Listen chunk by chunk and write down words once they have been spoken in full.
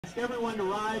Ask everyone to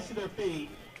rise to their feet,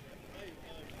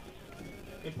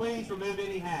 and please remove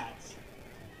any hats.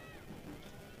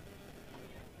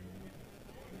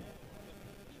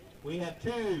 We have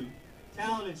two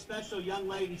talented special young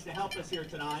ladies to help us here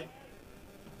tonight,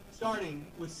 starting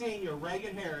with senior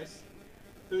Reagan Harris,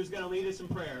 who's going to lead us in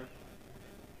prayer,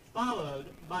 followed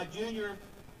by junior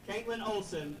Caitlin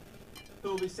Olson, who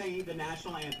will be singing the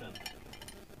national anthem.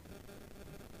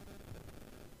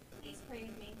 Please pray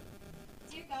with me.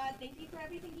 Dear God, thank you for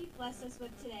everything you've blessed us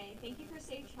with today. Thank you for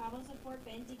safe travels to Fort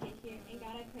Bend to get here, and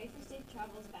God, I pray for safe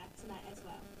travels back tonight as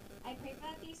well. I pray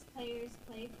that these players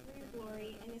play for your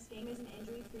glory, and this game is an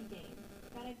injury-free game.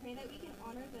 God, I pray that we can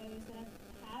honor those that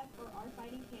have or are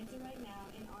fighting cancer right now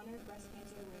and honor breast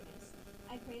cancer awareness.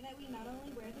 I pray that we not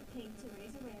only wear the pink to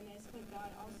raise awareness, but God,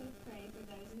 also pray for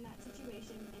those in that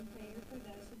situation and pray for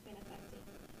those who've been affected.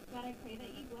 God, I pray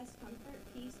that you bless comfort,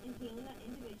 peace, and healing on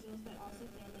individuals, but also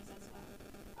families as well.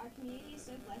 Our community is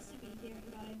so blessed to be here, and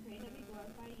God, I pray that we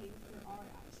glorify you through our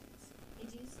actions. In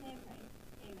Jesus' name I pray.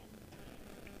 Amen.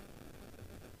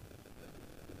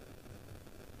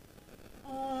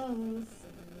 Oh, say,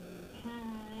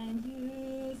 can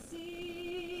you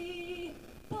see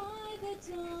by the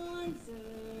dawn's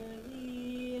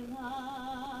early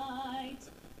light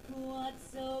what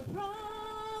so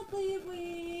proudly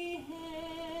we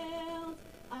hailed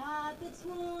at the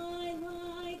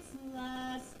twilight's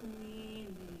last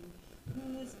gleaming,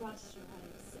 whose broad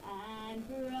stripes and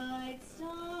bright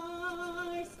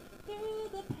stars through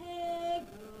the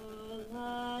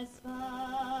perilous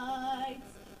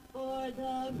fights o'er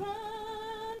the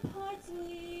ramparts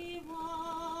we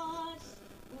watched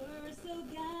were so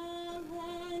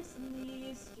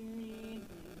gallantly streaming,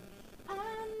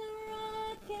 and the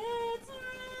rocket's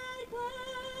red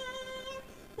glare,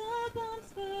 the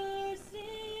bombs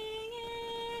bursting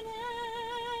in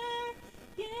air,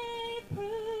 gave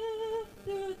proof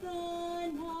through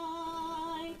the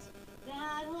night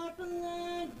that our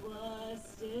land was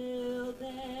still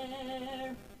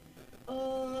there.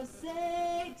 Oh,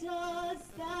 say, does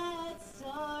that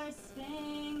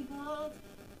star-spangled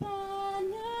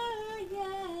banner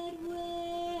yet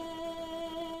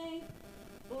wave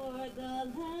o'er the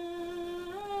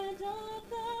land of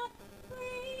the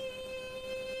free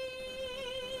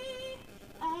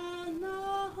and the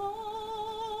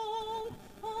home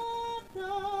of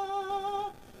the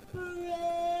brave?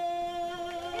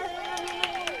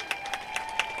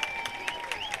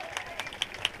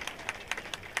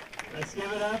 Let's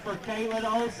give it up for Caitlin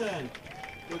Olson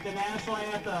with the national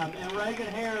anthem and Reagan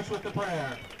Harris with the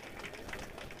prayer.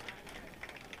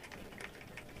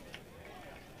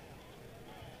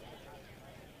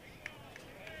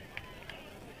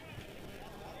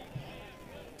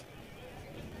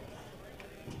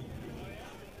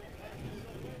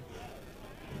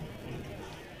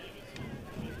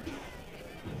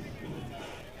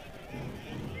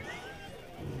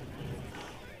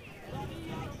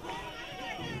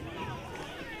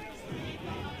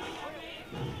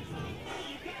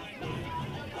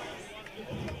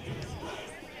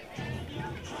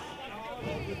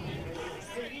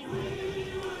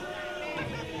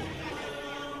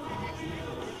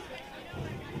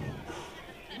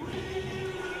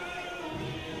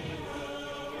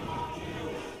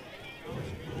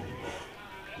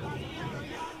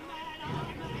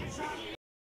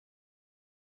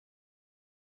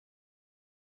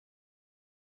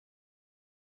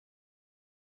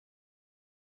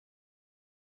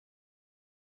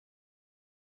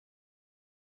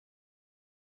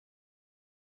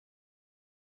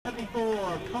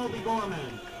 Colby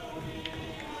Gorman.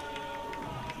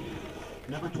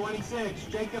 Number 26,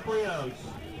 Jacob Rios.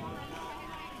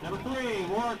 Number 3,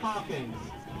 Warwick Hawkins.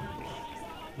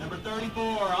 Number 34,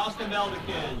 Austin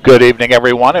Beldikin. Good evening,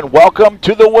 everyone, and welcome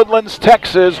to the Woodlands,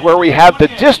 Texas, where we have the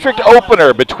district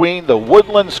opener between the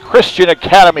Woodlands Christian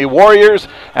Academy Warriors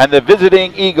and the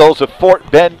visiting Eagles of Fort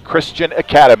Bend Christian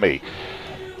Academy.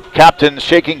 Captains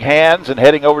shaking hands and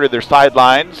heading over to their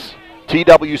sidelines.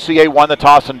 TWCA won the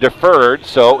toss and deferred,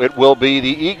 so it will be the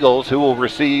Eagles who will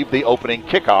receive the opening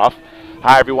kickoff.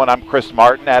 Hi, everyone. I'm Chris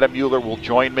Martin. Adam Mueller will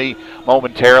join me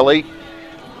momentarily.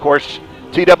 Of course,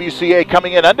 TWCA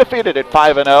coming in undefeated at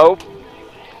 5-0.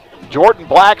 Jordan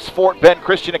Black's Fort Bend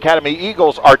Christian Academy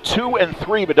Eagles are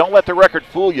 2-3, but don't let the record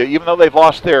fool you. Even though they've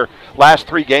lost their last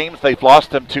 3 games, they've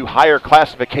lost them to higher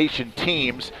classification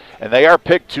teams, and they are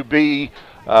picked to be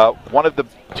one of the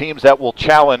teams that will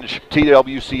challenge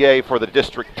TWCA for the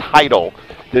district title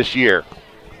this year.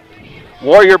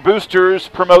 Warrior Boosters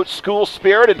promote school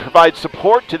spirit and provide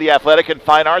support to the athletic and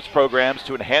fine arts programs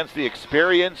to enhance the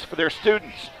experience for their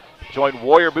students. Join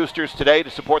Warrior Boosters today to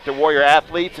support their Warrior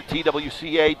athletes at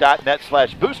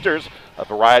twca.net/boosters. A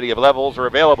variety of levels are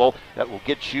available that will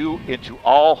get you into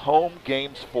all home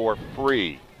games for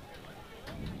free.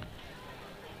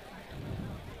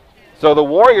 So the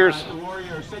Warriors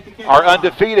are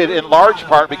undefeated in large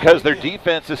part because their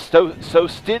defense is so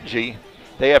stingy.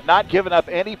 They have not given up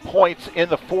any points in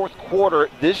the fourth quarter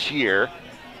this year.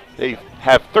 They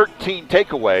have 13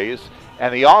 takeaways,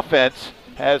 and the offense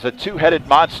has a two-headed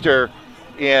monster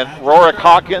in Rorick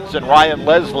Hawkins and Ryan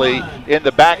Leslie in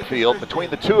the backfield.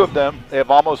 Between the two of them, they have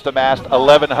almost amassed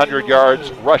 1,100 yards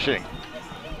rushing.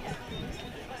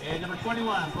 And number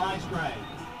 21, Bryce Gray.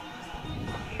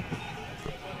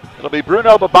 It'll be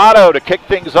Bruno Babato to kick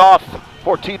things off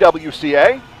for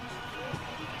TWCA.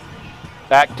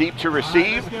 Back deep to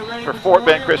receive for Fort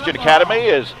Bend Christian Academy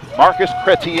is Marcus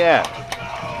Chrétien.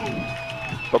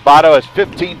 Babato has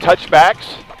 15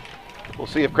 touchbacks. We'll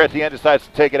see if Chrétien decides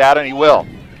to take it out, and he will.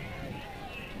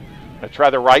 Gonna try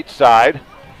the right side.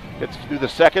 Gets through the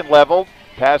second level,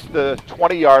 past the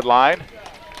 20-yard line.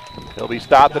 He'll be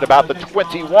stopped at about the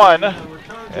 21,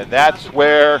 and that's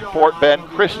where Fort Bend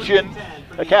Christian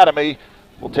Academy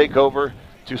will take over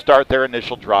to start their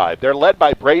initial drive. They're led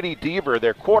by Brady Deaver,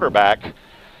 their quarterback.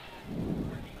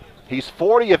 He's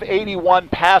 40 of 81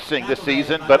 passing this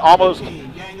season, but almost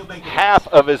half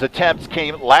of his attempts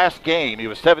came last game. He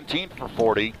was 17 for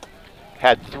 40,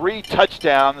 had 3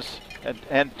 touchdowns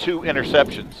and 2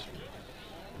 interceptions.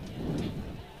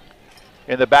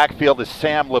 In the backfield is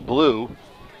Sam LeBleu,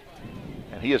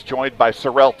 and he is joined by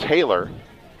Sorrell Taylor.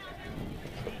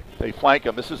 They flank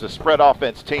him. This is a spread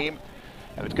offense team,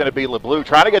 and it's going to be LeBleu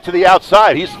trying to get to the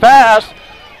outside. He's fast,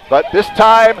 but this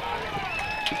time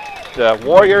the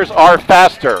Warriors are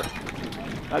faster.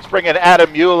 Let's bring in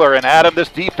Adam Mueller. And Adam, this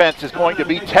defense is going to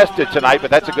be tested tonight,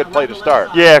 but that's a good play to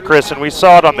start. Yeah, Chris, and we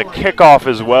saw it on the kickoff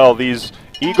as well. These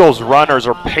Eagles runners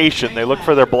are patient. They look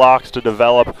for their blocks to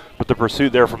develop, but the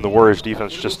pursuit there from the Warriors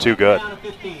defense is just too good.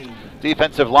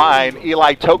 Defensive line,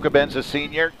 Eli Tokaben's a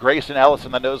senior, Grayson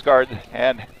Ellison, the nose guard,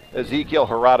 and Ezekiel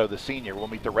Gerardo, the senior. We'll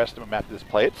meet the rest of them after this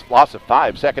play. It's loss of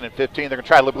 5, 2nd and 15. They're going to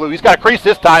try LeBleu. He's got a crease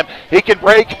this time. He can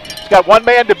break. He's got one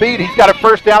man to beat. He's got a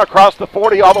first down across the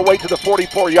 40 all the way to the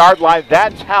 44-yard line.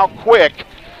 That's how quick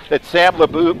that Sam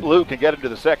LeBleu can get into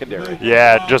the secondary.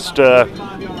 Yeah, just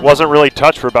wasn't really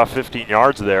touched for about 15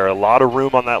 yards there. A lot of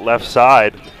room on that left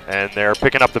side, and they're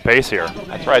picking up the pace here.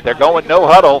 That's right. They're going no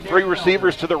huddle. 3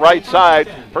 receivers to the right side.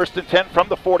 1st and 10 from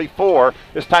the 44.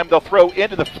 This time they'll throw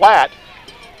into the flat.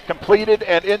 Completed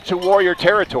and into Warrior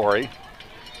territory.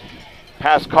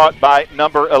 Pass caught by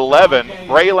number 11,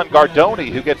 Braylon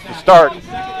Gardoni, who gets the start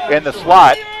in the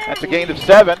slot. That's a gain of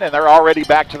 7, and they're already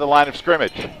back to the line of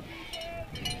scrimmage.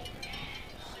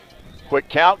 Quick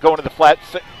count, going to the flat,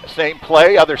 same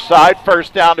play, other side,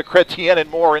 first down to Chrétien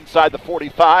and more inside the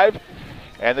 45.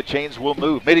 And the chains will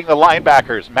move. Meeting the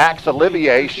linebackers, Max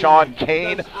Olivier, Sean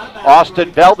Kane,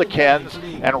 Austin Veldekens,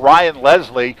 and Ryan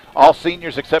Leslie, all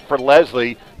seniors except for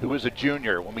Leslie, who is a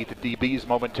junior. We'll meet the DBs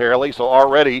momentarily. So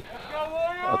already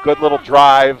a good little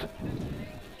drive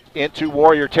into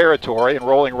Warrior territory, and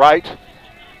rolling right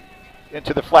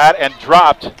into the flat and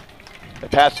dropped. The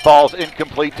pass falls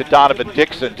incomplete to Donovan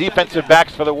Dixon. Defensive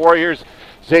backs for the Warriors,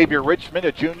 Xavier Richmond,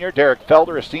 a junior, Derek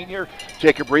Felder, a senior,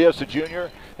 Jacob Rios, a junior,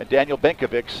 and Daniel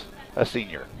Benkovic, a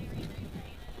senior.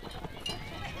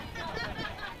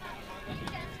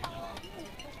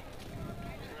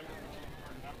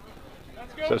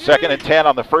 So 2nd and 10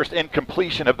 on the first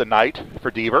incompletion of the night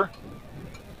for Deaver.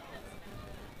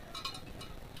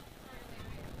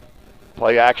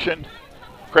 Play action.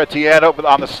 Chrétien over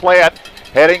on the slant,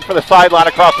 heading for the sideline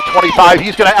across the 25.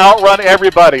 He's going to outrun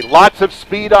everybody. Lots of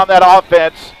speed on that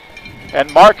offense.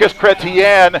 And Marcus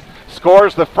Chrétien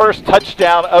scores the first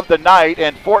touchdown of the night,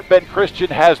 and Fort Bend Christian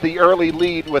has the early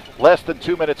lead with less than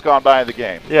 2 minutes gone by in the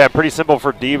game. Yeah, pretty simple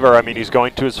for Deaver. I mean, he's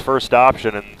going to his first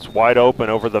option, and it's wide open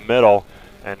over the middle,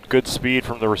 and good speed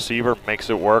from the receiver makes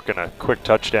it work, and a quick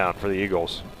touchdown for the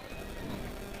Eagles.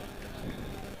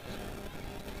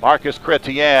 Marcus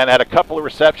Chrétien had a couple of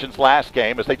receptions last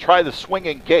game. As they try the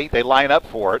swinging gate, they line up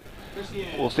for it.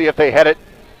 We'll see if they head it,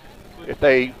 if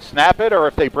they snap it, or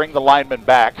if they bring the lineman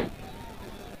back.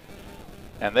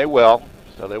 And they will,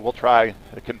 so they will try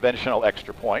a conventional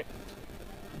extra point.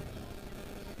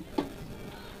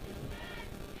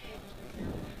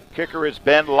 Kicker is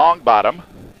Ben Longbottom,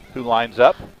 who lines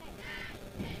up.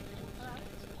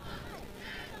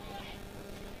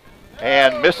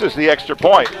 And misses the extra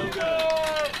point.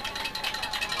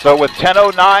 So with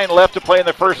 10:09 left to play in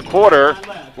the first quarter,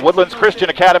 Woodlands Christian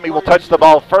Academy will touch the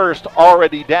ball first,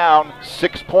 already down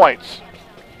 6 points.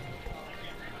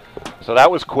 So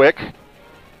that was quick.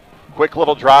 Quick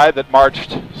little drive that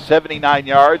marched 79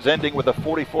 yards, ending with a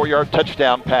 44-yard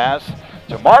touchdown pass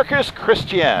to Marcus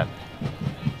Chrétien,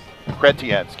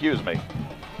 excuse me.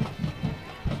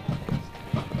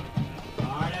 All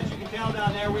right, as you can tell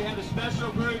down there, we have a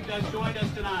special group that's joined us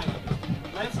tonight.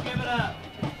 Let's give it up.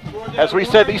 As we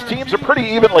said, these teams are pretty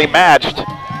evenly matched.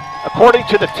 According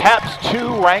to the TAPS 2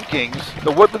 rankings,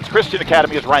 the Woodlands Christian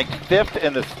Academy is ranked 5th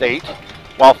in the state,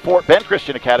 while Fort Bend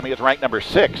Christian Academy is ranked number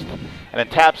 6th. And in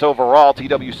TAPS overall,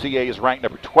 TWCA is ranked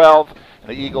number 12, and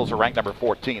the Eagles are ranked number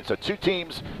 14. So two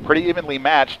teams pretty evenly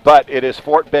matched, but it is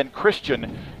Fort Bend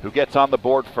Christian who gets on the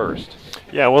board first.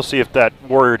 Yeah, we'll see if that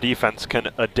Warrior defense can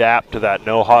adapt to that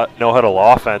no-huddle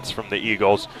offense from the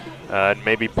Eagles and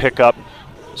maybe pick up.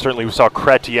 Certainly we saw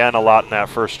Chrétien a lot in that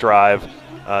first drive.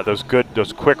 Those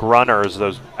quick runners,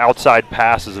 those outside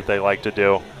passes that they like to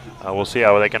do. We'll see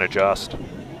how they can adjust.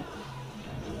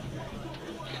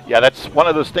 Yeah, that's one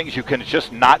of those things you can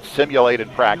just not simulate in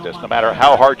practice, no matter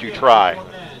how hard you try.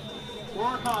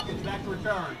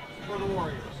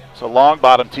 So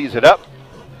Longbottom tees it up.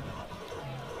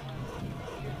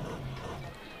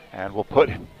 And we'll put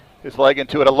his leg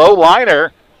into it. A low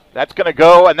liner. That's going to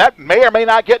go, and that may or may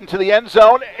not get into the end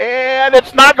zone. And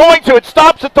it's not going to. It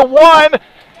stops at the 1. And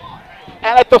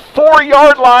at the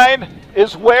 4-yard line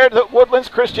is where the Woodlands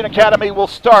Christian Academy will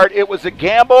start. It was a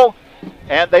gamble,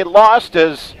 and they lost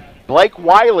as Blake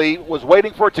Wiley was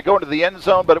waiting for it to go into the end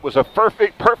zone, but it was a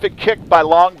perfect kick by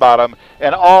Longbottom,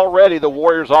 and already the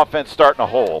Warriors offense starting a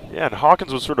hole. Yeah, and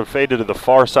Hawkins was sort of faded to the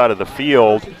far side of the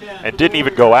field and didn't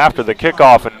even go after the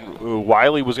kickoff, and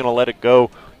Wiley was going to let it go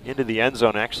into the end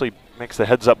zone, actually makes the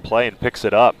heads-up play and picks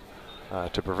it up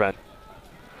to prevent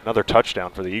another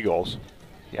touchdown for the Eagles.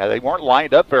 Yeah, they weren't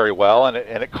lined up very well, and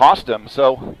it cost them.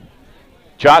 So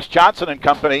Josh Johnson and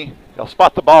company, they'll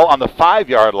spot the ball on the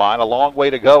 5-yard line, a long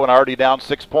way to go and already down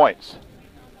 6 points.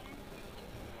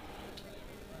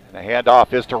 And the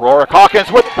handoff is to Rorick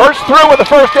Hawkins with burst through with the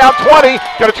first down 20.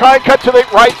 Going to try and cut to the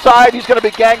right side. He's going to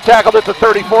be gang tackled at the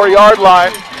 34-yard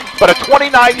line. But a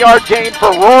 29-yard gain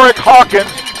for Rorick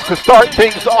Hawkins to start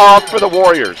things off for the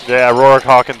Warriors. Yeah, Rorick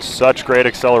Hawkins, such great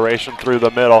acceleration through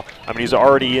the middle. I mean, he's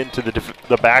already into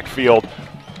the backfield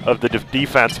of the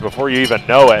defense before you even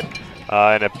know it.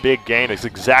 And a big gain is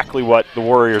exactly what the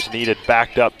Warriors needed,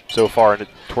 backed up so far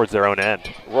towards their own end.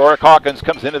 Rorick Hawkins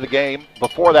comes into the game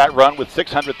before that run with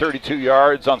 632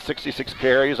 yards on 66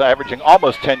 carries, averaging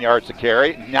almost 10 yards a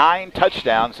carry, 9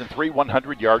 touchdowns and 3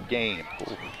 100-yard games.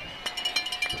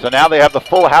 So now they have the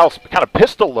full house kind of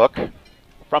pistol look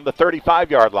from the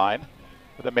 35-yard line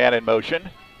with a man in motion.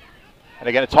 And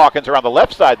again, it's Hawkins around the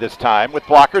left side this time with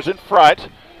blockers in front.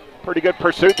 Pretty good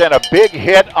pursuit, then a big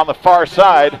hit on the far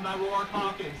side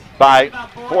by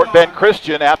Fort Bend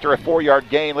Christian after a 4-yard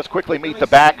gain. Let's quickly meet the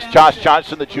backs. Josh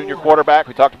Johnson, the junior quarterback.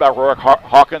 We talked about Rorick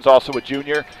Hawkins, also a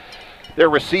junior. Their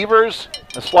receivers,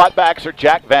 the slot backs are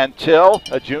Jack Van Til,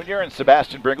 a junior, and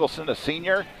Sebastian Bringleson, a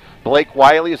senior. Blake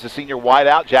Wiley is the senior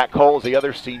wideout. Jack Cole is the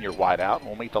other senior wideout.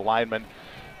 We'll meet the linemen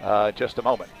in just a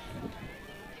moment.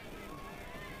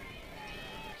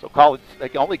 So they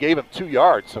only gave him 2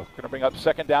 yards, so we're going to bring up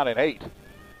 2nd down and 8.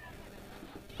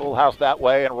 Full house that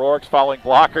way, and Rorick's following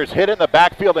blockers. Hit in the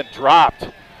backfield and dropped.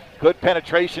 Good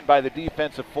penetration by the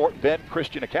defense of Fort Bend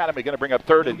Christian Academy. Going to bring up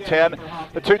 3rd and 10.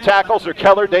 The 2 tackles are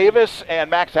Keller Davis and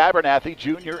Max Abernathy,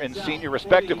 junior and senior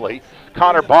respectively.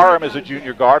 Connor Barham is a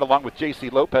junior guard, along with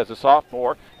J.C. Lopez, a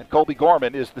sophomore, and Colby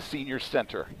Gorman is the senior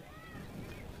center.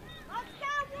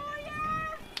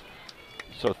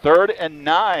 So 3rd and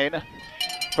 9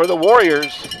 for the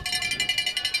Warriors.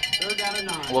 3rd down and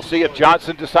 9. We'll see if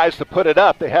Johnson decides to put it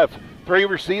up. They have 3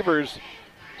 receivers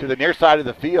to the near side of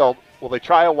the field. Will they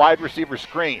try a wide receiver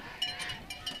screen?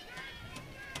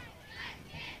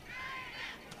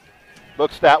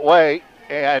 Looks that way,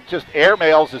 and just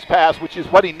airmails his pass, which is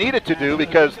what he needed to do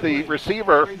because the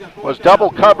receiver was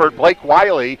double covered, Blake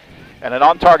Wiley, and an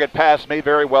on-target pass may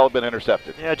very well have been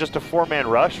intercepted. Yeah, just a 4-man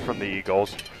rush from the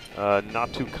Eagles.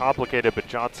 Not too complicated, but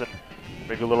Johnson,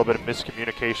 maybe a little bit of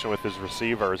miscommunication with his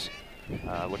receivers.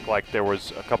 Looked like there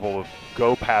was a couple of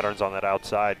go patterns on that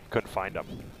outside. Couldn't find them.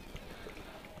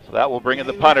 So that will bring in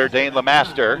the punter, Dane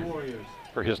Lemaster,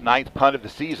 for his 9th punt of the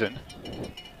season.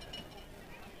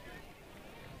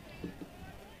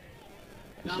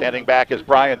 Standing back is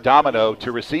Brian Domino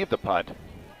to receive the punt.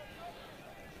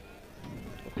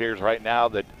 It appears right now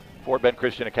that Fort Bend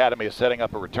Christian Academy is setting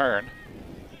up a return.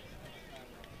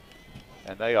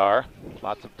 And they are.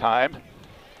 Lots of time.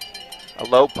 A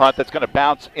low punt that's going to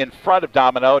bounce in front of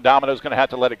Domino. Domino's going to have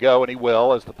to let it go, and he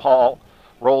will, as the ball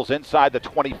rolls inside the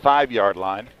 25-yard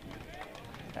line.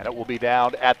 And it will be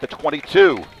down at the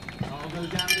 22.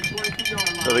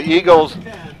 So the Eagles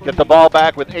get the ball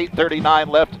back with 8:39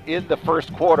 left in the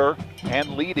first quarter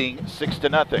and leading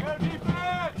 6-0.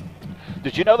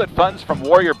 Did you know that funds from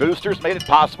Warrior Boosters made it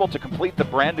possible to complete the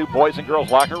brand new boys and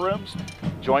girls locker rooms?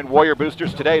 Join Warrior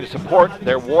Boosters today to support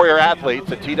their Warrior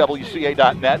athletes at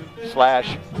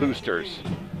twca.net/boosters.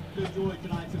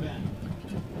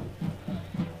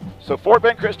 So Fort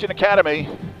Bend Christian Academy,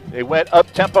 they went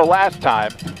up tempo last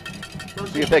time.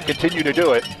 See if they continue to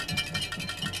do it.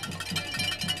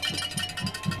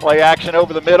 Play action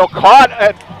over the middle, caught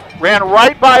and ran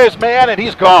right by his man, and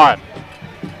he's gone.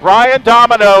 Brian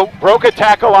Domino broke a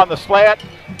tackle on the slant,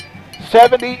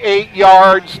 78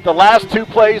 yards. The last two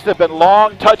plays have been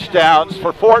long touchdowns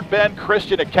for Fort Bend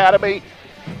Christian Academy.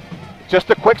 Just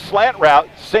a quick slant route,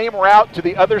 same route to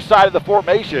the other side of the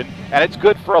formation, and it's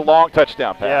good for a long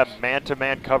touchdown pass. Yeah,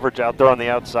 man-to-man coverage out there on the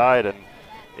outside, and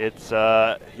it's,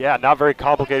 not very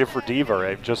complicated for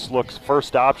Deaver. It just looks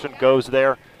first option, goes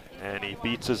there, and he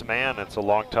beats his man. It's a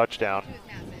long touchdown.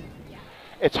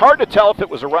 It's hard to tell if it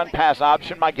was a run-pass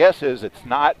option. My guess is it's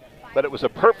not, but it was a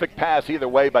perfect pass either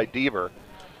way by Deaver.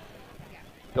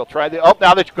 They'll try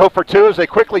now they go for two as they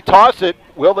quickly toss it.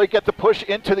 Will they get the push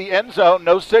into the end zone?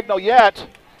 No signal yet.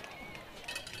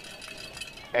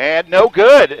 And no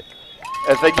good.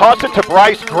 As they toss it to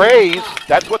Bryce Grays,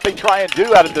 that's what they try and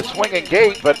do out of the swinging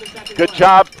gate, but good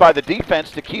job by the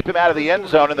defense to keep him out of the end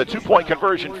zone, and the two-point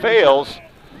conversion fails.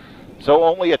 So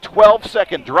only a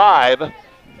 12-second drive,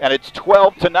 and it's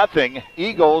 12-0.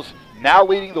 Eagles now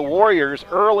leading the Warriors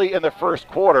early in the first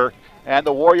quarter, and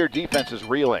the Warrior defense is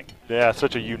reeling. Yeah,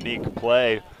 such a unique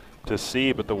play to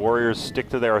see, but the Warriors stick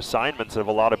to their assignments of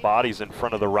a lot of bodies in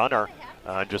front of the runner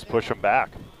and just push them back.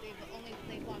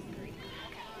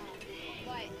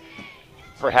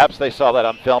 Perhaps they saw that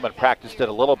on film and practiced it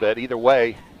a little bit. Either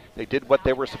way, they did what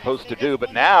they were supposed to do,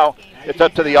 but now it's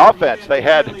up to the offense. They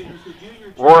had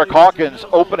Rorick Hawkins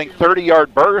opening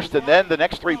 30-yard burst, and then the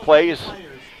next three plays,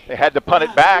 they had to punt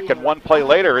it back, and one play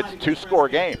later, it's a two-score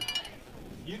game.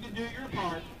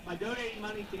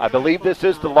 I believe this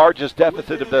is the largest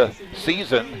deficit of the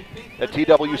season that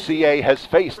TWCA has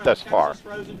faced thus far.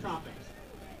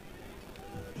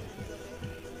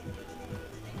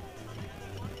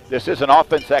 This is an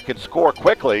offense that can score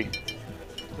quickly,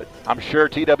 but I'm sure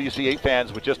TWCA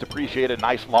fans would just appreciate a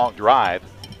nice long drive.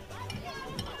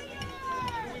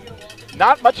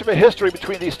 Not much of a history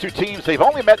between these two teams. They've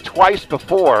only met twice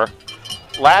before.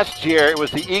 Last year, it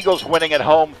was the Eagles winning at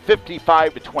home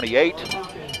 55-28.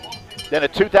 Then in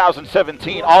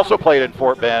 2017, also played in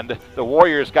Fort Bend, the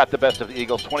Warriors got the best of the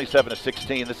Eagles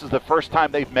 27-16. This is the first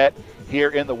time they've met here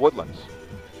in the Woodlands.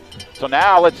 So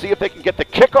now let's see if they can get the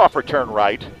kickoff return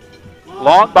right.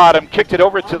 Longbottom kicked it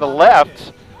over to the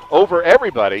left, over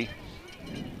everybody.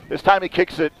 This time he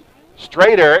kicks it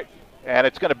straighter, and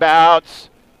it's going to bounce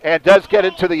and does get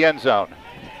into the end zone.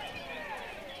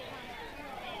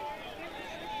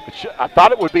 I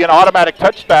thought it would be an automatic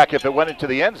touchback if it went into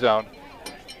the end zone.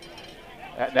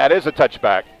 And that is a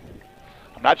touchback.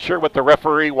 I'm not sure what the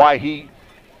referee, why he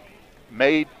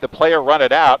made the player run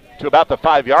it out to about the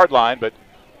 5-yard line, but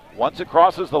once it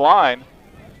crosses the line,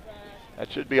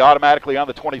 that should be automatically on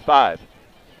the 25.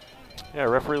 Yeah,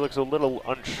 referee looks a little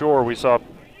unsure. We saw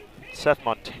Seth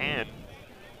Montan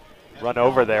run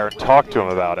over there and talk to him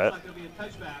about it.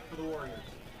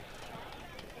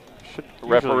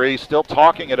 Referee still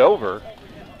talking it over.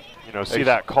 You know, see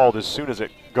that called as soon as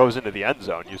it goes into the end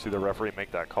zone. You see the referee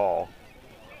make that call.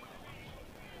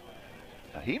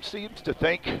 Now, he seems to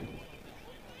think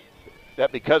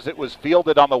that because it was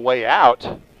fielded on the way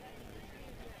out,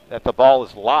 that the ball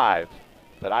is live.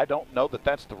 But I don't know that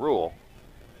that's the rule.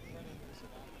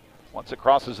 Once it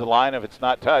crosses the line, if it's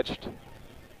not touched.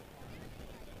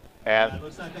 And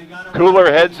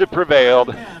cooler heads have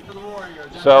prevailed.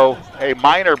 So a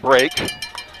minor break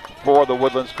for the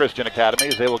Woodlands Christian Academy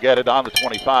as they will get it on the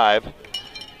 25.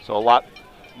 So a lot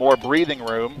more breathing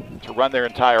room to run their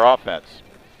entire offense.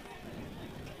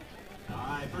 All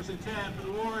right, 1st and 10 for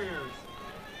the Warriors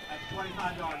at the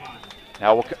 25-yard line.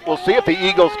 Now we'll see if the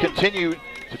Eagles continue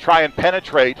to try and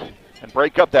penetrate and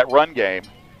break up that run game.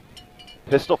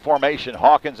 Pistol formation,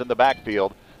 Hawkins in the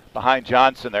backfield behind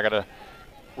Johnson. They're going to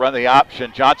run the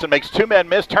option. Johnson makes two men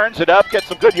miss, turns it up, gets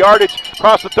some good yardage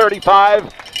across the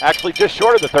 35. Actually just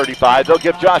short of the 35. They'll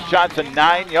give Josh Johnson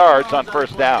 9 yards on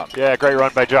first down. Yeah, great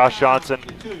run by Josh Johnson.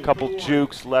 A couple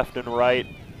jukes left and right.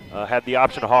 Had the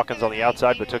option of Hawkins on the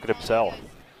outside, but took it himself.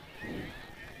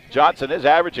 Johnson is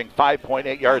averaging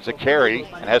 5.8 yards a carry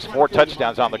and has 4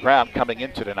 touchdowns on the ground coming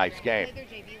into tonight's game.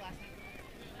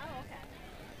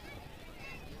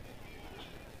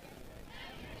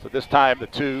 So this time the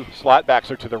two slot backs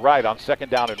are to the right on 2nd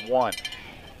down and 1.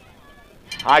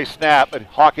 High snap, but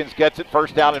Hawkins gets it,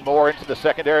 1st down and more into the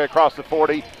secondary across the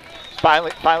 40.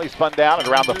 Finally spun down and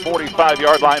around the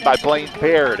 45-yard line by Blaine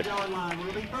Baird.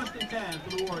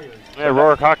 Yeah,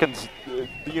 Rorick Hawkins,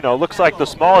 looks like the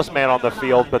smallest man on the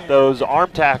field, but those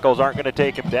arm tackles aren't going to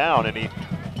take him down, and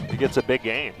he gets a big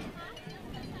gain.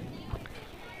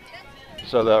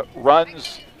 So the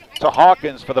runs to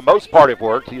Hawkins, for the most part, have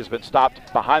worked. He has been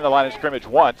stopped behind the line of scrimmage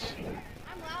once.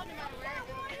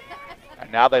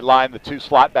 And now they line the two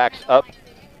slot backs up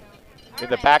in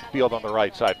the backfield on the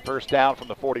right side. 1st down from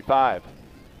the 45.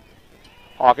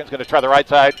 Hawkins going to try the right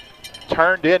side.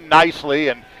 Turned in nicely,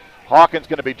 and Hawkins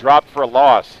going to be dropped for a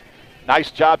loss.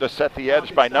 Nice job to set the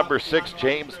edge by number 6,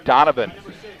 James Donovan.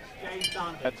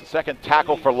 That's the 2nd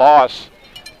tackle for loss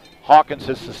Hawkins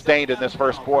has sustained in this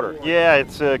 1st quarter. Yeah,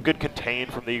 it's a good contain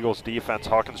from the Eagles defense.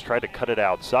 Hawkins tried to cut it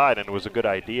outside, and it was a good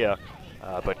idea,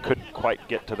 but couldn't quite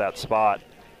get to that spot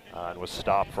and was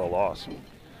stopped for a loss.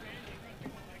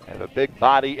 And a big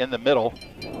body in the middle.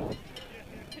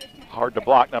 Hard to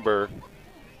block, number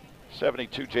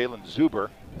 72, Jalen Zuber.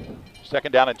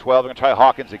 2nd down and 12. They're going to try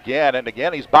Hawkins again, and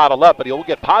again he's bottled up, but he'll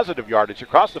get positive yardage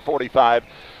across the 45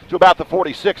 to about the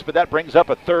 46, but that brings up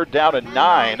a 3rd down and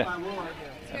 9.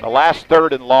 And the last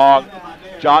 3rd and long,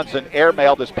 Johnson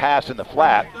airmailed his pass in the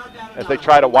flat as they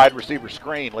tried a wide receiver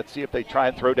screen. Let's see if they try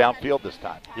and throw downfield this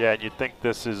time. Yeah, and you'd think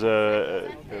this is a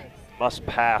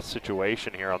must-pass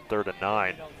situation here on 3rd and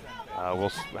 9.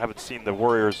 We haven't seen the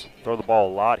Warriors throw the ball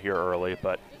a lot here early,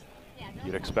 but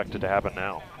you'd expect it to happen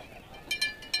now.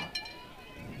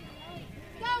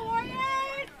 Go Warriors!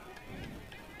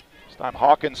 This time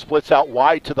Hawkins splits out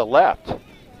wide to the left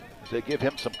as they give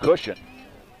him some cushion.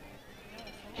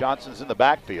 Johnson's in the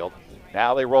backfield.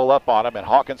 Now they roll up on him, and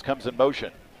Hawkins comes in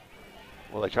motion.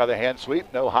 Will they try the hand sweep?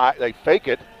 No, high. They fake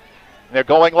it. And they're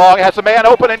going long. Has a man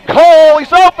open, and Cole,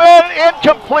 he's open!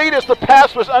 Incomplete as the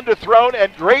pass was underthrown,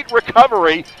 and great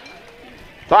recovery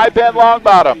by Ben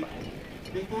Longbottom.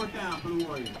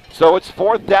 So it's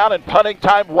 4th down and punting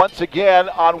time once again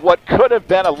on what could have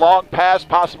been a long pass,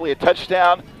 possibly a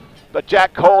touchdown. But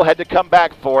Jack Cole had to come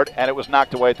back for it, and it was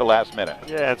knocked away at the last minute.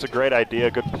 Yeah, it's a great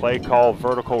idea. Good play call,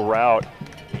 vertical route.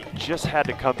 He just had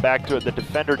to come back to it. The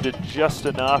defender did just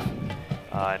enough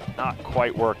and not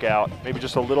quite work out. Maybe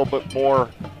just a little bit more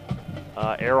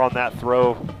air on that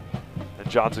throw, and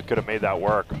Johnson could have made that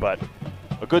work. But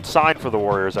a good sign for the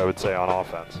Warriors, I would say, on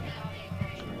offense.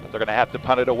 They're going to have to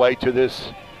punt it away to this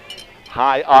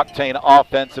high-octane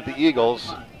offense of the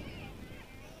Eagles.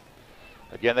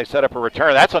 Again, they set up a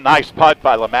return. That's a nice punt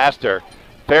by LeMaster.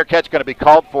 Fair catch going to be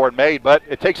called for and made, but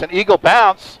it takes an Eagle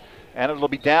bounce, and it'll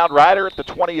be down right at the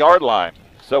 20-yard line.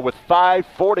 So with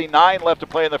 5:49 left to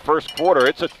play in the 1st quarter,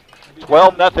 it's a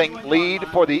 12-0 lead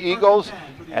for the Eagles,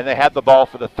 and they have the ball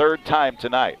for the 3rd time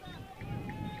tonight.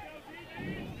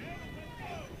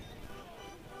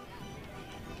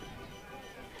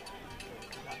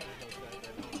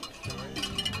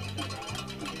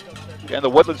 And the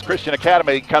Woodlands Christian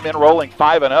Academy come in rolling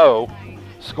 5-0,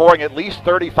 scoring at least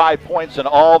 35 points in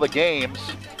all the games.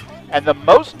 And the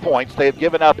most points they've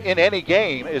given up in any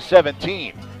game is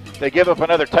 17. They give up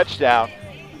another touchdown,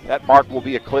 that mark will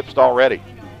be eclipsed already.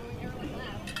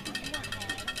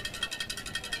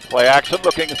 Play action,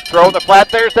 looking, throw in the flat.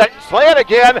 There's that slant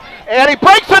again, and he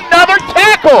breaks another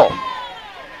tackle.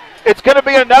 It's going to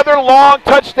be another long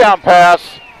touchdown pass.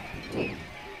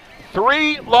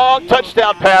 3 long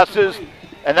touchdown passes,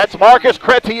 and that's Marcus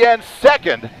Chrétien's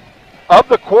 2nd of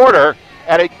the quarter.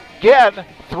 And again,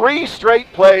 3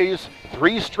 straight plays,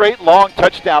 3 straight long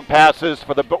touchdown passes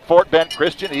for the Fort Bend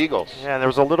Christian Eagles. Yeah, and there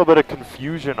was a little bit of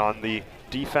confusion on the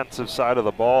defensive side of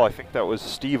the ball. I think that was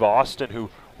Steve Austin who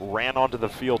ran onto the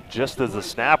field just as the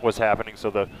snap was happening so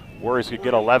the Warriors could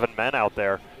get 11 men out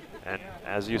there. And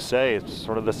as you say, it's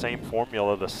sort of the same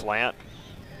formula, the slant,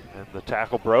 and the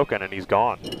tackle broken, and he's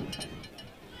gone.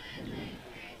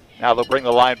 Now they'll bring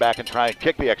the line back and try and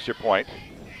kick the extra point.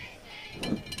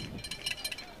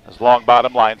 As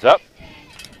Longbottom lines up.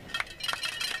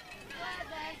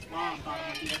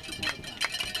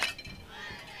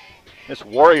 This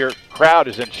Warrior crowd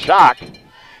is in shock.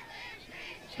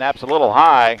 Snaps a little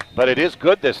high, but it is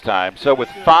good this time. So with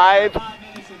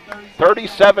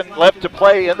 5:37 left to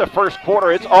play in the 1st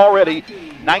quarter, it's already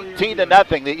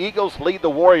 19-0. The Eagles lead the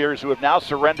Warriors, who have now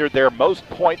surrendered their most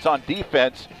points on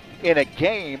defense in a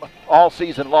game all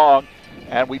season long,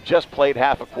 and we've just played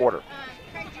half a quarter.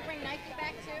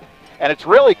 And it's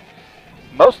really,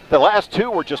 the last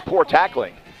 2 were just poor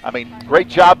tackling. I mean, great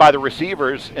job by the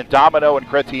receivers in Domino and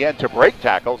Chrétien to break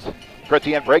tackles.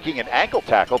 Chrétien breaking an ankle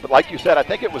tackle, but like you said, I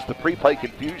think it was the pre-play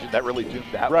confusion that really doomed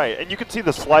that. Right, and you can see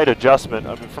the slight adjustment.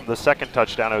 I mean, from the second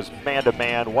touchdown, it was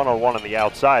man-to-man, one-on-one on the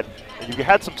outside. And you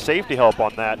had some safety help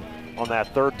on that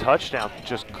third touchdown.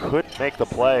 Just couldn't make the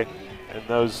play. And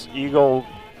those Eagle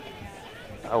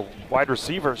wide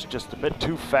receivers just a bit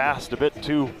too fast, a bit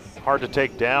too hard to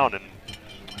take down. And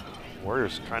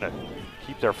Warriors trying to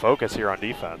keep their focus here on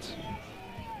defense.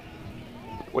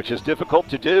 Which is difficult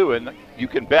to do, and you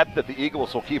can bet that the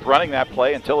Eagles will keep running that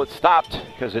play until it's stopped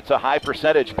because it's a high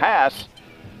percentage pass.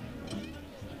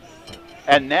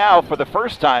 And now, for the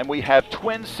first time, we have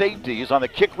twin safeties on the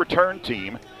kick return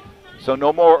team. So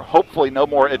no more, hopefully no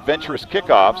more adventurous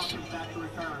kickoffs,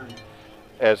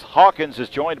 as Hawkins is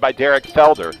joined by Derek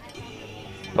Felder,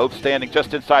 both standing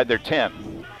just inside their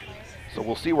 10. So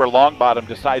we'll see where Longbottom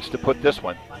decides to put this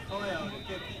one.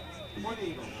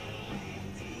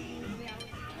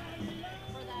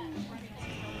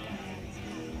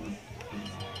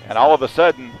 And all of a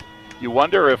sudden, you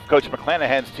wonder if Coach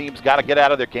McClanahan's team's got to get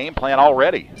out of their game plan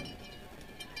already.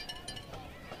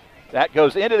 That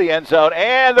goes into the end zone,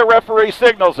 and the referee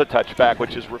signals a touchback,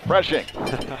 which is refreshing.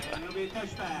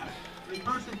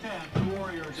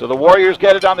 So the Warriors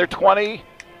get it on their 20,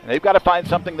 and they've got to find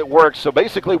something that works. So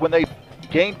basically, when they've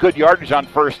gained good yardage on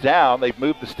first down, they've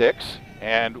moved the sticks.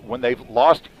 And when they've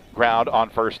lost ground on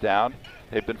first down,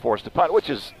 they've been forced to punt, which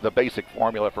is the basic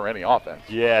formula for any offense.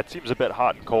 Yeah, it seems a bit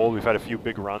hot and cold. We've had a few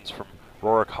big runs from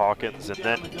Rorick Hawkins, and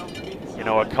then, you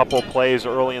know, a couple plays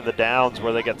early in the downs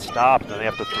where they get stopped and they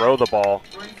have to throw the ball.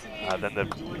 Then the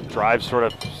drive sort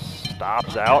of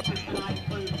stops out,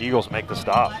 and Eagles make the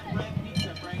stop.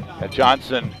 And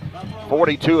Johnson,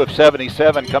 42 of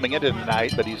 77 coming into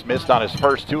tonight, but he's missed on his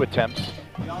first 2 attempts.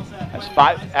 Has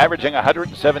averaging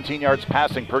 117 yards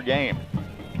passing per game.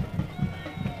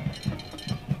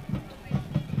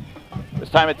 This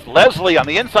time it's Leslie on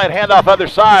the inside handoff other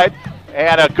side,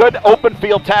 and a good open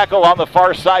field tackle on the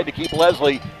far side to keep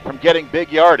Leslie from getting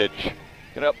big yardage.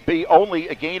 Going to be only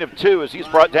a gain of 2 as he's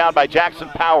brought down by Jackson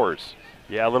Powers.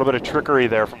 Yeah, a little bit of trickery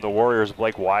there from the Warriors.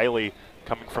 Blake Wiley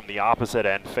coming from the opposite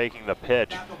end, faking the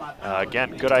pitch.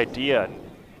 Again, good idea.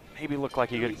 Maybe looked like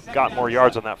he got more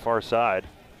yards on that far side.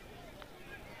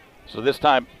 So this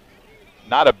time,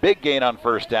 not a big gain on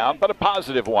first down, but a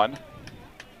positive one.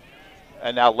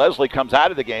 And now Leslie comes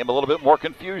out of the game, a little bit more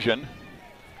confusion.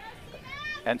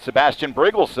 And Sebastian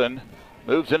Briggelson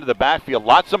moves into the backfield.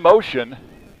 Lots of motion,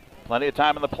 plenty of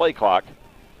time on the play clock.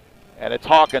 And it's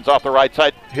Hawkins off the right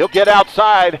side. He'll get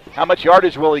outside. How much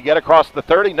yardage will he get across the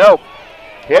 30? Nope.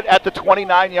 Hit at the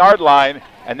 29-yard line,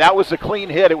 and that was a clean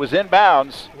hit. It was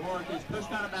inbounds.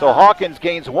 So Hawkins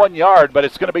gains 1 yard, but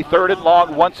it's going to be 3rd and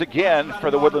long once again for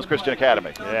the Woodlands Christian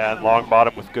Academy. Yeah, and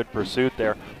Longbottom with good pursuit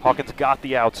there. Hawkins got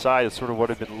the outside. It's sort of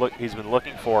what he's been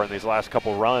looking for in these last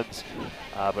couple runs,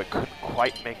 but couldn't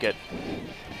quite make it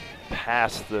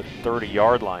past the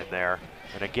 30-yard line there.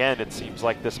 And again, it seems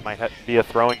like this might be a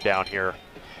throwing down here.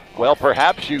 Well,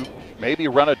 perhaps you maybe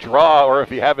run a draw, or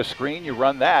if you have a screen, you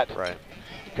run that. Right.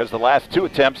 Because the last 2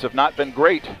 attempts have not been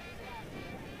great.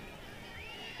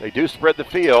 They do spread the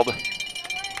field.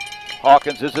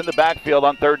 Hawkins is in the backfield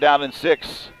on 3rd down and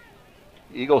 6.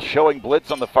 Eagles showing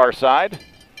blitz on the far side.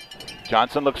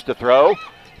 Johnson looks to throw,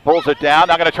 pulls it down.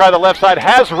 Now going to try the left side,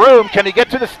 has room. Can he get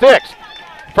to the sticks?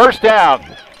 First down,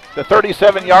 the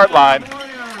 37-yard line,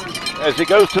 as he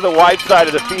goes to the wide side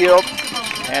of the field,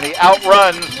 and he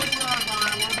outruns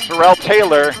Terrell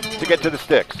Taylor to get to the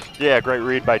sticks. Yeah, great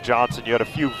read by Johnson. You had a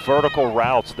few vertical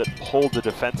routes that pulled the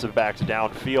defensive backs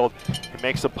downfield. He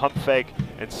makes a pump fake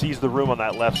and sees the room on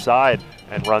that left side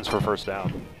and runs for first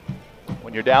down.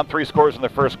 When you're down 3 scores in the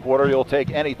first quarter, you'll take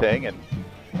anything. And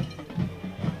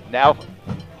now,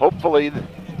 hopefully,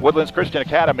 Woodlands Christian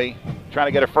Academy trying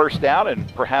to get a first down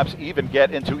and perhaps even get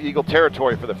into Eagle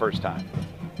territory for the first time.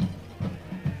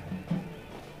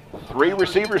 3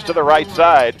 receivers to the right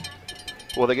side.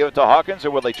 Will they give it to Hawkins,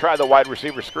 or will they try the wide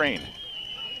receiver screen?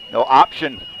 No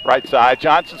option right side.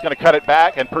 Johnson's going to cut it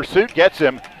back, and pursuit gets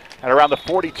him at around the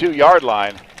 42-yard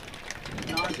line.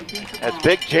 As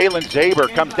big Jalen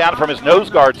Zaber comes down from his nose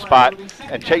guard spot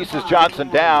and chases Johnson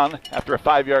down after a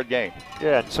 5-yard gain.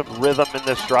 Yeah, and some rhythm in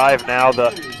this drive now.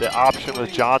 The option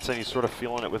with Johnson, he's sort of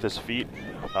feeling it with his feet,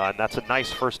 and that's a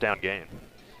nice first down gain.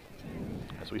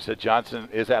 As we said, Johnson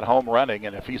is at home running,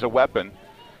 and if he's a weapon,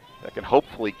 that can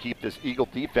hopefully keep this Eagle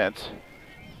defense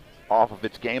off of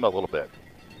its game a little bit.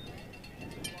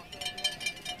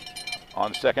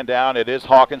 On 2nd down, it is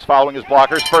Hawkins following his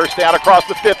blockers. First down across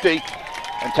the 50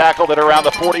 and tackled at around the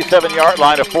 47-yard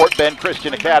line of Fort Bend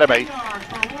Christian Academy.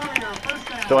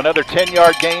 So another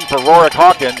 10-yard gain for Rorick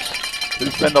Hawkins.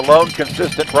 who's been the lone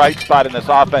consistent bright spot in this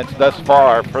offense thus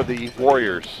far for the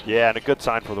Warriors. Yeah, and a good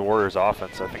sign for the Warriors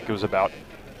offense. I think it was about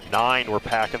 9 were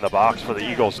packing the box for the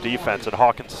Eagles defense, and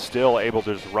Hawkins still able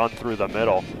to just run through the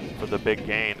middle for the big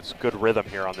gain. It's good rhythm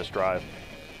here on this drive.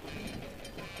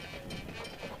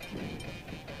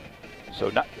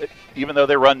 So even though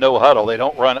they run no huddle, they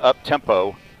don't run up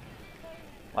tempo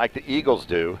like the Eagles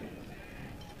do.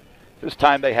 This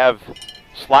time they have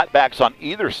slot backs on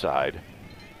either side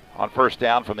on first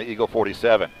down from the Eagle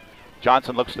 47.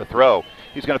 Johnson looks to throw.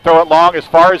 He's going to throw it long as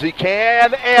far as he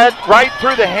can and right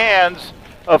through the hands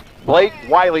of Blake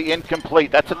Wiley,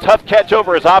 incomplete. That's a tough catch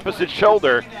over his opposite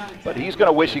shoulder, but he's going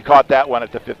to wish he caught that one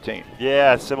at the 15.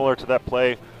 Yeah, similar to that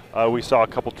play we saw a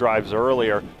couple drives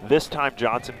earlier. This time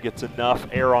Johnson gets enough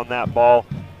air on that ball,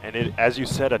 and it, as you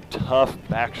said, a tough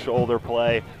back shoulder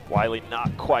play. Wiley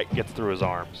not quite gets through his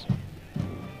arms.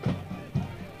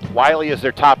 Wiley is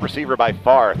their top receiver by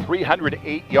far,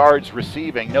 308 yards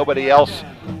receiving. Nobody else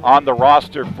on the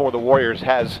roster for the Warriors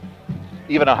has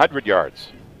even 100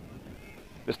 yards.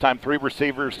 This time 3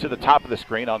 receivers to the top of the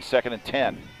screen on 2nd and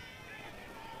 10.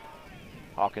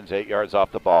 Hawkins 8 yards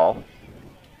off the ball.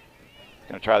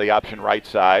 Going to try the option right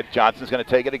side. Johnson's going to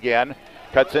take it again.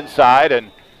 Cuts inside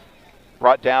and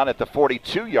brought down at the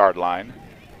 42-yard line.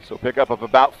 So pickup of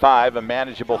about 5, a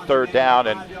manageable 3rd down.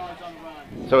 And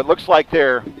so it looks like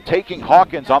they're taking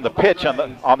Hawkins on the pitch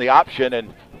on the option,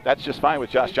 and that's just fine with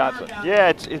Josh Johnson. Yeah,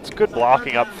 it's good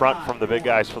blocking up front from the big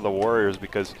guys for the Warriors,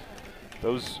 because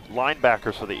those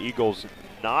linebackers for the Eagles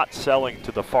not selling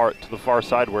to the far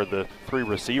side where the 3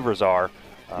 receivers are.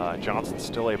 Johnson's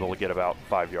still able to get about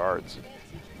 5 yards.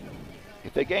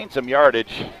 If they gain some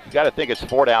yardage, you got to think it's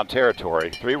 4-down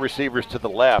territory. 3 receivers to the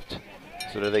left.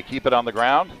 So do they keep it on the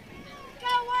ground?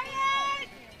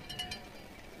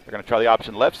 They're going to try the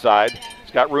option left side.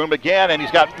 He's got room again, and he's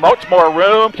got much more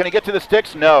room. Can he get to the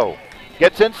sticks? No.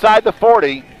 Gets inside the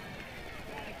 40.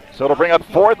 So it'll bring up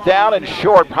 4th down and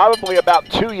short, probably about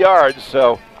 2 yards.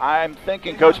 So I'm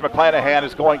thinking Coach McClanahan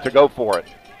is going to go for it.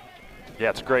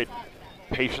 Yeah, it's great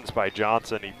patience by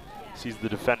Johnson. He sees the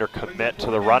defender commit to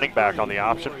the running back on the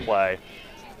option play.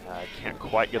 Can't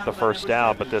quite get the first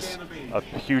down, but this a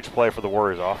huge play for the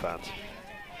Warriors offense.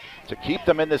 To keep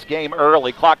them in this game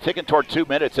early, clock ticking toward 2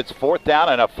 minutes. It's 4th down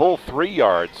and a full 3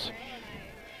 yards.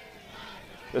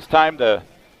 This time the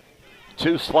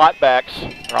 2 slot backs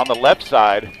are on the left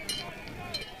side.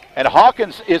 And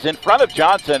Hawkins is in front of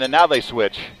Johnson, and now they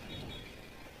switch.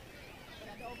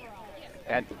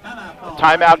 And a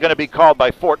timeout going to be called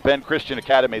by Fort Bend Christian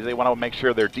Academy. They want to make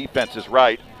sure their defense is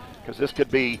right, because this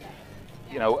could be,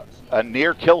 you know, a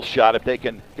near kill shot if they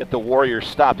can get the Warriors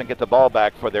stopped and get the ball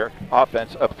back for their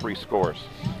offense up 3 scores.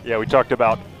 Yeah, we talked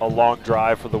about a long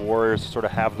drive for the Warriors to sort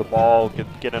of have the ball,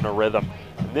 get in a rhythm.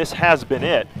 And this has been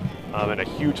it, and a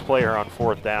huge play here on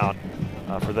 4th down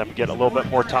for them to get a little bit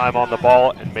more time on the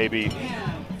ball and maybe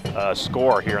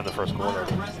score here in the first quarter.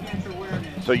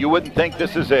 So you wouldn't think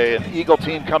this is an Eagle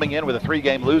team coming in with a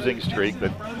 3-game losing streak,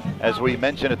 but as we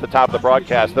mentioned at the top of the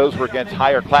broadcast, those were against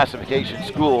higher classification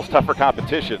schools, tougher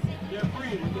competition.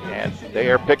 And they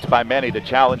are picked by many to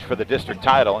challenge for the district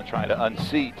title and trying to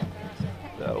unseat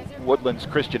the Woodlands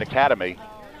Christian Academy.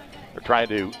 They're trying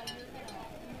to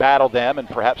battle them and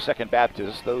perhaps Second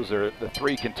Baptist. Those are the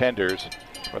 3 contenders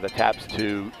for the TAPS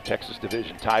 2 Texas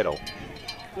Division title.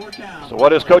 So what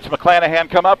does Coach McClanahan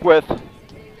come up with?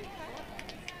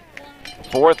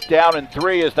 4th down and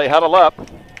 3 as they huddle up.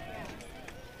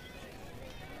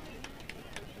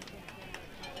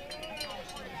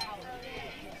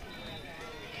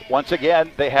 Once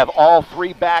again, they have all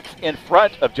 3 backs in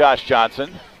front of Josh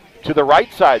Johnson to the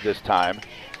right side this time.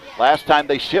 Last time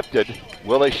they shifted.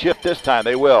 Will they shift this time?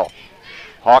 They will.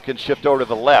 Hawkins shift over to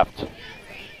the left.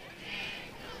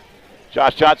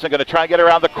 Josh Johnson going to try and get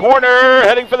around the corner,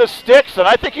 heading for the sticks, and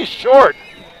I think he's short.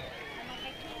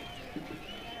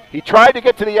 He tried to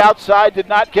get to the outside, did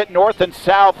not get north and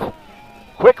south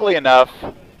quickly enough.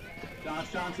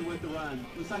 Josh Johnson with the run.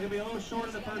 Looks like it'll be a little short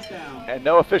of the first down. And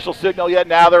no official signal yet.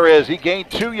 Now there is. He gained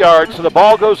 2 yards, so the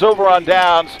ball goes over on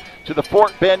downs to the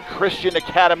Fort Bend Christian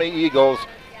Academy Eagles.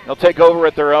 They'll take over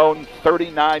at their own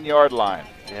 39-yard line.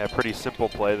 Yeah, pretty simple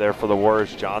play there for the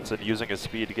Warriors. Johnson using his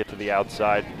speed to get to the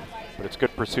outside, but it's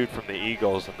good pursuit from the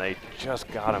Eagles, and they just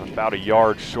got him about a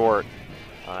yard short.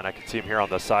 And I can see him here on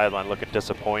the sideline looking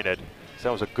disappointed. So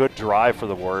that was a good drive for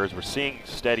the Warriors. We're seeing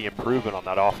steady improvement on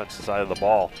that offensive side of the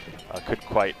ball. Couldn't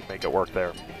quite make it work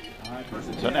there.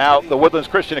 So now the Woodlands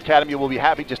Christian Academy will be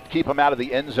happy just to keep him out of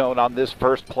the end zone on this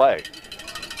first play.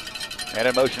 And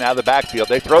in motion out of the backfield.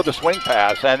 They throw the swing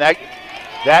pass, and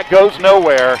that goes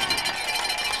nowhere.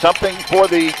 something for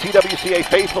the TWCA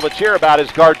faithful to cheer about as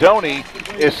Gardoni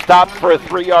is stopped for a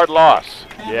 3-yard loss.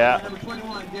 Yeah, a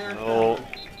little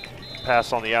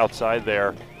pass on the outside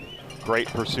there. Great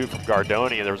pursuit from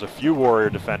Gardoni. There was a few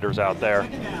Warrior defenders out there.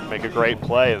 Make a great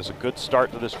play. It was a good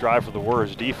start to this drive for the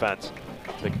Warriors defense.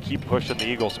 They can keep pushing the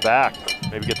Eagles back,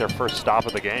 maybe get their first stop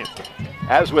of the game.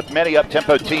 As with many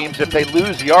up-tempo teams, if they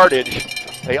lose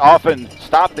yardage, they often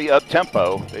stop the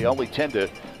up-tempo. They only tend to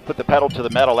put the pedal to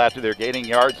the metal after they're gaining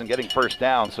yards and getting first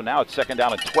down. So now it's 2nd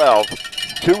down and 12.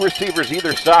 2 receivers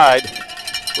either side.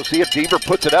 We'll see if Deaver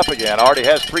puts it up again. Already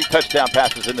has 3 touchdown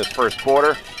passes in this first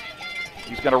quarter.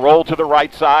 He's going to roll to the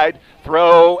right side,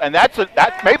 throw, and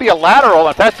that may be a lateral.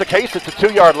 If that's the case, it's a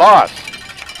 2-yard loss.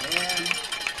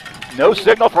 No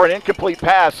signal for an incomplete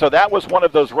pass, so that was one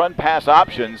of those run-pass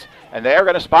options, and they're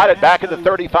going to spot it back at the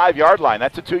 35-yard line.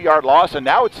 That's a 2-yard loss, and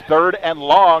now it's 3rd and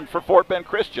long for Fort Bend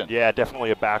Christian. Yeah,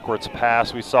 definitely a backwards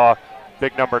pass. We saw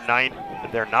big number 9,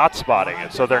 they're not spotting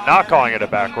it, so they're not calling it a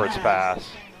backwards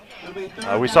pass.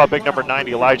 We saw big number 9,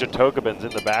 Elijah Tokabins,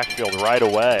 in the backfield right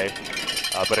away,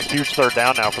 but a huge 3rd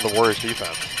down now for the Warriors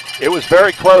defense. It was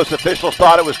very close. Officials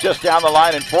thought it was just down the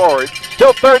line and forward.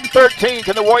 Still 3rd and 13.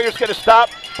 Can the Warriors get a stop?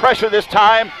 Pressure this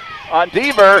time on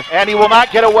Deaver, and he will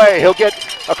not get away. He'll get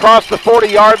across the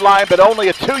 40-yard line, but only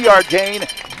a 2-yard gain,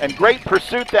 and great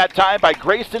pursuit that time by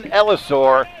Grayson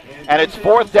Ellisor, and it's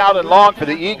 4th down and long for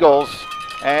the Eagles,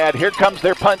 and here comes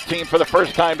their punt team for the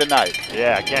first time tonight.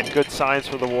 Yeah, again, good signs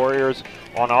for the Warriors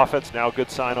on offense, now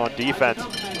good sign on defense.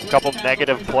 A couple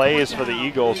negative plays for the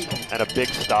Eagles, and a big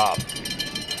stop.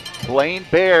 Blaine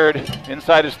Baird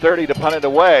inside his 30 to punt it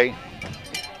away.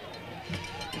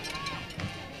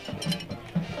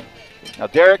 Now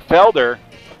Derek Felder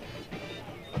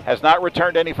has not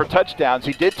returned any for touchdowns.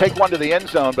 He did take one to the end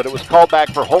zone, but it was called back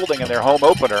for holding in their home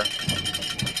opener.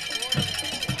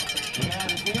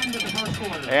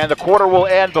 And the quarter will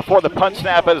end before the punt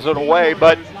snap is away,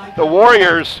 but the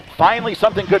Warriors finally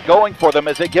something good going for them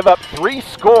as they give up 3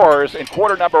 scores in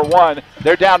quarter number 1.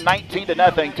 They're down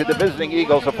 19-0 to the visiting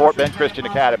Eagles of Fort Bend Christian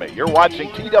Academy. You're watching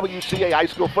TWCA High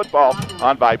School football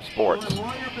on Vype Sports.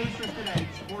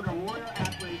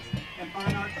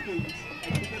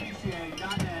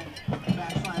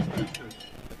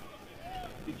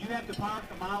 To park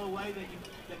a mile away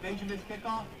that made you miss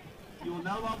kickoff, you will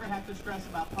no longer have to stress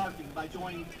about parking by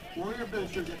joining Warrior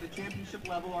Boosters at the championship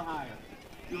level or higher.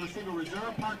 You'll receive a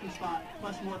reserved parking spot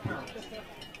plus more perks.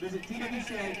 Visit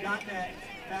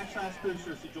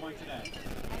twca.net/boosters to join today.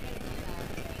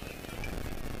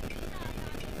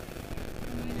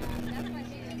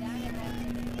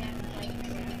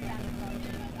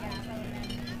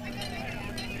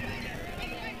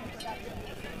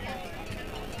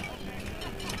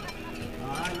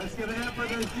 Let's give it up for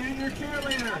those junior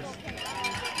cheerleaders.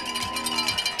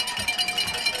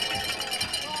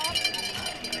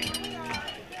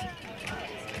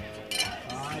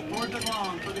 All right, 4th and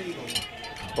long for the Eagles.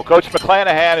 Well, Coach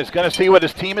McClanahan is going to see what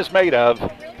his team is made of.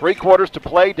 3 quarters to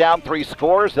play, down 3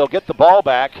 scores. They'll get the ball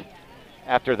back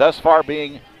after thus far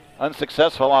being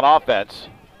unsuccessful on offense.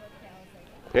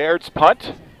 Baird's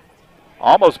punt,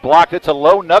 almost blocked. It's a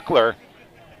low knuckler,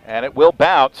 and it will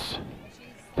bounce.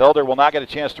 Felder will not get a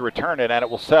chance to return it, and it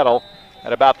will settle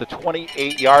at about the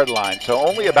 28-yard line. So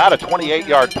only about a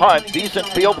 28-yard punt. Decent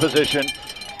field position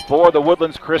for the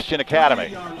Woodlands Christian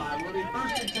Academy.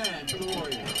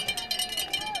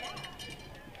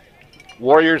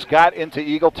 Warriors got into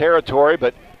Eagle territory,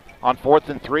 but on 4th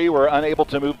and 3 were unable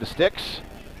to move the sticks.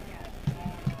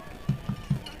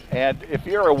 And if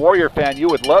you're a Warrior fan, you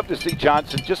would love to see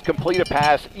Johnson just complete a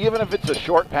pass, even if it's a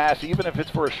short pass, even if it's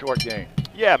for a short gain.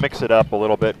 Yeah, mix it up a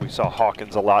little bit. We saw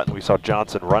Hawkins a lot, and we saw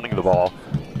Johnson running the ball,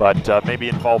 but maybe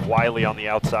involve Wiley on the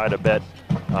outside a bit.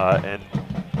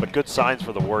 But good signs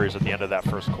for the Warriors at the end of that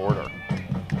first quarter.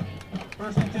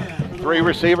 3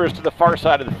 receivers to the far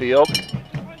side of the field.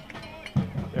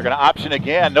 They're going to option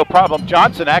again, no problem.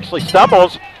 Johnson actually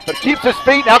stumbles, but keeps his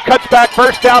feet, now cuts back,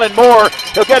 1st down and more.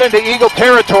 He'll get into Eagle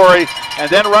territory and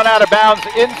then run out of bounds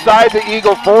inside the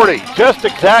Eagle 40. Just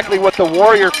exactly what the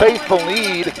Warrior faithful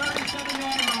need.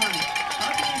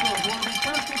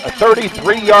 A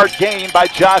 33-yard gain by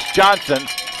Josh Johnson.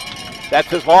 That's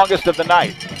his longest of the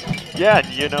night. Yeah, and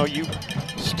you know, you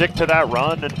stick to that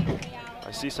run, and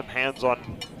I see some hands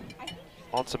on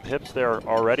some hips there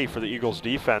already for the Eagles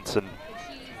defense, and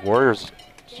Warriors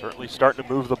certainly starting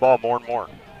to move the ball more and more.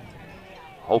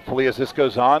 Hopefully as this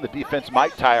goes on, the defense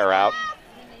might tire out.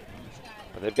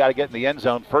 But they've got to get in the end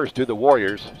zone first, do the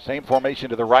Warriors. Same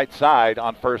formation to the right side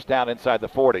on 1st down inside the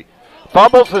 40.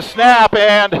 Fumbles the snap,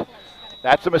 and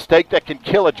that's a mistake that can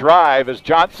kill a drive as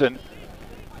Johnson,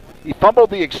 he fumbled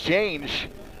the exchange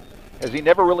as he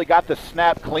never really got the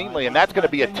snap cleanly, and that's going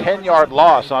to be a 10-yard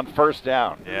loss on first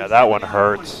down. Yeah, that one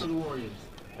hurts.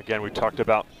 Again, we talked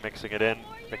about mixing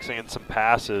in some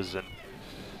passes, and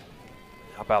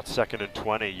how about 2nd and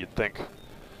 20? You'd think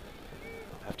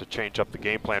have to change up the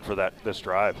game plan for this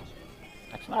drive.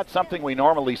 That's not something we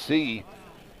normally see.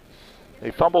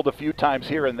 They fumbled a few times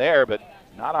here and there, but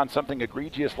not on something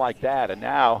egregious like that. And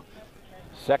now,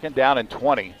 2nd down and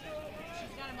 20.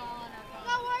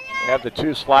 They have the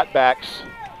 2 slot backs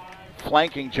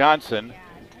flanking Johnson.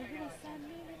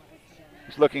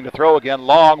 He's looking to throw again,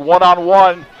 long,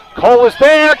 one-on-one. Cole is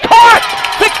there, caught!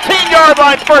 16-yard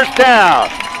line, first down.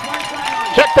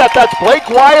 Check that, that's Blake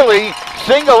Wiley,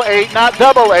 single 8, not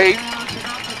double 8.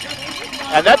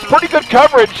 And that's pretty good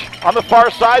coverage on the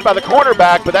far side by the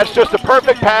cornerback, but that's just a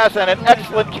perfect pass and an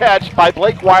excellent catch by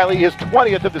Blake Wiley, his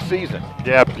 20th of the season.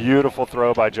 Yeah, beautiful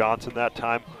throw by Johnson that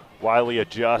time. Wiley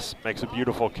adjusts, makes a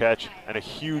beautiful catch, and a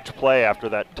huge play after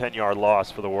that 10-yard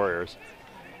loss for the Warriors.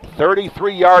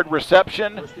 33-yard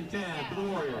reception,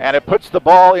 and it puts the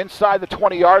ball inside the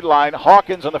 20-yard line.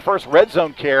 Hawkins on the first red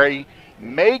zone carry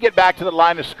may get back to the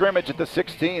line of scrimmage at the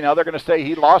 16. Now they're going to say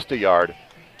he lost a yard.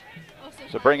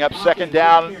 So bring up 2nd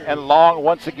down and long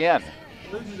once again.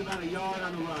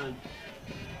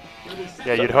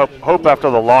 Yeah, you'd hope after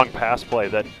the long pass play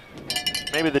that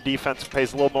maybe the defense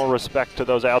pays a little more respect to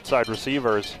those outside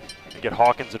receivers and get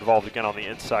Hawkins involved again on the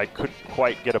inside. Couldn't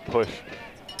quite get a push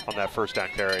on that first down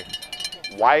carry.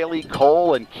 Wiley,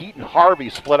 Cole, and Keaton Harvey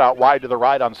split out wide to the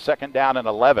right on 2nd down and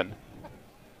 11.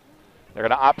 They're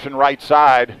going to option right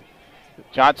side.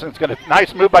 Johnson's going to,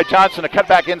 nice move by Johnson to cut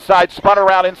back inside, spun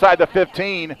around inside the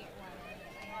 15.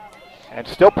 And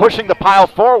still pushing the pile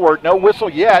forward, no whistle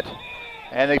yet.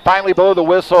 And they finally blow the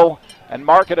whistle and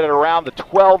mark it at around the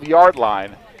 12-yard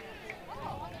line.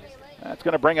 That's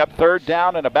going to bring up 3rd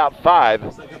down and about 5.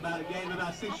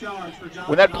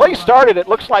 When that play started, it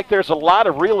looks like there's a lot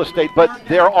of real estate, but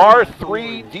there are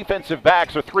 3 defensive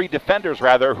backs, or 3 defenders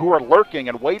rather, who are lurking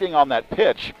and waiting on that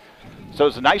pitch. So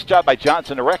it's a nice job by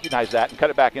Johnson to recognize that and cut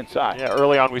it back inside. Yeah,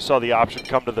 early on we saw the option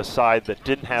come to the side that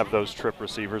didn't have those trip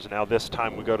receivers, and now this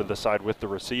time we go to the side with the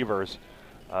receivers.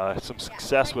 Some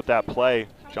success with that play.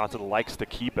 Johnson likes to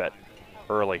keep it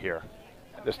early here.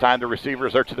 This time the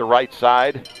receivers are to the right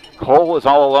side. Cole is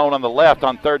all alone on the left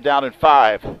on 3rd down and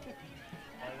 5.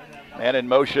 And in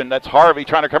motion, that's Harvey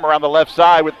trying to come around the left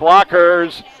side with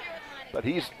blockers, but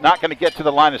he's not going to get to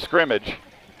the line of scrimmage.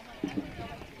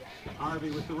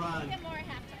 Harvey with the run.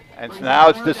 And so now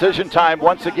it's decision time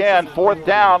once again. 4th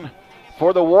down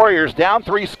for the Warriors, down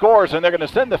 3 scores, and they're going to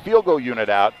send the field goal unit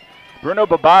out. Bruno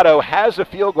Babato has a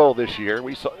field goal this year.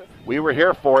 We were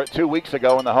here for it 2 weeks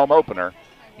ago in the home opener.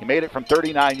 He made it from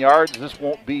 39 yards. This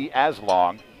won't be as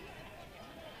long.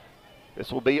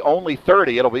 This will be only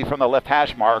 30. It'll be from the left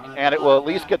hash mark, and it will at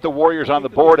least get the Warriors on the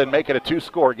board and make it a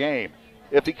 2-score game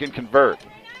if he can convert.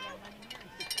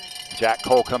 Jack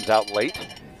Cole comes out late.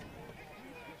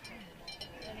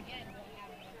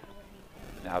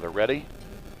 Now they're ready.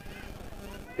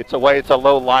 It's away. It's a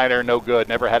low liner. No good.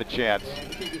 Never had a chance.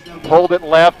 Pulled it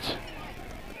left.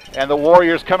 And the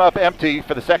Warriors come up empty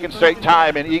for the 2nd straight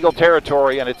time in Eagle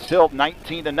territory, and it's still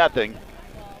 19-0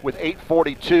 with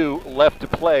 8:42 left to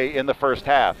play in the first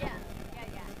half.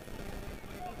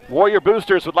 Warrior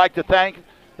boosters would like to thank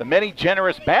the many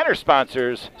generous banner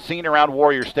sponsors seen around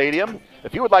Warrior Stadium.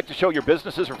 If you would like to show your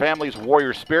businesses or families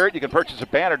Warrior spirit, you can purchase a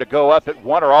banner to go up at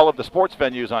one or all of the sports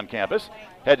venues on campus.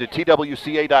 Head to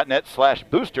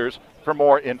twca.net/boosters for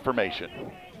more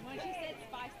information.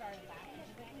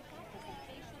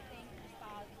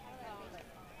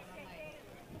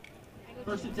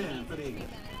 1st and 10 for the Eagles.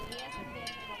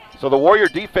 So the Warrior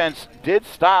defense did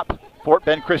stop Fort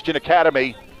Bend Christian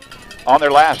Academy on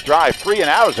their last drive. 3 and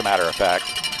out, as a matter of fact.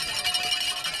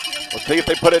 Let's see if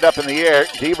they put it up in the air.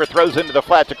 Deaver throws into the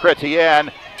flat to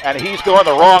Chrétien, and he's going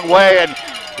the wrong way, and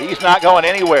he's not going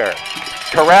anywhere.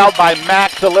 Corralled by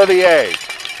Max Olivier.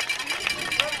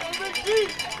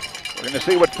 We're going to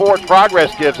see what forward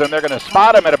progress gives them. They're going to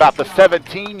spot him at about the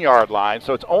 17-yard line,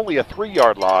 so it's only a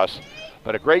 3-yard loss.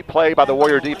 But a great play by the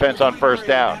Warrior defense on 1st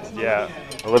down. Yeah,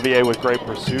 Olivier with great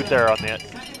pursuit there on the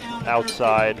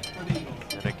outside.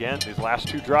 And again, these last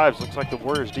 2 drives, looks like the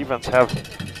Warriors defense has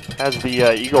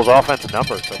the Eagles offense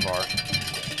number so far.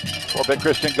 Fort Bend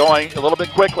Christian going a little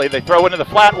bit quickly. They throw into the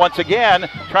flat once again,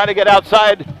 trying to get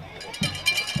outside.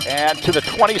 And to the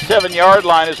 27-yard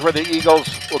line is where the Eagles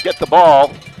will get the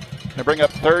ball. They bring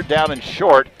up 3rd down and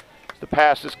short. The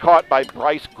pass is caught by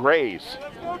Bryce Grays.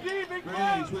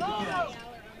 Graves with the catch.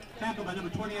 Tackled by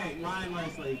number 28, Ryan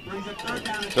Leslie. Brings up 3rd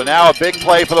down. So now a big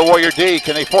play for the Warrior D.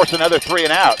 Can they force another 3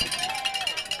 and out?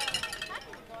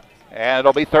 And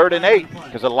it'll be 3rd and 8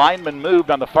 because the lineman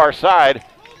moved on the far side.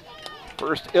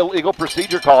 First illegal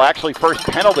procedure call, actually first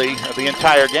penalty of the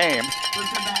entire game.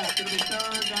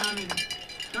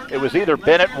 It was either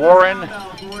Bennett Warren,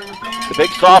 the big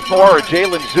sophomore, or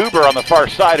Jalen Zuber on the far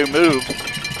side who moved.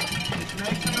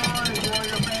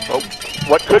 Oh,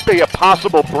 what could be a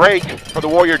possible break for the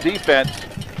Warrior defense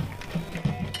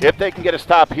if they can get a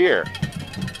stop here.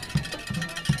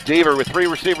 Deaver with 3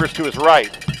 receivers to his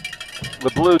right.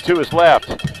 LeBlue to his left.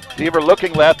 Deaver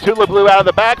looking left to LeBlue out of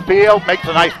the backfield. Makes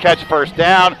a nice catch, first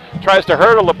down. Tries to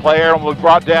hurdle the player and was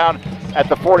brought down at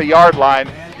the 40-yard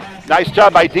line. Nice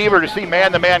job by Deaver to see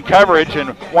man-to-man coverage,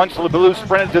 and once LeBlue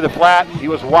sprinted to the flat, he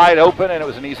was wide open, and it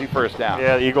was an easy first down.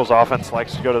 Yeah, the Eagles offense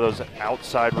likes to go to those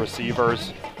outside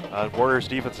receivers. Warriors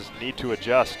defenses need to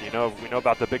adjust. We know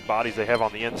about the big bodies they have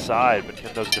on the inside, but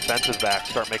can those defensive backs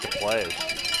start making plays?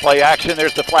 Play action,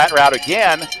 there's the flat route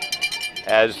again,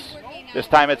 as this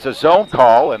time it's a zone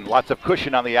call and lots of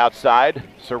cushion on the outside,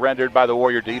 surrendered by the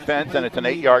Warrior defense, and it's an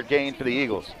 8-yard gain for the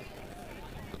Eagles.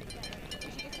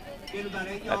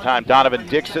 That time, Donovan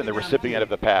Dixon, the recipient of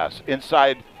the pass.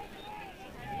 Inside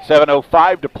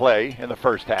 7:05 to play in the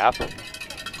first half.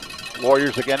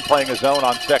 Warriors again playing a zone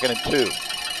on 2nd and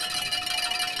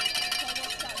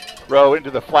 2. Rowe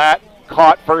into the flat,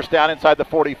 caught first down inside the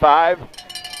 45,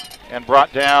 and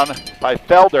brought down by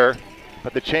Felder,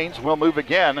 but the chains will move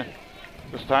again.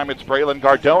 This time it's Braylon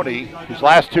Gardoni, whose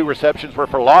last 2 receptions were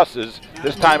for losses.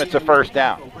 This time it's a first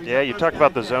down. Yeah, you talk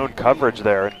about the zone coverage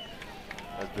there.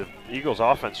 The Eagles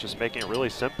offense just making it really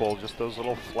simple, just those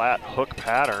little flat hook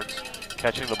patterns,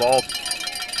 catching the ball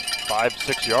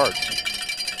 5-6 yards.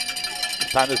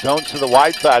 This time the zone's to the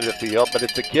wide side of the field, but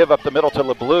it's a give up the middle to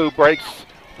LeBlue. Breaks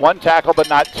 1 tackle but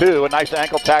not 2. A nice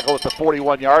ankle tackle at the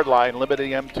 41-yard line, limiting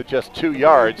him to just 2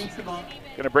 yards.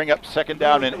 Going to bring up 2nd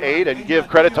down and 8 and give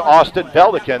credit to Austin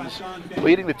Veldekens,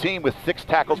 leading the team with 6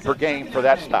 tackles per game for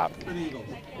that stop.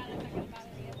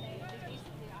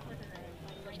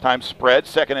 Time spread,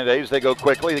 2nd and 8 as they go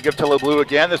quickly. They give to LeBlue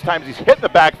again. This time he's hit in the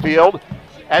backfield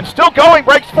and still going.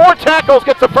 Breaks 4 tackles,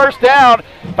 gets the first down.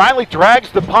 Finally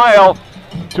drags the pile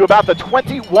to about the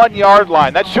 21-yard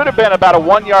line. That should have been about a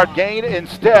 1-yard gain.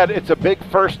 Instead, it's a big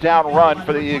first down run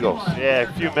for the Eagles. Yeah,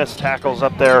 a few missed tackles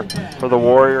up there for the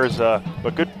Warriors,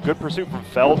 but good pursuit from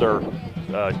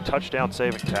Felder. Touchdown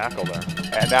saving tackle there.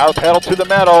 And now pedal to the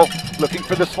metal, looking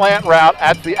for the slant route.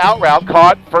 At the out route,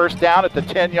 caught first down at the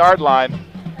 10-yard line.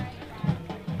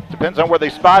 Depends on where they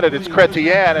spot it. It's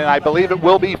Chrétien, and I believe it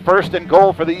will be 1st and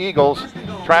goal for the Eagles,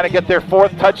 trying to get their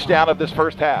 4th touchdown of this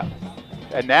first half.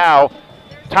 And now,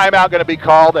 timeout going to be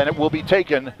called, and it will be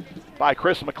taken by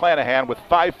Chris McClanahan with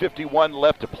 5:51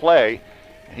 left to play.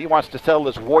 He wants to settle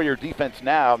this Warrior defense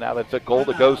now that it's a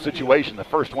goal-to-go situation, the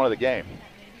first one of the game.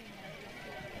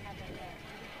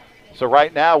 So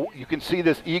right now, you can see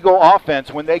this Eagle offense,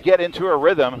 when they get into a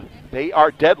rhythm, they are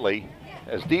deadly,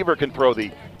 as Deaver can throw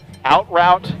the out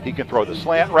route, he can throw the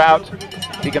slant route,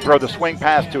 he can throw the swing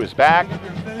pass to his back.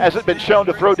 Hasn't been shown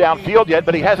to throw downfield yet,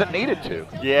 but he hasn't needed to.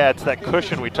 Yeah, it's that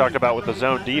cushion we talked about with the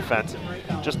zone defense,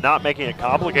 just not making it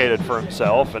complicated for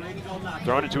himself and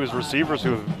throwing it to his receivers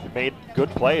who have made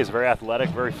good plays, very athletic,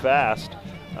 very fast.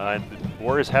 And the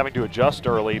Warriors having to adjust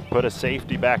early, put a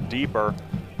safety back deeper.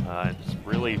 It's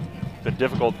really been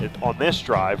difficult on this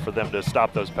drive for them to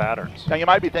stop those patterns. Now you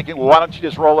might be thinking, well, why don't you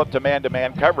just roll up to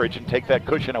man-to-man coverage and take that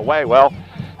cushion away? Well,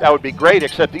 that would be great,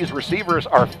 except these receivers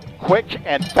are quick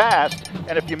and fast,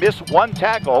 and if you miss 1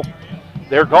 tackle,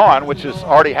 they're gone, which has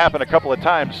already happened a couple of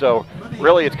times. So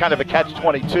really it's kind of a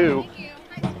catch-22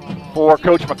 for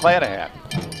Coach McClanahan.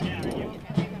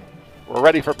 We're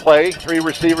ready for play. 3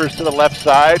 receivers to the left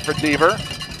side for Deaver.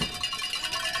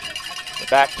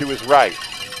 Back to his right.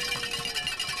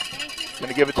 Going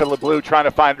to give it to LeBlue, trying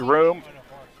to find room,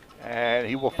 and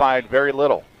he will find very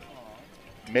little.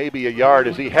 Maybe a yard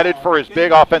as he headed for his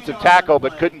big offensive tackle,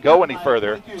 but couldn't go any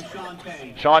further.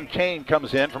 Sean Kane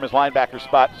comes in from his linebacker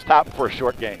spot, stop for a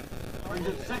short gain.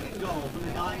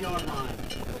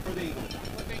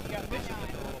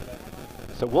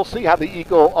 So we'll see how the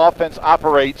Eagle offense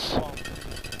operates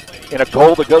in a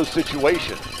goal-to-go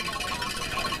situation.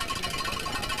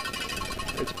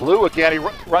 It's Blue again. He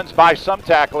runs by some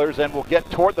tacklers and will get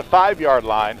toward the 5-yard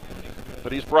line,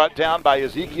 but he's brought down by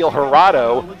Ezekiel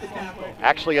Gerardo,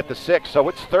 actually at the 6, so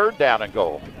it's 3rd down and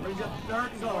goal.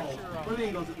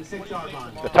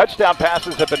 The touchdown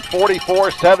passes have been 44,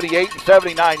 78, and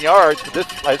 79 yards. This,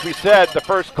 as we said, the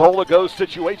first goal-to-go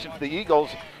situation for the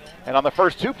Eagles, and on the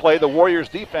first 2 play, the Warriors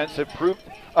defense have proved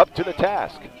up to the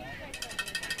task.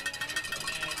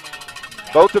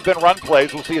 Both have been run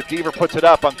plays. We'll see if Deaver puts it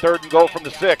up on 3rd and goal from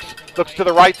the 6. Looks to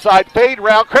the right side, fade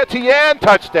route, Chrétien,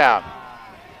 touchdown.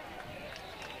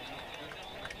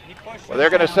 Well, they're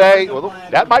going to say, well,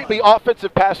 that might be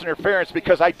offensive pass interference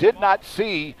because I did not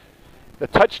see the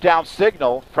touchdown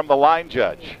signal from the line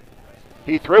judge.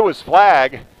 He threw his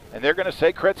flag, and they're going to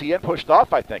say Chrétien pushed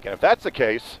off, I think. And if that's the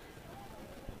case,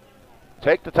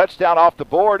 take the touchdown off the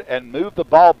board and move the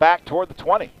ball back toward the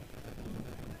 20.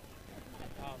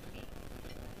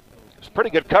 There's pretty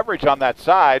good coverage on that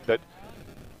side, but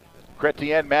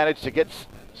Chrétien managed to get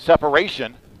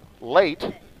separation late.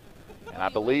 And I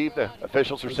believe the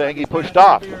officials are saying he pushed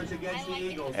off.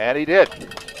 And he did.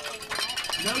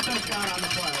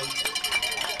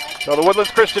 So the Woodlands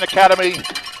Christian Academy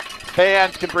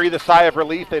fans can breathe a sigh of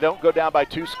relief. They don't go down by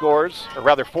 2 scores, or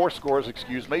rather 4 scores,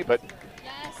 excuse me, but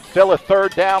still a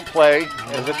 3rd down play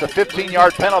as it's a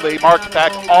 15-yard penalty marked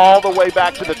back all the way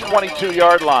back to the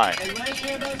 22-yard line.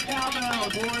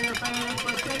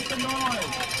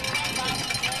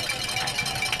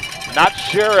 Not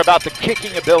sure about the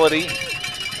kicking ability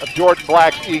of Jordan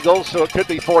Black's Eagles, so it could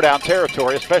be 4-down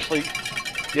territory, especially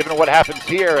given what happens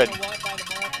here. And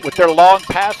with their long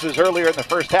passes earlier in the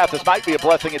first half, this might be a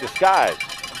blessing in disguise.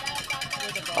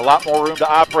 A lot more room to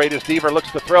operate as Deaver looks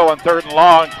to throw on 3rd and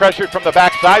long, pressured from the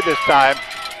backside this time.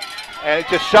 And it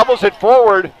just shovels it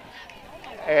forward,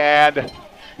 and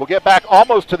we'll get back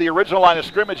almost to the original line of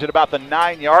scrimmage at about the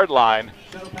 9-yard line.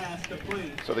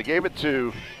 So they gave it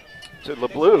to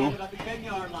LeBleu,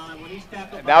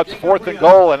 and now it's 4th and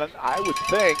goal, and I would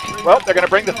think, well, they're going to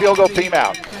bring the field goal team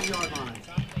out.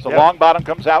 So Longbottom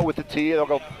comes out with the tee.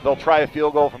 They'll try a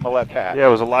field goal from the left half. Yeah,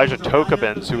 it was Elijah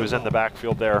Tokabins who was in the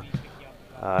backfield there.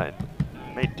 And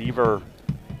made Deaver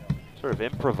sort of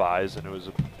improvise, and it was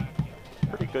a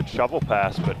pretty good shovel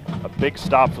pass, but a big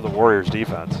stop for the Warriors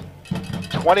defense.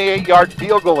 28-yard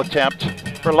field goal attempt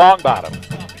for Longbottom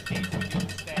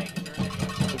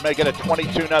to make it a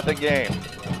 22-0 game.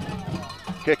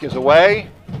 Kick is away.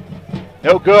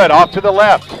 No good, off to the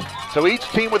left. So each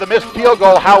team with a missed field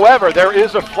goal. However, there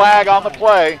is a flag on the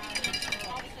play.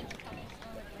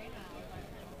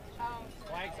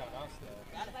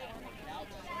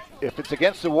 If it's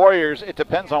against the Warriors, it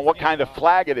depends on what kind of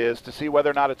flag it is to see whether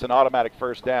or not it's an automatic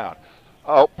 1st down.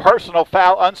 Oh, personal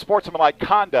foul, unsportsmanlike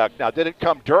conduct. Now, did it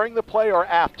come during the play or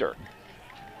after?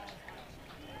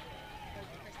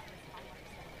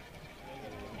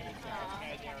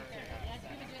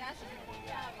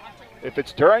 If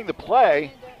it's during the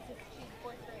play,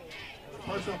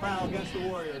 personal foul against the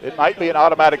Warriors. It might be an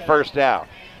automatic 1st down.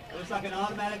 It looks like an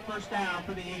automatic 1st down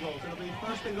for the Eagles. It'll be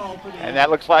 1st and goal for the Eagles. And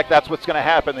that looks like that's what's going to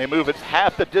happen. They move it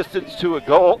half the distance to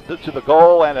the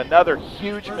goal, and another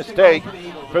huge mistake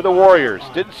for the Warriors.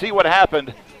 Didn't see what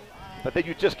happened, but then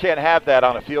you just can't have that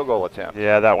on a field goal attempt.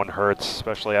 Yeah, that one hurts,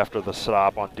 especially after the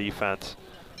stop on defense.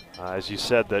 As you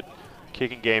said, that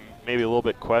kicking game maybe a little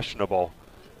bit questionable.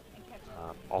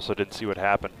 Also didn't see what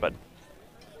happened, but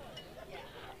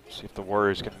see if the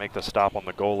Warriors can make the stop on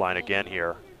the goal line again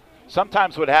here.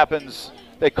 Sometimes what happens,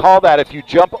 they call that if you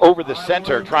jump over the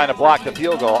center trying to block the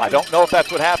field goal. I don't know if that's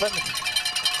what happened,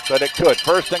 but it could.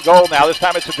 1st and goal now. This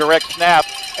time it's a direct snap.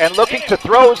 And looking to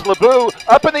throw is LeBleu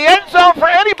up in the end zone for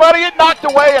anybody. It knocked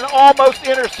away and almost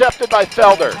intercepted by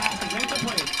Felder.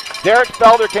 Derek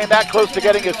Felder came that close to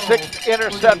getting his 6th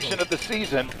interception of the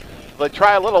season. They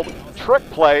try a little trick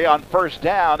play on 1st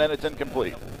down, and it's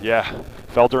incomplete. Yeah,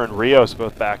 Felder and Rios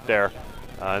both back there.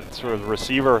 Sort of the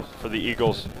receiver for the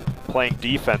Eagles playing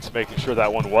defense, making sure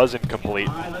that one was incomplete,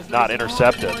 not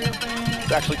intercepted.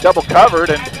 It's actually double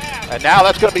covered, and now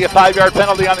that's going to be a 5-yard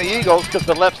penalty on the Eagles because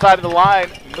the left side of the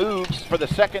line moves for the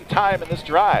 2nd time in this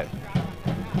drive.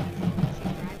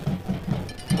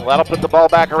 So that'll put the ball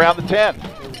back around the 10.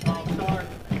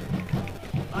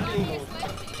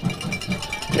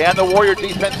 Can the Warrior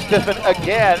defense stiffen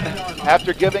again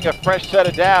after giving a fresh set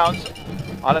of downs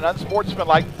on an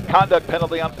unsportsmanlike conduct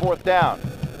penalty on 4th down?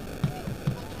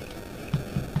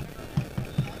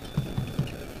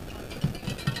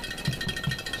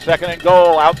 Second and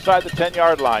goal outside the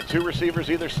 10-yard line. 2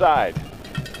 receivers either side.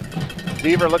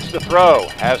 Deaver looks to throw.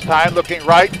 Has time, looking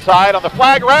right side on the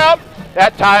flag route.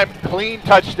 That time, clean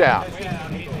touchdown.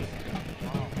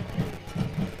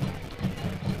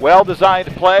 Well-designed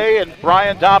play, and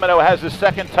Brian Domino has his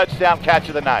 2nd touchdown catch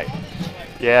of the night.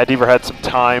 Yeah, Deaver had some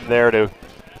time there to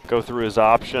go through his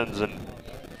options, and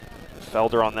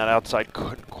Felder on that outside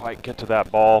couldn't quite get to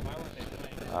that ball.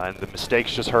 And the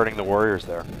mistake's just hurting the Warriors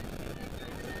there.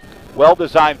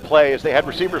 Well-designed play as they had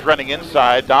receivers running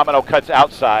inside. Domino cuts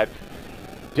outside,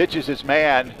 ditches his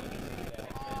man,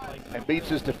 and beats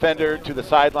his defender to the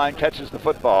sideline, catches the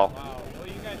football.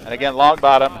 And again,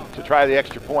 Longbottom to try the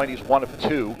extra point. He's 1 of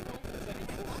 2.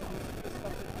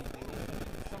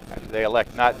 After they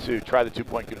elect not to try the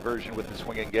 2-point conversion with the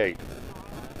swinging gate.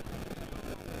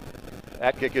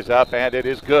 That kick is up, and it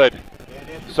is good.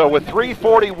 So with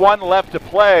 3:41 left to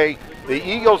play, the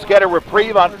Eagles get a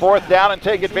reprieve on 4th down and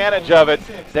take advantage of it.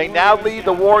 They now lead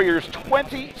the Warriors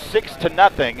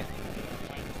 26-0.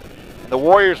 The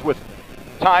Warriors with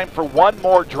time for one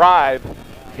more drive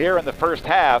here in the first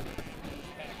half.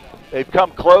 They've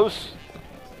come close,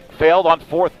 failed on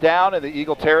 4th down in the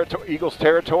Eagles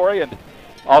territory, and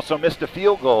also missed a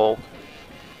field goal.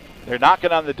 They're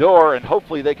knocking on the door, and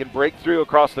hopefully they can break through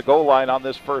across the goal line on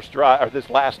this first drive, or this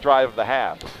last drive of the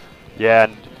half. Yeah,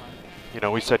 and you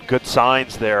know, we said good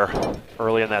signs there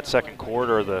early in that second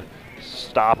quarter. The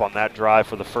stop on that drive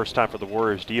for the first time for the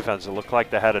Warriors defense. It looked like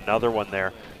they had another one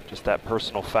there. Just that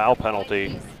personal foul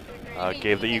penalty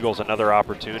gave the Eagles another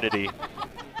opportunity.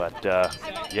 But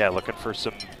yeah, looking for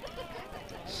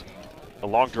a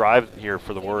long drive here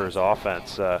for the Warriors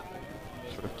offense. Sort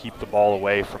of keep the ball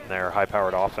away from their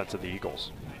high-powered offense of the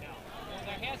Eagles.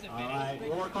 All right,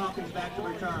 Warwick Hawkins back to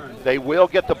return. They will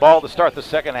get the ball to start the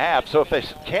second half, so if they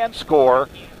can score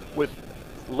with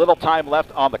little time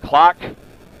left on the clock,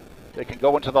 they can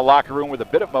go into the locker room with a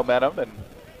bit of momentum and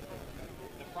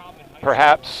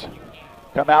perhaps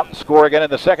come out and score again in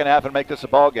the second half and make this a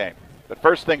ball game. But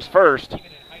first things first,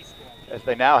 as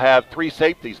they now have 3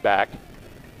 safeties back.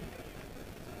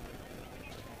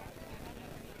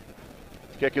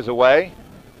 Kick is away.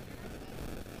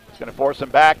 It's going to force him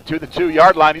back to the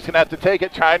 2-yard line. He's going to have to take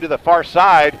it, trying to the far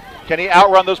side. Can he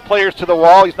outrun those players to the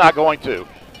wall? He's not going to.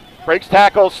 Breaks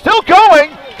tackles, still going.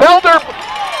 Felder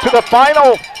to the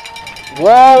final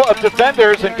wall of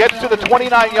defenders and gets to the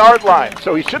 29-yard line.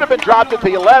 So he should have been dropped at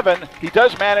the 11. He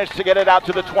does manage to get it out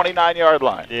to the 29-yard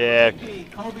line. Yeah,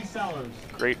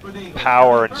 great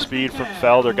power and speed from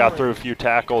Felder. Got through a few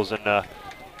tackles and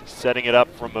setting it up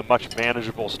from a much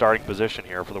manageable starting position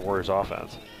here for the Warriors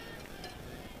offense.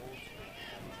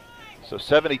 So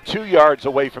 72 yards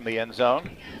away from the end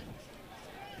zone.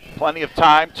 Plenty of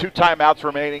time, 2 timeouts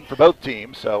remaining for both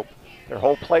teams, so their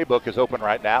whole playbook is open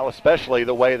right now, especially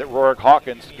the way that Warwick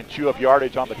Hawkins can chew up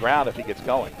yardage on the ground if he gets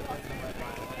going.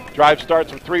 Drive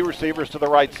starts with 3 receivers to the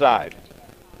right side.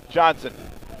 Johnson,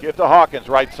 give to Hawkins,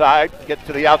 right side, gets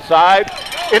to the outside,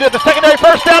 into the secondary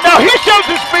first down. Now he shows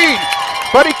his speed,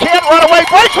 but he can't run away.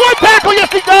 Breaks one tackle,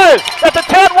 yes he does. At the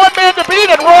 10, one man to beat,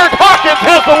 and Warwick Hawkins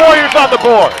has the Warriors on the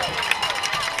board.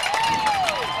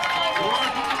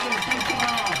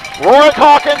 Warwick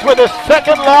Hawkins with his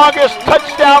second longest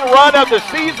touchdown run of the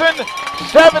season,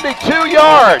 72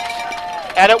 yards.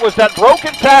 And it was that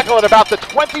broken tackle at about the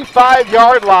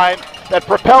 25-yard line that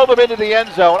propelled him into the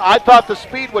end zone. I thought the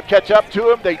speed would catch up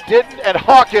to him. They didn't, and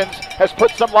Hawkins has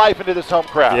put some life into this home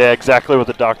crowd. Yeah, exactly what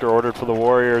the doctor ordered for the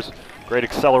Warriors. Great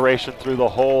acceleration through the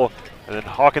hole, and then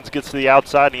Hawkins gets to the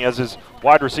outside, and he has his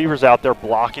wide receivers out there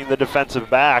blocking the defensive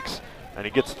backs, and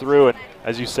he gets through and,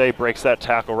 as you say, breaks that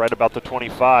tackle right about the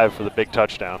 25 for the big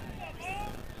touchdown.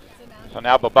 So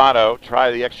now Bobano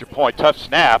try the extra point. Tough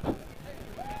snap,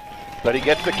 but he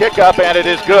gets the kick up, and it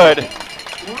is good.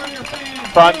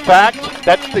 Fun fact,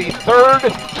 that's the third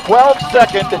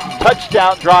 12-second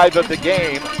touchdown drive of the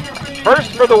game.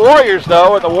 First for the Warriors,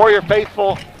 though, and the Warrior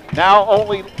faithful now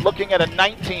only looking at a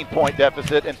 19-point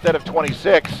deficit instead of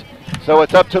 26. So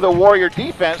it's up to the Warrior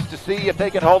defense to see if they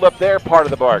can hold up their part of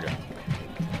the bargain.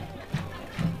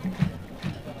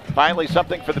 Finally,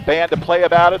 something for the band to play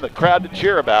about and the crowd to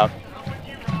cheer about.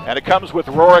 And it comes with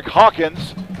Warwick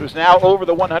Hawkins, who's now over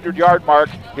the 100-yard mark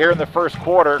here in the first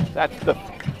quarter. That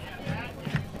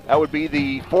would be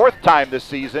the 4th time this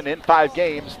season in 5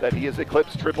 games that he has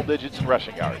eclipsed triple digits in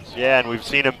rushing yards. Yeah, and we've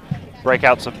seen him break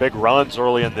out some big runs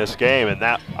early in this game, and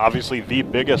that obviously the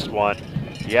biggest one.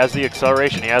 He has the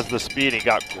acceleration, he has the speed, he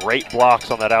got great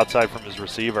blocks on that outside from his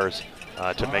receivers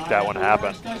to make that one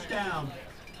happen.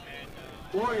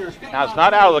 Now, it's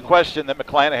not out of the question that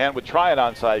McClanahan would try an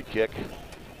onside kick.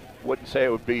 Wouldn't say it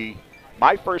would be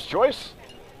my first choice.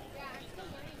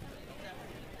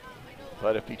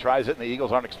 But if he tries it and the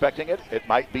Eagles aren't expecting it, it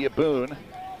might be a boon.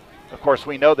 Of course,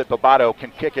 we know that Bobato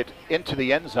can kick it into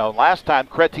the end zone. Last time,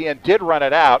 Chrétien did run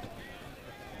it out,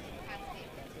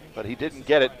 but he didn't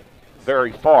get it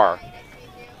very far.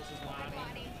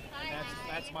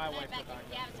 That's my wife.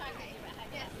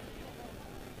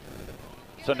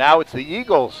 So now it's the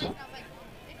Eagles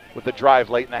with the drive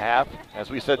late in the half.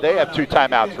 As we said, they have 2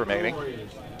 timeouts remaining.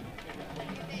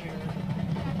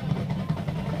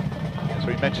 As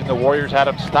we mentioned, the Warriors had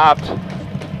them stopped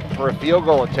for a field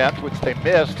goal attempt, which they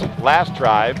missed last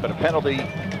drive, but a penalty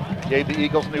gave the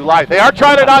Eagles new life. They are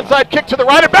trying an onside kick to the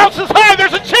right. It bounces high.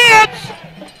 There's a chance.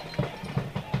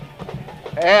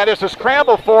 And it's a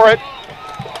scramble for it.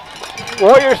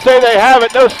 Warriors say they have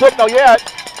it. No signal yet.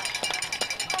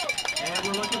 And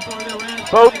we're looking for the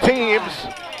rest. Both teams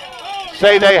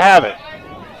say they have it.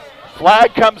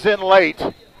 Flag comes in late.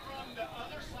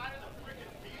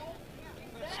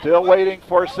 Still waiting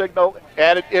for a signal,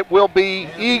 and it will be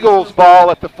Eagles ball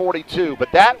at the 42.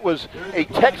 But that was a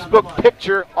textbook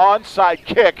picture onside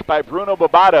kick by Bruno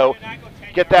Bobato.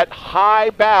 Get that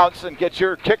high bounce and get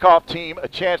your kickoff team a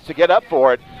chance to get up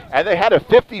for it. And they had a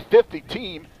 50-50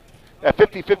 team, a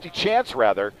 50-50 chance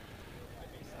rather,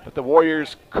 but the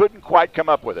Warriors couldn't quite come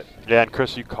up with it. Yeah, and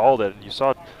Chris, you called it. You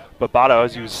saw Bobato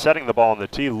as he was setting the ball on the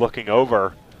tee, looking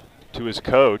over to his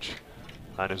coach,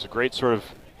 and it was a great sort of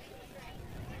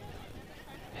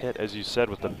hit, as you said,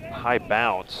 with the high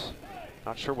bounce.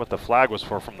 Not sure what the flag was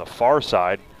for from the far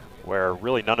side, where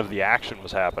really none of the action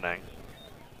was happening.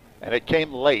 And it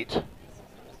came late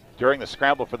during the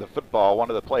scramble for the football. One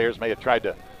of the players may have tried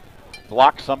to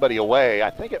block somebody away.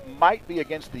 I think it might be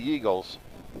against the Eagles.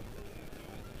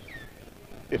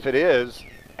 If it is,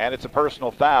 and it's a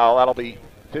personal foul, that'll be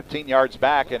 15 yards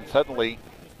back, and suddenly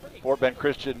Fort Bend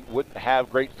Christian wouldn't have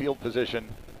great field position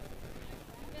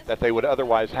that they would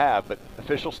otherwise have, but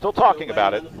officials still talking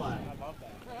about it. I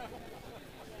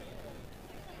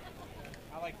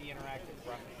like the interactive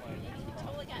play.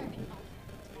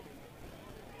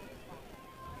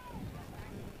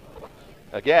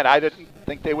 Again, I didn't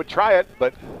think they would try it,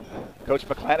 but Coach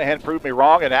McClanahan proved me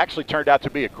wrong, and actually turned out to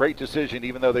be a great decision,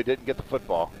 even though they didn't get the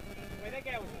football. Well, that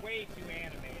guy was way too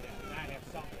animated to not have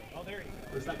something. Oh, there you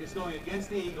go. Looks like it's going against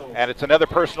the Eagles. And it's another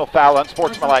personal foul,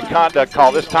 unsportsmanlike conduct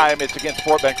call. This time it's against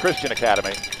Fort Bend Christian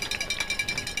Academy.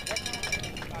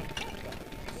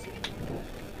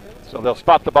 So they'll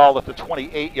spot the ball at the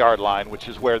 28-yard line, which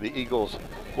is where the Eagles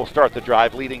will start the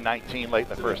drive, leading 19 late in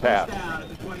the first half. Down at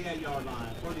the 28-yard line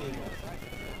for the Eagles.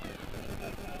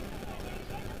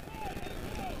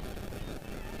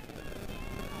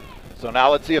 So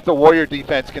now let's see if the Warrior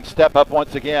defense can step up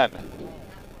once again.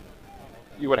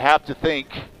 You would have to think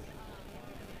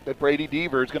that Brady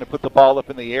Deaver is going to put the ball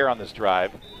up in the air on this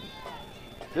drive.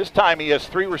 This time he has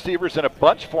three receivers in a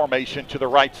bunch formation to the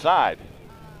right side.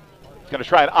 He's going to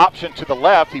try an option to the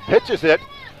left. He pitches it,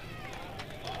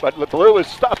 but LeBlue is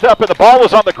stuffed up and the ball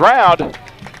was on the ground.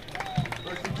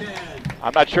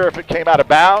 I'm not sure if it came out of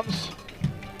bounds.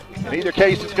 In either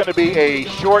case, it's going to be a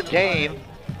short gain.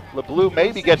 LeBlue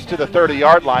maybe gets to the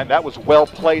 30-yard line. That was well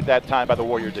played that time by the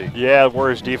Warrior D. Yeah, the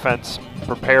Warriors defense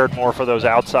prepared more for those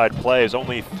outside plays.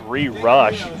 Only 3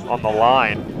 rush on the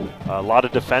line. A lot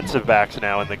of defensive backs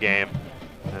now in the game.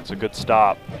 That's a good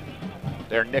stop.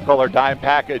 Their nickel or dime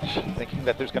package, thinking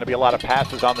that there's going to be a lot of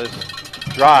passes on this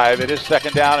drive. It is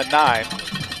 2nd down and 9.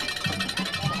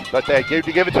 But they give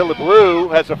it to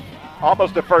LeBlue, has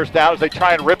almost a first down as they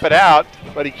try and rip it out,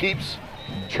 but he keeps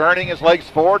churning his legs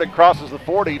forward and crosses the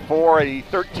 40 for a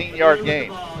 13-yard gain.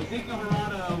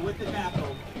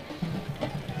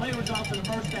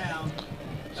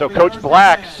 So Coach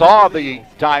Black saw the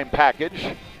dime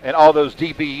package and all those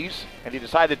DBs, and he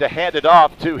decided to hand it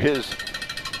off to his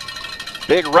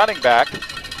big running back.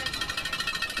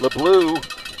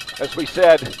 LeBlue, as we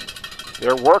said,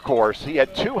 their workhorse. He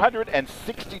had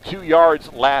 262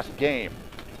 yards last game.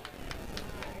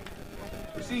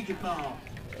 Procedure call.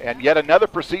 And yet another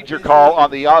procedure call on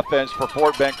the offense for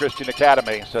Fort Bend Christian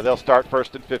Academy. So they'll start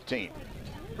 1st and 15.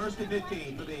 1st and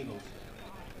 15 for the Eagles.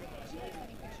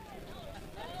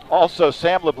 Also,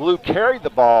 Sam LeBlue carried the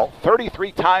ball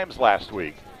 33 times last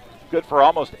week. Good for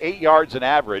almost 8 yards an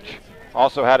average.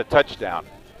 Also had a touchdown.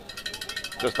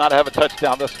 Does not have a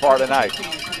touchdown thus far tonight.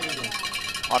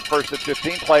 On 1st and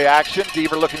 15, play action.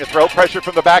 Deaver looking to throw, pressure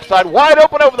from the backside. Wide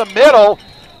open over the middle.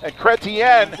 And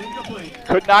Chrétien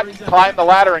could not climb the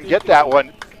ladder and get that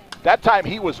one. That time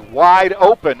he was wide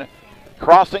open,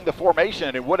 crossing the formation,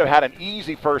 and it would have had an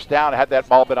easy first down had that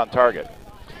ball been on target.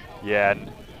 Yeah,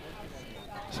 and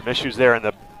some issues there in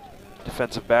the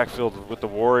defensive backfield with the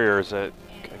Warriors.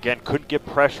 Again, couldn't get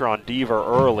pressure on Deaver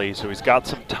early, so he's got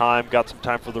some time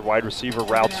for the wide receiver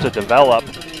routes to develop,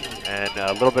 and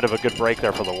a little bit of a good break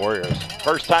there for the Warriors.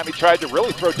 First time he tried to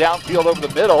really throw downfield over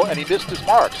the middle, and he missed his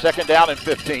mark. 2nd down and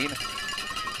 15.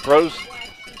 Throws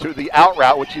to the out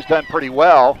route, which he's done pretty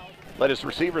well. Let his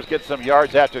receivers get some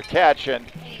yards after the catch, and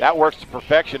that works to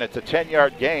perfection. It's a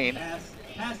 10-yard gain.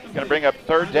 Going to bring up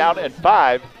 3rd down and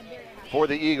 5 for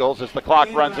the Eagles as the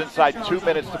clock runs inside 2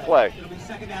 minutes to play. It'll be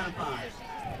 2nd down and 5.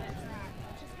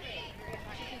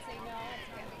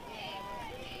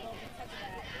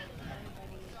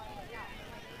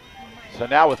 So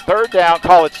now with third down,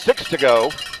 call it 6 to go.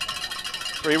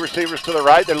 3 receivers to the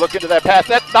right. They're looking to that pass.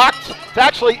 That's knocked. It's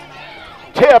actually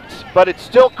tipped, but it's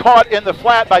still caught in the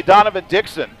flat by Donovan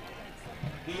Dixon.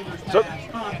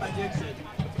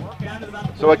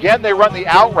 So again, they run the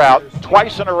out route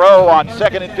twice in a row on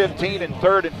 2nd and 15 and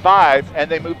 3rd and 5,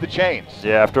 and they move the chains.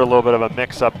 Yeah, after a little bit of a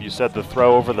mix-up, you said the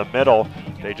throw over the middle.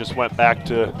 They just went back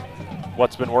to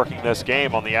what's been working this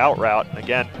game on the out route. And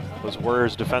again, those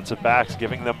Warriors defensive backs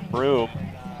giving them room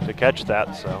to catch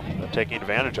that, so they're taking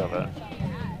advantage of it.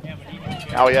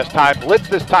 Now he has time. Blitz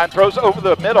this time, throws over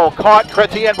the middle, caught.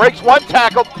 Chrétien breaks one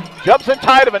tackle, jumps in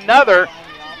tight of another.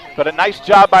 But a nice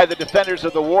job by the defenders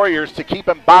of the Warriors to keep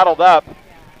him bottled up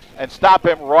and stop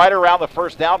him right around the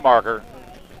first down marker.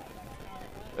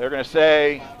 They're going to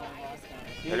say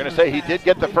he did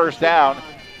get the first down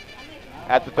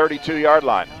at the 32-yard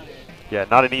line. Yeah,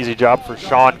 not an easy job for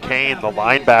Sean Kane, the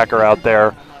linebacker out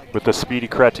there with the speedy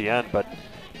Chrétien, but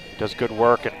does good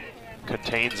work and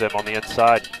contains him on the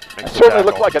inside. It certainly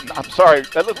looked like that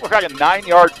looked like a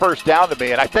 9-yard first down to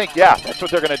me, and I think, yeah, that's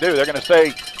what they're going to do. They're going to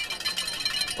say,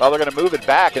 well, they're going to move it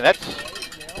back, and that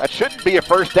shouldn't be a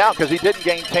first down because he didn't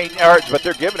gain 10 yards, but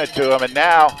they're giving it to him, and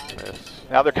now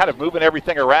they're kind of moving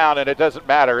everything around, and it doesn't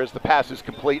matter as the pass is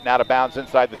complete and out of bounds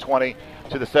inside the 20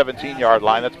 to the 17-yard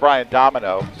line. That's Brian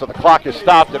Domino. So the clock is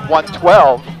stopped at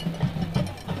 1:12.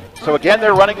 So again,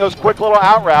 they're running those quick little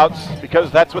out routes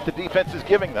because that's what the defense is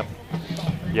giving them.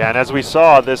 Yeah, and as we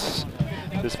saw, this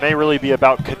may really be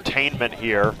about containment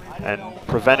here and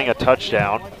preventing a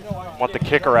touchdown. Want the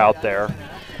kicker out there,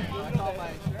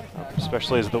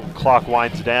 especially as the clock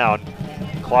winds down.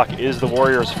 The clock is the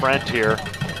Warriors' friend here,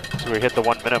 so we hit the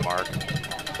 1-minute mark.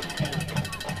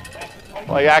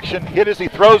 Play action, hit as he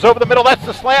throws over the middle. That's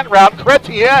the slant route.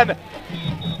 Chrétien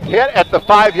hit at the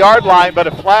 5-yard line, but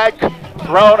a flag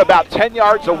thrown about 10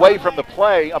 yards away from the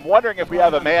play. I'm wondering if we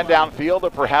have a man downfield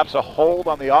or perhaps a hold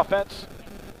on the offense.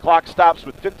 Clock stops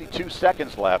with 52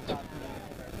 seconds left.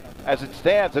 As it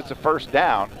stands, it's a first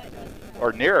down,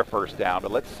 or near a first down,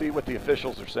 but let's see what the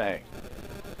officials are saying.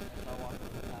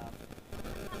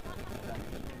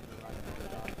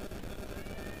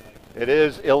 It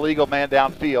is illegal man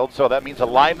downfield, so that means a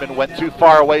lineman went too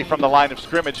far away from the line of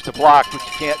scrimmage to block, which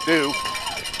you can't do.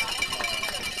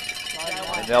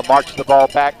 And they'll march the ball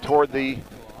back toward the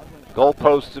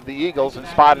goalposts of the Eagles and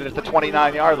spot it at the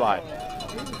 29-yard line.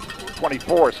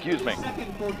 24, excuse me.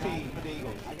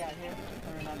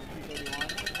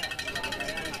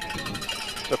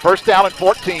 So first down and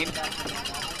 14.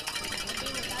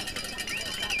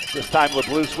 This time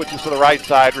LeBlue switches to the right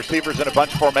side. Receivers in a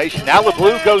bunch formation. Now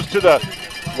LeBlue goes to the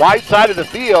wide side of the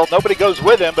field. Nobody goes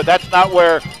with him, but that's not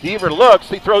where Deaver looks.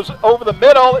 He throws over the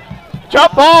middle.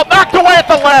 Jump ball knocked away at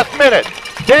the last minute.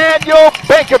 Daniel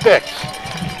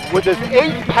Bankovic with his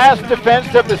 8th pass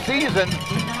defense of the season.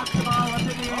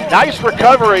 Nice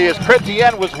recovery as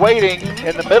Chrétien was waiting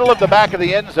in the middle of the back of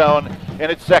the end zone,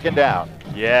 and it's second down.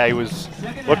 Yeah,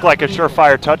 looked like a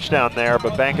surefire touchdown there,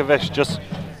 but Bankovic just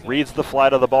reads the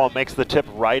flight of the ball and makes the tip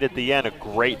right at the end. A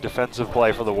great defensive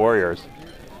play for the Warriors.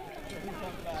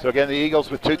 So again, the Eagles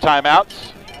with 2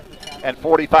 timeouts and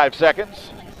 45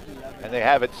 seconds, and they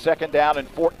have it second down and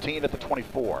 14 at the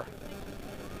 24.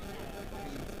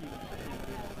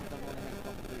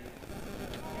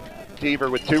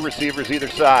 Deaver with 2 receivers either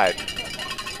side.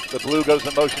 The blue goes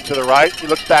in motion to the right. He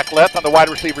looks back left on the wide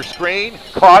receiver screen.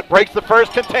 Caught, breaks the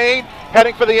first, contained,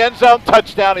 heading for the end zone.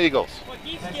 Touchdown, Eagles.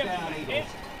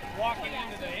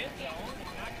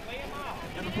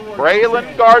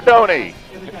 Braylon Gardoni,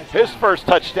 his first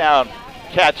touchdown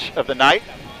catch of the night.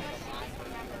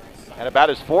 And about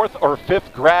his 4th or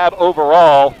 5th grab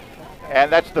overall.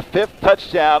 And that's the 5th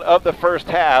touchdown of the first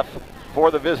half for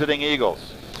the visiting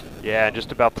Eagles. Yeah,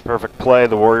 just about the perfect play.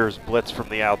 The Warriors blitz from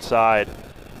the outside,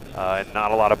 and not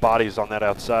a lot of bodies on that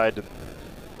outside. The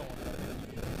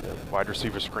wide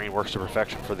receiver screen works to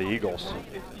perfection for the Eagles.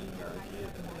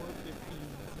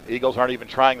 Eagles aren't even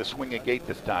trying the swinging gate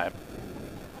this time.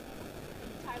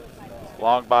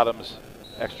 Longbottom's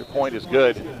extra point is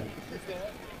good.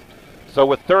 So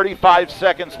with 35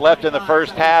 seconds left in the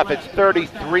first half, it's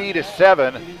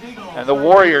 33-7, and the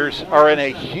Warriors are in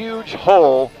a huge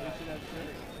hole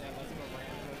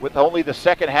with only the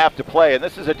second half to play. And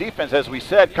this is a defense, as we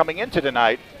said, coming into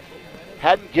tonight,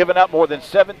 hadn't given up more than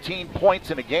 17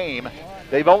 points in a game.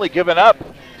 They've only given up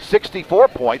 64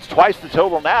 points, twice the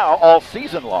total now, all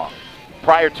season long,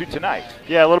 prior to tonight.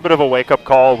 Yeah, a little bit of a wake-up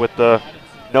call with the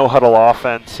no-huddle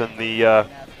offense and the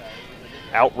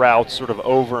out routes sort of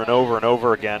over and over and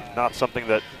over again. Not something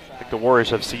that think the Warriors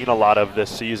have seen a lot of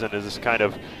this season is this kind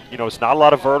of, it's not a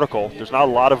lot of vertical. There's not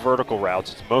a lot of vertical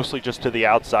routes. It's mostly just to the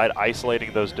outside,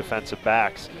 isolating those defensive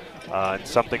backs. And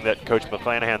something that Coach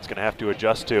McClanahan's going to have to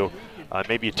adjust to.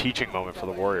 Maybe a teaching moment for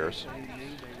the Warriors.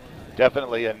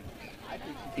 Definitely, and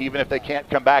even if they can't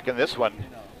come back in this one,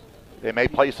 they may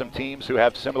play some teams who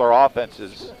have similar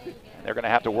offenses. They're going to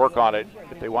have to work on it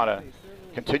if they want to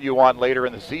continue on later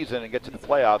in the season and get to the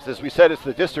playoffs. As we said, it's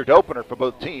the district opener for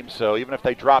both teams, so even if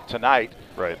they drop tonight,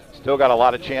 still got a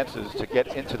lot of chances to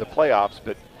get into the playoffs,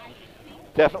 but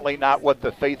definitely not what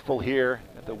the faithful here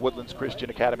at the Woodlands Christian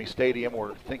Academy Stadium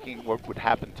were thinking what would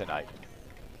happen tonight.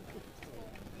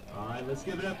 All right, let's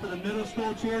give it up for the middle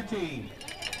school cheer team.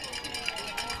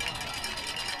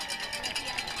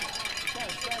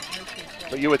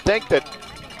 But you would think that,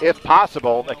 if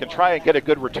possible, they can try and get a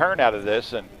good return out of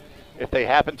this, and if they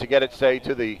happen to get it, say,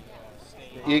 to the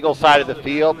Eagle side of the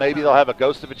field, maybe they'll have a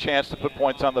ghost of a chance to put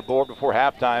points on the board before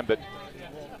halftime, but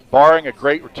barring a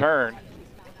great return,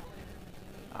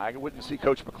 I wouldn't see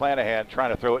Coach McClanahan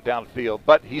trying to throw it downfield,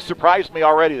 but he surprised me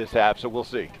already this half, so we'll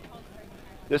see.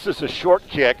 This is a short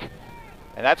kick,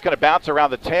 and that's going to bounce around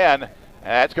the 10, and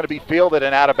that's going to be fielded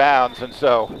and out of bounds, and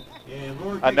so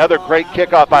another great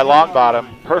kickoff by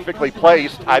Longbottom, perfectly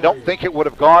placed. I don't think it would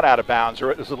have gone out of bounds,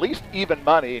 or it was at least even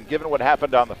money, and given what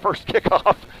happened on the first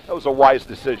kickoff, that was a wise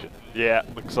decision. Yeah,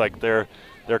 looks like their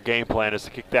game plan is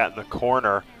to kick that in the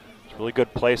corner. It's really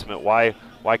good placement. Why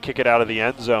kick it out of the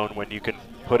end zone when you can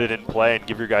put it in play and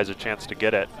give your guys a chance to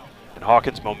get it? And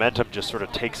Hawkins' momentum just sort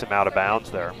of takes him out of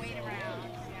bounds there.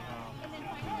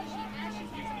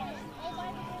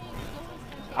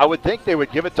 I would think they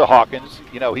would give it to Hawkins.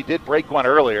 He did break one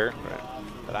earlier,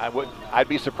 but I'd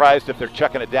be surprised if they're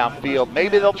chucking it downfield.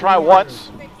 Maybe they'll try once.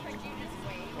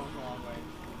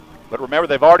 But remember,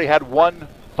 they've already had one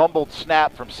fumbled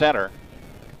snap from center.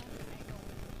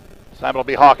 This time it'll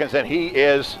be Hawkins, and he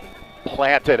is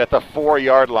planted at the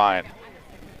 4-yard line.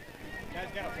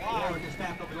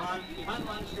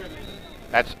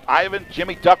 That's Ivan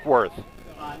Jimmy Duckworth,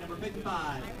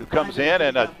 who comes in,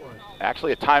 and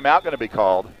actually a timeout going to be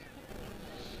called.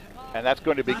 And that's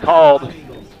going to be called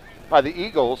by the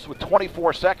Eagles with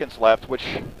 24 seconds left, which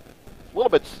a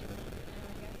little bit,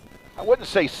 I wouldn't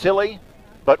say silly,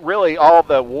 but really all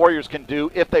the Warriors can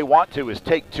do if they want to is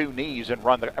take 2 knees and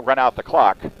run out the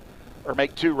clock or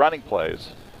make 2 running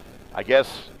plays. I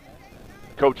guess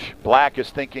Coach Black is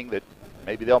thinking that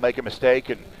maybe they'll make a mistake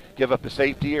and give up a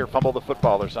safety or fumble the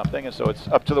football or something, and so it's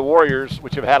up to the Warriors,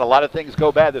 which have had a lot of things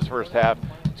go bad this first half,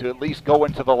 to at least go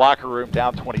into the locker room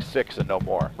down 26 and no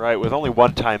more. Right, with only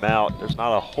 1 timeout, there's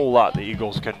not a whole lot the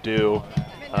Eagles can do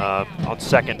on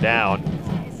second down,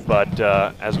 but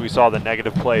as we saw the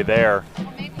negative play there,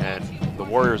 and the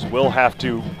Warriors will have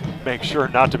to make sure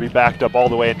not to be backed up all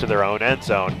the way into their own end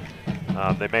zone.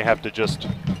 They may have to just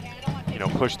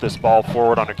push this ball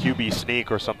forward on a QB sneak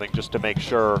or something just to make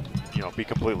sure, be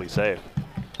completely safe.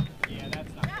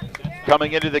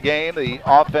 Coming into the game, the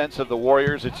offense of the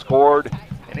Warriors had scored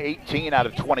in 18 out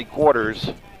of 20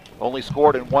 quarters, only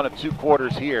scored in 1 of 2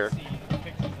 quarters here.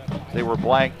 They were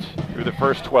blanked through the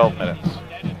first 12 minutes.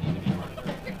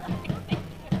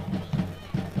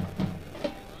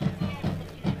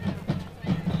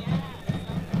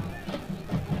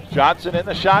 Johnson in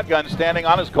the shotgun, standing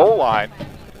on his goal line.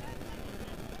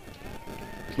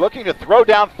 He's looking to throw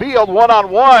downfield,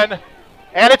 one-on-one,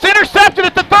 and it's intercepted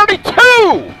at the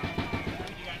 32!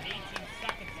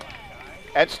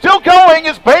 And still going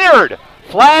is Baird.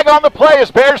 Flag on the play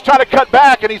as Baird's trying to cut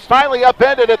back, and he's finally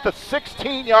upended at the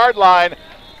 16-yard line.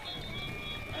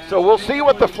 So we'll see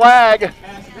what the flag,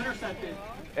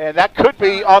 and that could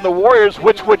be on the Warriors,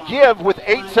 which would give, with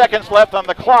 8 seconds left on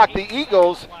the clock, the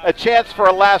Eagles a chance for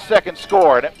a last-second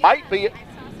score. And it might be,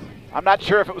 I'm not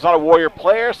sure if it was on a Warrior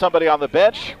player, somebody on the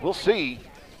bench. We'll see.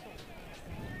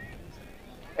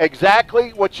 Exactly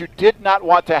what you did not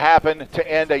want to happen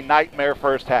to end a nightmare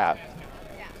first half.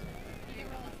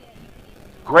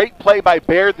 Great play by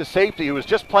Baird, the safety, who was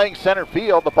just playing center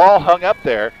field. The ball hung up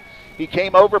there. He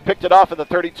came over, picked it off at the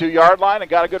 32-yard line, and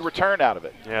got a good return out of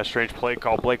it. Yeah, strange play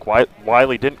call. Blake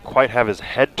Wiley didn't quite have his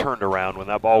head turned around when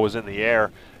that ball was in the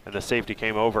air, and the safety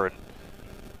came over and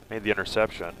made the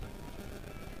interception.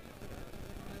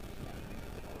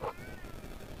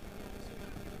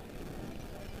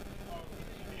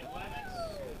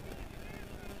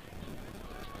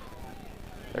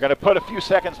 They're going to put a few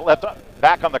seconds left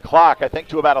back on the clock, I think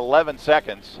to about 11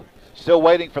 seconds. Still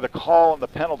waiting for the call and the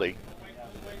penalty.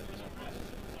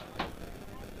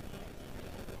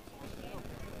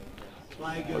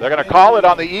 Well, they're going to call it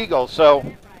on the Eagles, so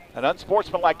an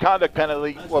unsportsmanlike conduct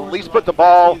penalty will at least put the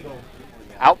ball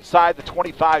outside the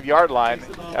 25-yard line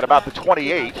at about the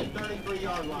 28.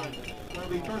 33-yard line. It'll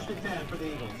be 1st and 10 for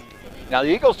the Eagles. Now the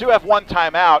Eagles do have one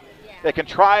timeout. They can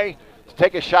try to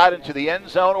take a shot into the end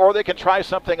zone, or they can try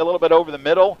something a little bit over the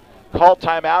middle, call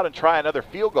timeout, and try another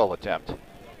field goal attempt.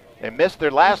 They missed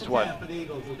their last one.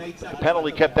 The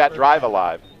penalty kept that drive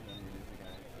alive.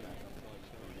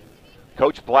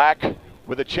 Coach Black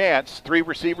with a chance. 3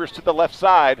 receivers to the left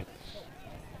side.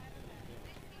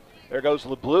 There goes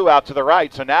LeBlue out to the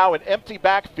right. So now an empty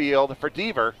backfield for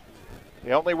Deaver.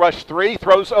 They only rush 3,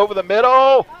 throws over the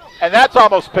middle, and that's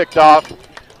almost picked off.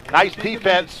 Nice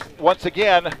defense once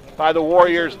again by the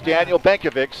Warriors' Daniel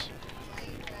Benkovics.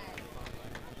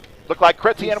 Looked like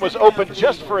Chrétien was open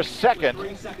just for a second.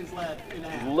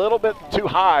 A little bit too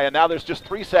high, and now there's just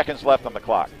 3 seconds left on the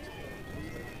clock.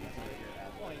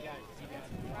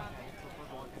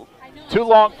 Too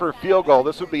long for a field goal.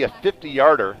 This would be a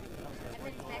 50-yarder.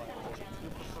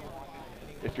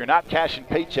 If you're not cashing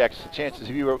paychecks, the chances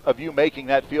of you making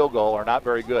that field goal are not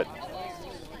very good.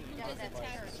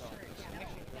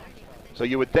 So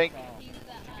you would think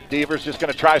Deaver's just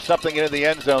going to try something into the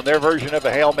end zone, their version of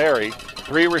a Hail Mary.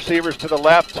 3 receivers to the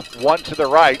left, 1 to the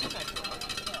right.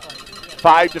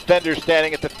 5 defenders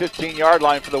standing at the 15-yard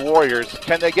line for the Warriors.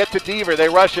 Can they get to Deaver? They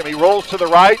rush him. He rolls to the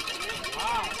right.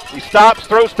 He stops,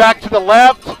 throws back to the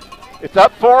left. It's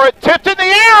up for it. Tipped in the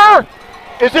air.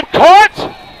 Is it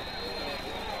caught?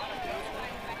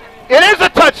 It is a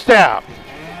touchdown.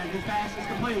 And his pass is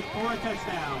complete for a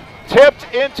touchdown.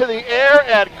 Tipped into the air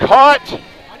and caught.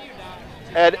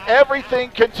 And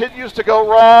everything continues to go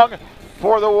wrong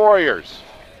for the Warriors.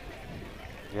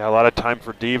 Yeah, a lot of time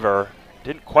for Deaver.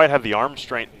 Didn't quite have the arm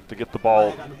strength to get the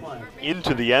ball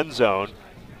into the end zone.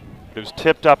 It was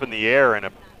tipped up in the air, and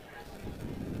a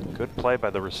good play by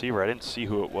the receiver. I didn't see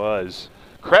who it was.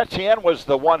 Chrétien was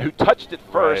the one who touched it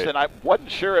first, Right. and I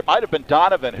wasn't sure. It might have been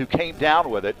Donovan who came down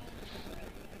with it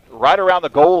right around the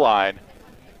goal line.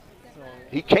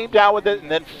 He came down with it and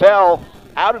then fell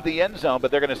out of the end zone, but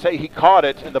they're going to say he caught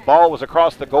it and the ball was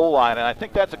across the goal line, and I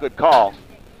think that's a good call.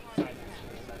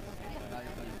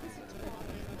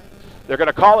 They're going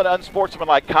to call it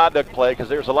unsportsmanlike conduct play because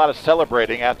there's a lot of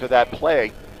celebrating after that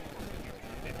play.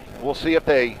 We'll see if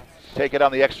they take it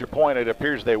on the extra point. It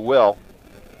appears they will.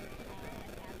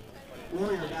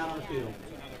 Warriors down on the field.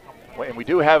 And we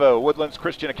do have a Woodlands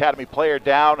Christian Academy player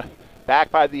down back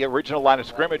by the original line of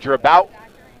scrimmage, or about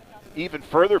even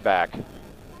further back.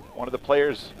 One of the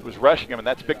players who was rushing him, and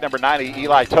that's big number 90,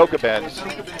 Eli Tokabens.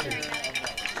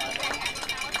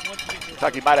 Looks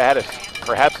like he might have had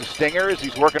perhaps a stinger as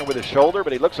he's working with his shoulder,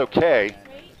 but he looks okay.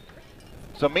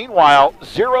 So meanwhile,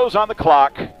 0's on the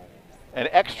clock, an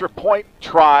extra point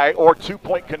try or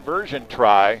 2-point conversion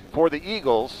try for the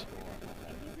Eagles,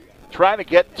 trying to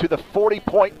get to the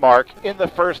 40-point mark in the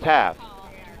first half.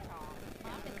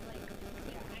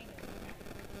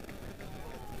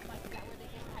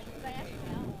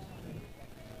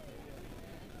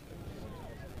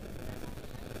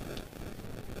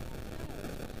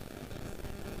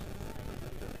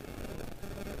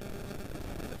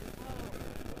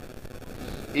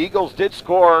 Eagles did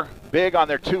score big on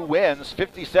their 2 wins,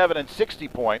 57 and 60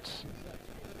 points.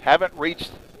 Haven't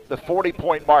reached the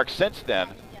 40-point mark since then.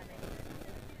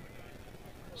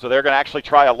 So they're going to actually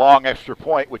try a long extra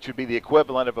point, which would be the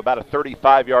equivalent of about a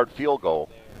 35-yard field goal.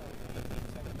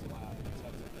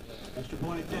 Extra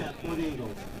point attempt for the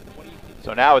Eagles.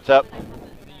 So now it's up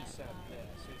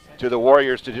to the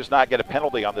Warriors to just not get a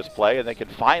penalty on this play, and they can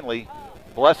finally,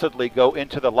 blessedly, go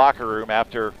into the locker room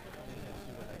after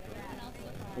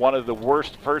one of the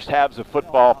worst first halves of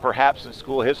football perhaps in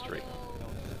school history.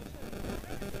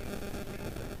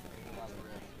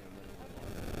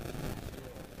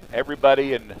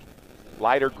 Everybody in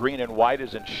lighter green and white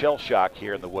is in shell shock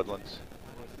here in the Woodlands.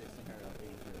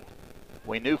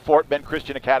 We knew Fort Bend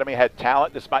Christian Academy had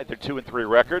talent despite their 2-3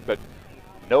 record, but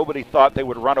nobody thought they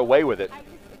would run away with it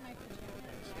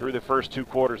through the first 2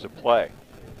 quarters of play.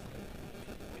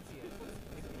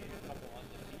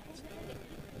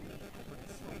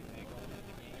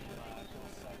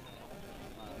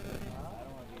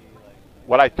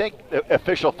 What I think the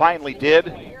official finally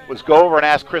did was go over and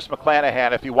ask Chris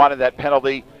McClanahan if he wanted that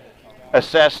penalty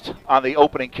assessed on the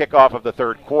opening kickoff of the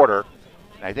 3rd quarter.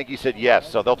 And I think he said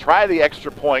yes. So they'll try the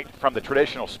extra point from the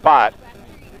traditional spot,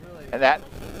 and that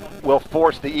will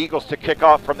force the Eagles to kick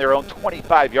off from their own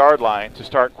 25-yard line to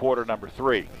start quarter number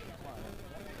 3.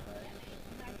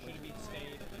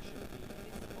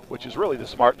 Which is really the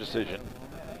smart decision.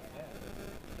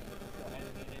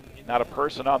 Not a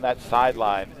person on that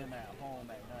sideline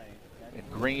in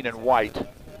green and white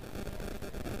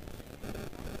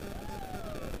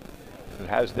who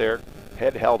has their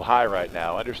head held high right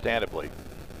now, understandably.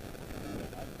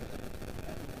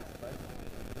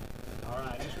 All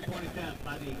right, extra point attempt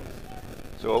by the Eagles.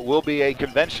 So it will be a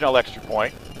conventional extra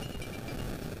point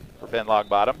for Ben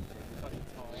Longbottom.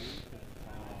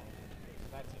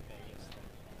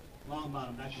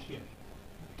 Longbottom, that's your kick.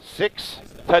 6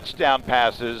 touchdown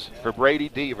passes for Brady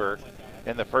Deaver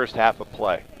in the first half of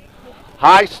play.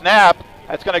 High snap.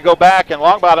 That's going to go back, and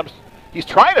Longbottom's, he's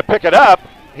trying to pick it up.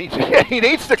 He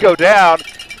needs to go down.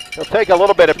 He'll take a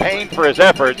little bit of pain for his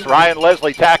efforts. Ryan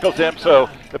Leslie tackles him, so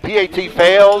the PAT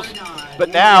fails. But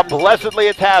now, blessedly,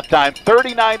 it's halftime.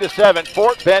 39-7,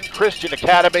 Fort Bend Christian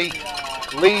Academy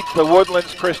leads the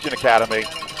Woodlands Christian Academy.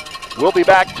 We'll be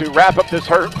back to wrap up this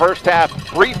first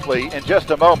half briefly in just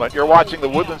a moment. You're watching the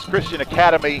Woodlands Christian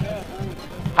Academy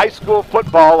high school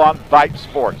football on Vype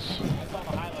Sports.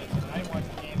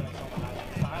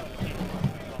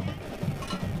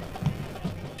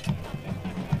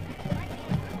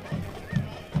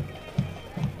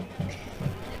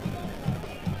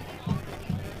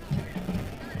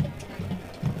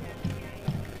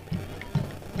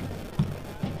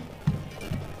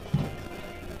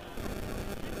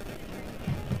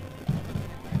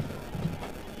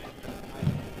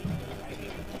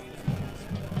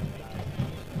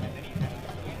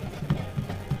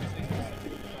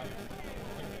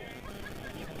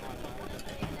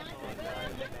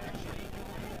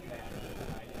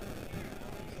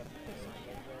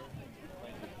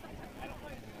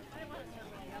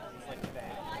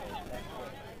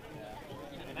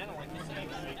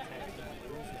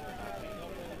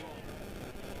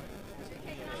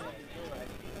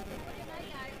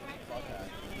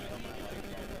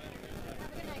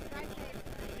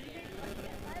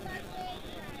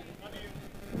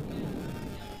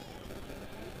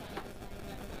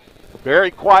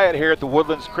 Very quiet here at the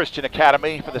Woodlands Christian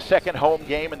Academy for the second home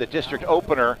game in the district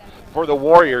opener for the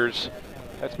Warriors.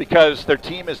 That's because their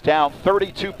team is down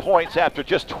 32 points after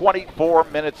just 24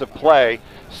 minutes of play.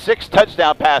 6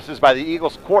 touchdown passes by the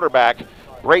Eagles quarterback,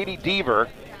 Brady Deaver.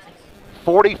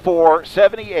 44,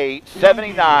 78,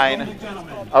 79,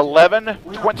 11,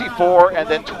 24, and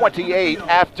then 28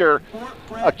 after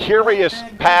a curious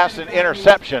pass and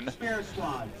interception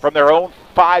from their own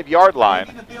 5-yard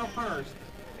line.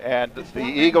 And the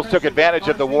Eagles took advantage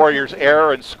of the Warriors'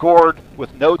 error and scored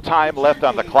with no time left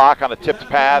on the clock on a tipped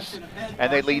pass,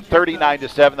 and they lead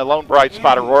 39-7. The lone bright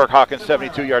spot of Rourke Hawkins'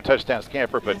 72-yard touchdown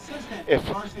scamper. But if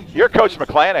you're Coach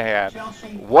McClanahan,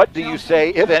 what do you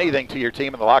say, if anything, to your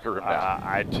team in the locker room now?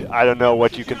 I don't know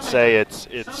what you can say.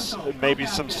 It's maybe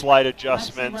some slight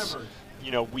adjustments. You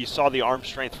know, we saw the arm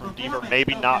strength from Deaver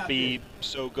maybe not be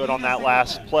so good on that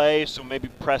last play, so maybe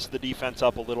press the defense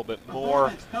up a little bit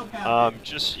more.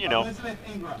 Just, you know,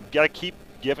 got to keep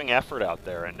giving effort out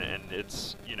there, and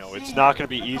it's, you know, it's not going to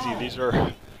be easy. These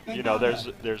are, you know,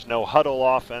 there's no huddle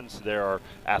offense. There are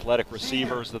athletic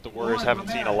receivers that the Warriors haven't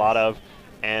seen a lot of,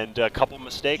 and a couple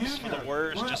mistakes for the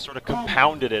Warriors just sort of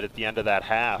compounded it at the end of that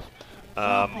half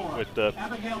with the,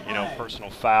 you know,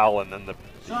 personal foul and then the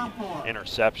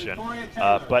interception.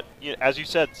 But you know, as you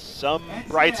said, some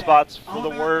bright spots for the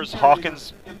Warriors.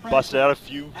 Hawkins busted out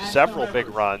several big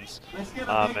runs.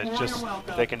 And just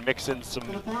if they can mix in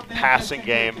some passing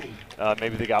game,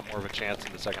 maybe they got more of a chance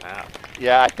in the second half.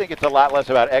 Yeah, I think it's a lot less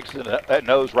about X and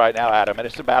O's right now, Adam, and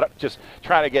it's about just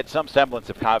trying to get some semblance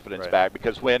of confidence back,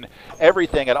 because when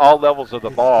everything at all levels of the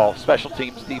ball, special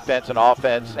teams, defense, and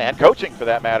offense, and coaching for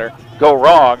that matter, go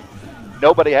wrong,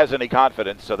 nobody has any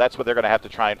confidence. So that's what they're going to have to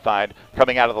try and find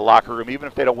coming out of the locker room. Even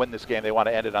if they don't win this game, they want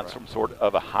to end it on some sort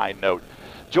of a high note.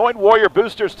 Join Warrior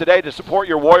Boosters today to support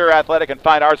your Warrior athletic and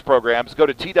fine arts programs. Go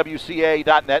to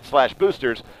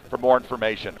twca.net/boosters for more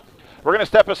information. We're going to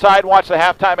step aside and watch the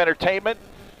halftime entertainment.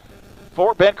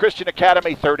 Fort Bend Christian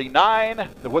Academy 39,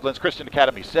 the Woodlands Christian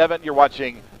Academy 7. You're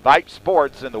watching Vype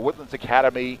Sports and the Woodlands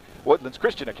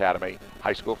Christian Academy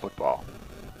high school football.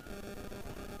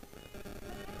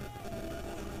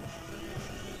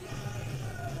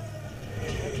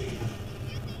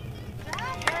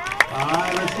 All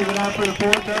right, let's give it up for the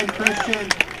Fort Bend Christian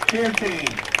cheer team.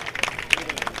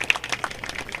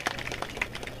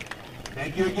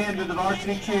 Thank you again to the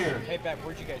varsity cheer. Hey, Bev,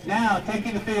 where'd you guys Now,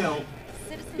 taking the field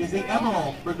is the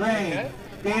Emerald Brigade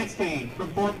dance team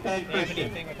from Fort Bend Christian.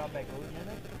 anything without that gluten in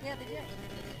it? Yeah, they did.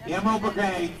 The Emerald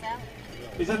Brigade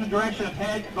is under the direction of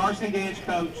head varsity dance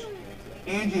coach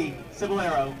Angie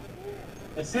Cibolero,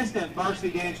 assistant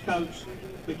varsity dance coach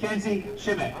Mackenzie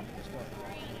Schmidt.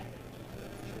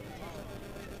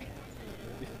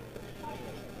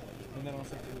 And then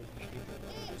also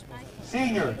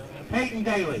Senior Peyton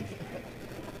Daly.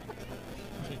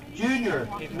 Junior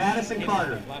Madison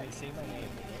Carter.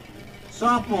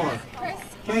 Sophomore,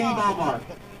 Katie Beaumont.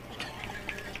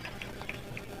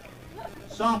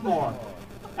 Sophomore,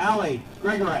 Allie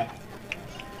Gregorek.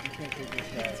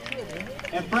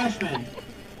 And freshman,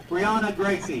 Brianna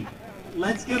Gracie.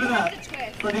 Let's give it up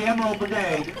for the Emerald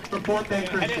Brigade for Fort Bend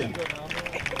Christian.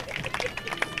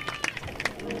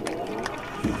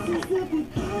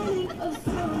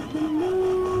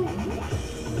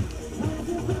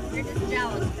 You're just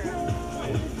jealous, girl.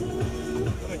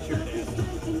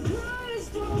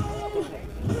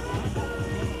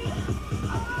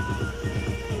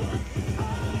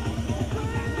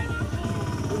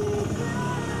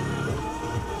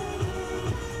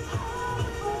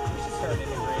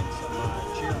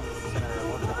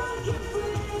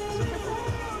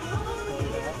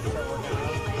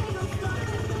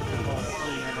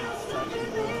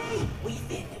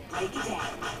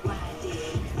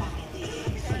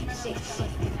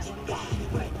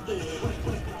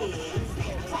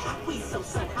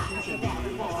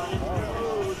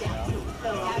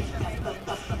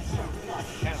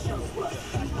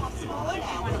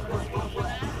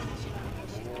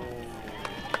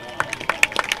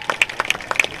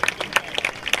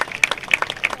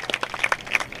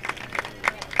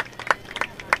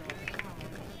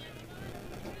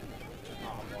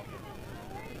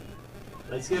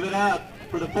 Let's give it up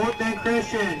for the Fort Bend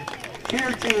Christian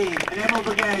cheer team and Emerald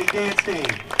Brigade dance team.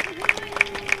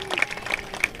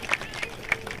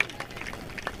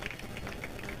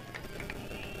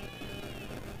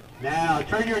 Now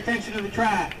turn your attention to the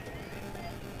track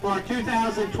for our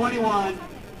 2021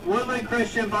 Woodland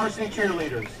Christian varsity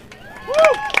cheerleaders.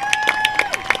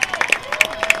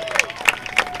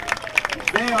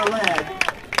 They are led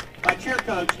by cheer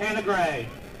coach Hannah Gray.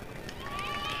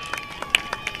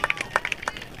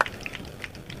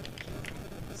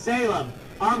 Salem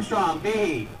Armstrong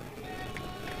Behe.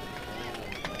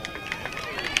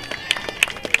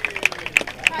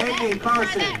 Hayden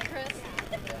Carson.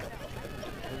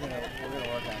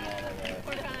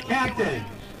 Captain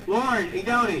Lauren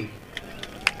Idoni.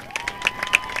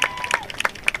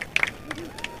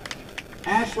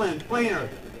 Ashlyn Fleener.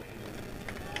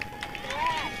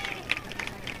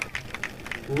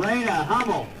 Raina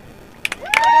Hummel.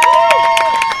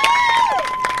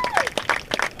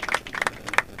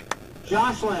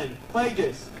 Jocelyn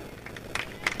Plagis.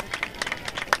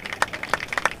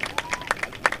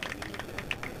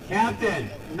 Captain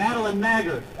Madeline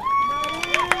Maggart.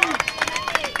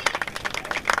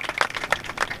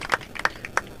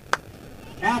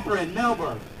 Catherine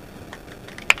Melber.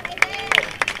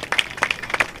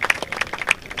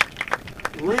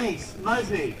 Reese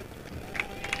Musney.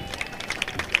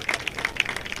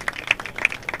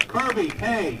 Kirby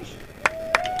Page.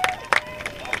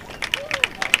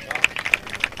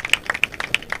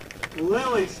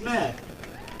 Lily Smith.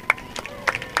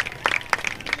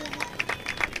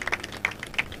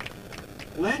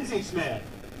 Lindsay Smith.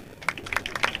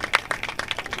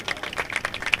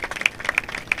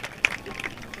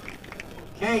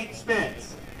 Kate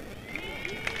Spitz.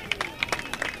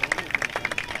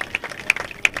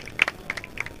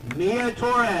 Mia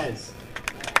Torres.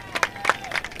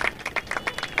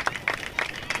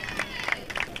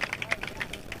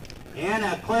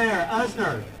 Anna Claire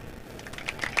Usner.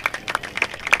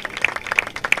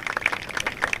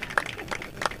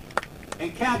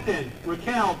 And Captain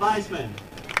Raquel Weisman.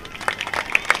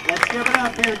 Let's give it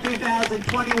up here,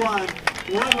 2021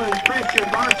 Woodland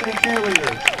Christian Varsity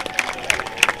Cheerleaders.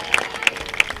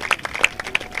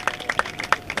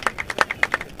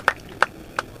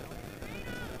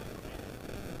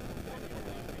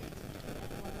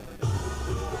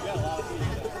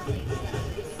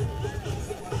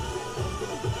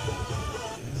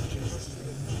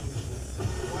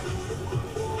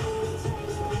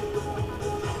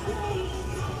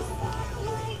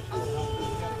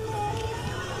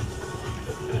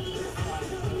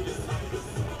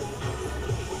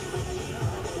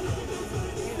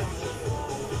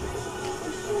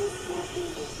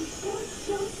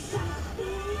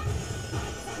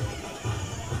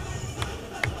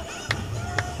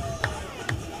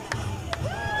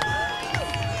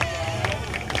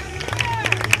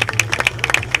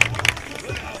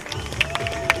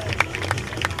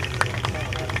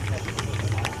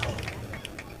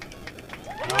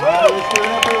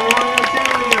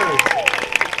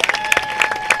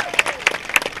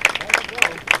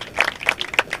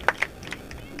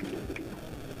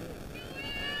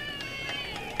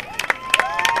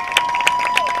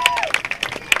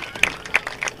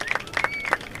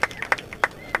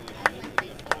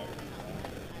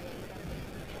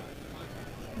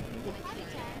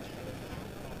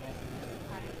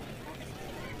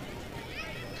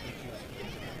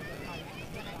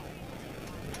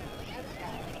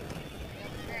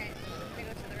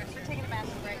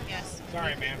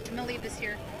 Sorry, man. I'm gonna leave this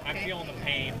here. I'm Okay. feeling the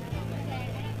pain.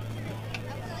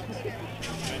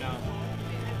 I know.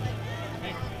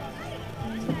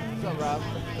 What's up, Rob?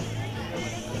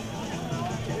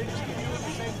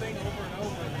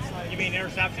 You mean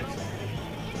interceptions?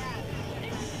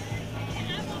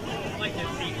 I'd like to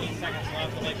 18 seconds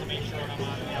left. I'd like to make sure when I'm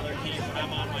on the other team, when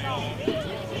I'm on my own,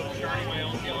 starting my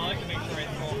own field, I like to make sure I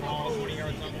throw a ball 20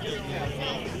 yards up field.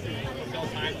 Fulfill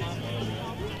time left.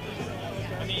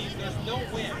 I mean, there's no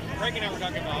win. Greg and I were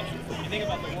talking about, you think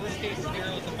about the worst case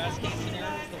scenarios, the best case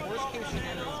scenarios. The worst case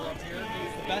scenarios are up here.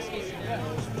 The best case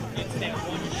scenarios, it's that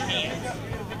one chance.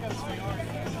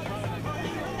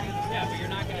 Yeah, but you're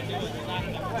not going to do it. There's not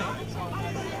enough ways.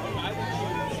 I would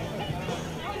choose.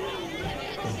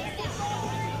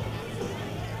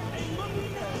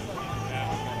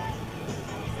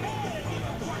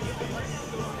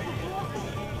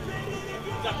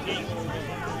 What's up, Pete?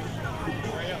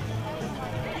 How are you?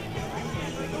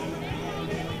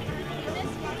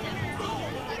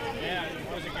 Yeah,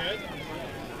 was it good?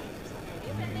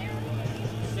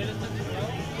 Citizens Row?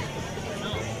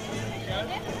 No. Good?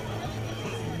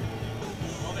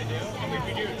 Oh, they do? How many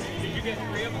did you do? Did you get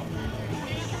 3 of them?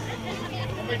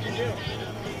 How many did you do?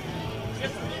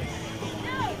 Zippers.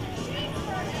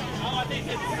 Oh, I think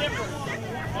it's zippers.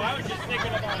 Oh, I was just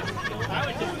thinking about it.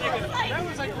 That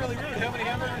was like really rude. How many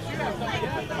hamburgers do you have?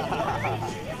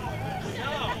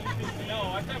 No,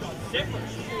 I'm talking about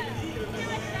zippers.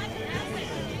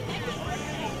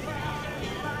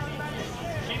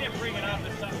 She didn't bring it up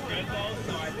as something good though,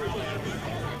 so I probably have to.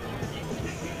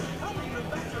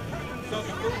 So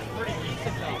the food's pretty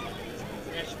decent though.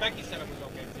 Yeah, Becky said it was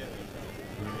okay too.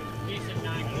 Decent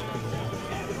 9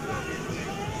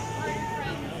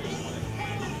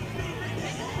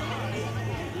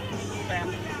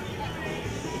 Family.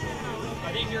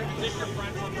 Is this your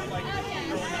friend from like growing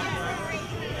up?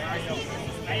 Yeah, I know.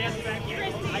 I asked Becky, I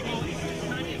go, is this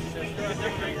Tanya's sister? I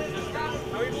said, your sister.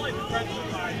 Oh, we've only been friends for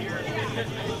 5 years.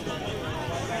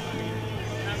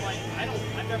 And I'm like,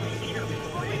 I've never seen her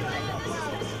before.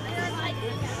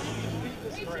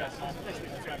 Chris. This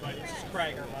is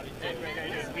Craig, our buddy. Hey, Craig, how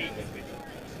you doing? Pete.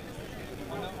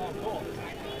 Oh, cool.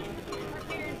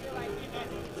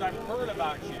 So I've heard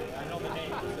about you. I know the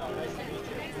name, so nice to meet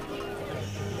you.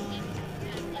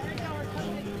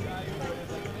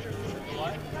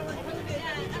 What?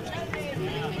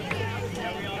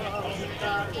 Yeah, we all have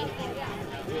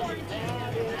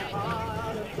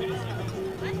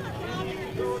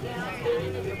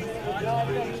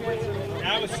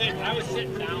I was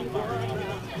sitting down far enough.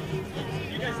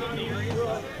 You guys live in the area?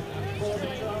 Oh,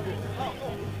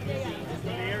 cool.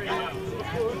 The area now.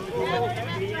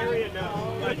 The area now.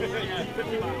 Like,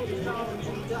 50 miles.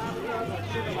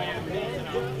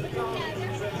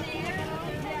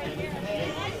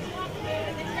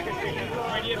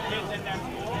 Where do you have kids in that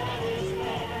school?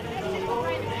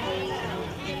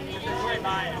 It's right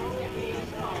by it.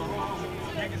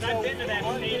 Yeah, because I've been to that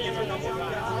stadium a couple times.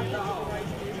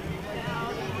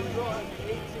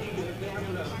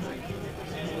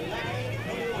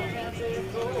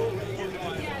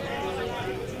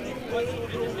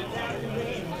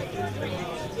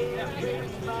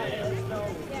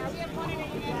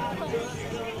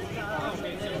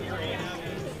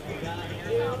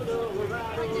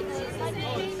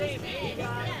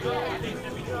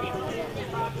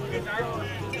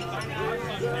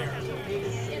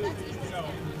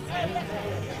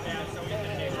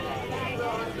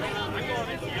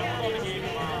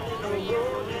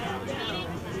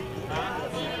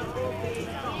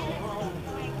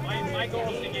 My goal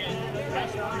is to get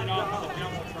escorted off of the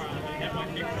jumbotron and get my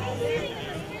picture all over there.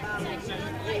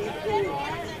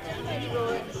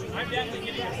 I'm definitely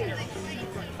getting this here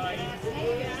super tight.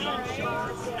 Jean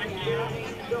shorts, neck out.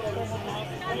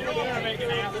 You don't want to make an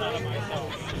ass out of myself.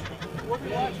 What are we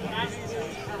watching?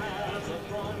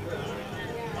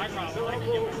 My problem, I can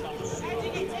give myself a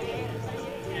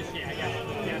yes, yeah, I got it.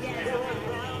 Yes,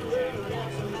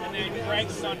 and then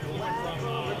Greg's son flew in from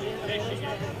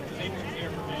Michigan. They moved here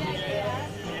from Michigan.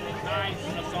 And the guys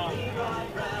from the software.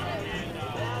 And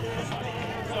somebody.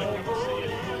 So I'm going to see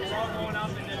it. We're all going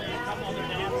up, and then there's a couple other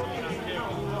dads going up too.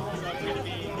 So it's going to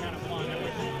be kind of fun. I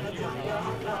wish you were going.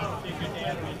 Be a good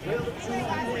dad.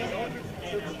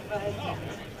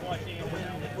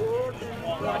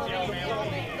 Watching Alabama.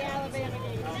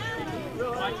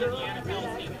 Watching the NFL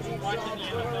team. Watching the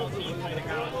NFL team play the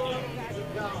college team.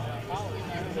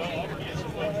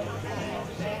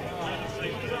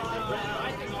 I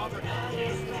think Auburn has a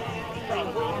chance.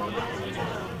 Probably.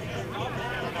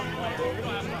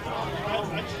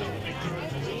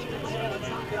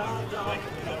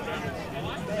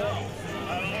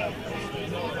 I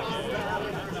don't know.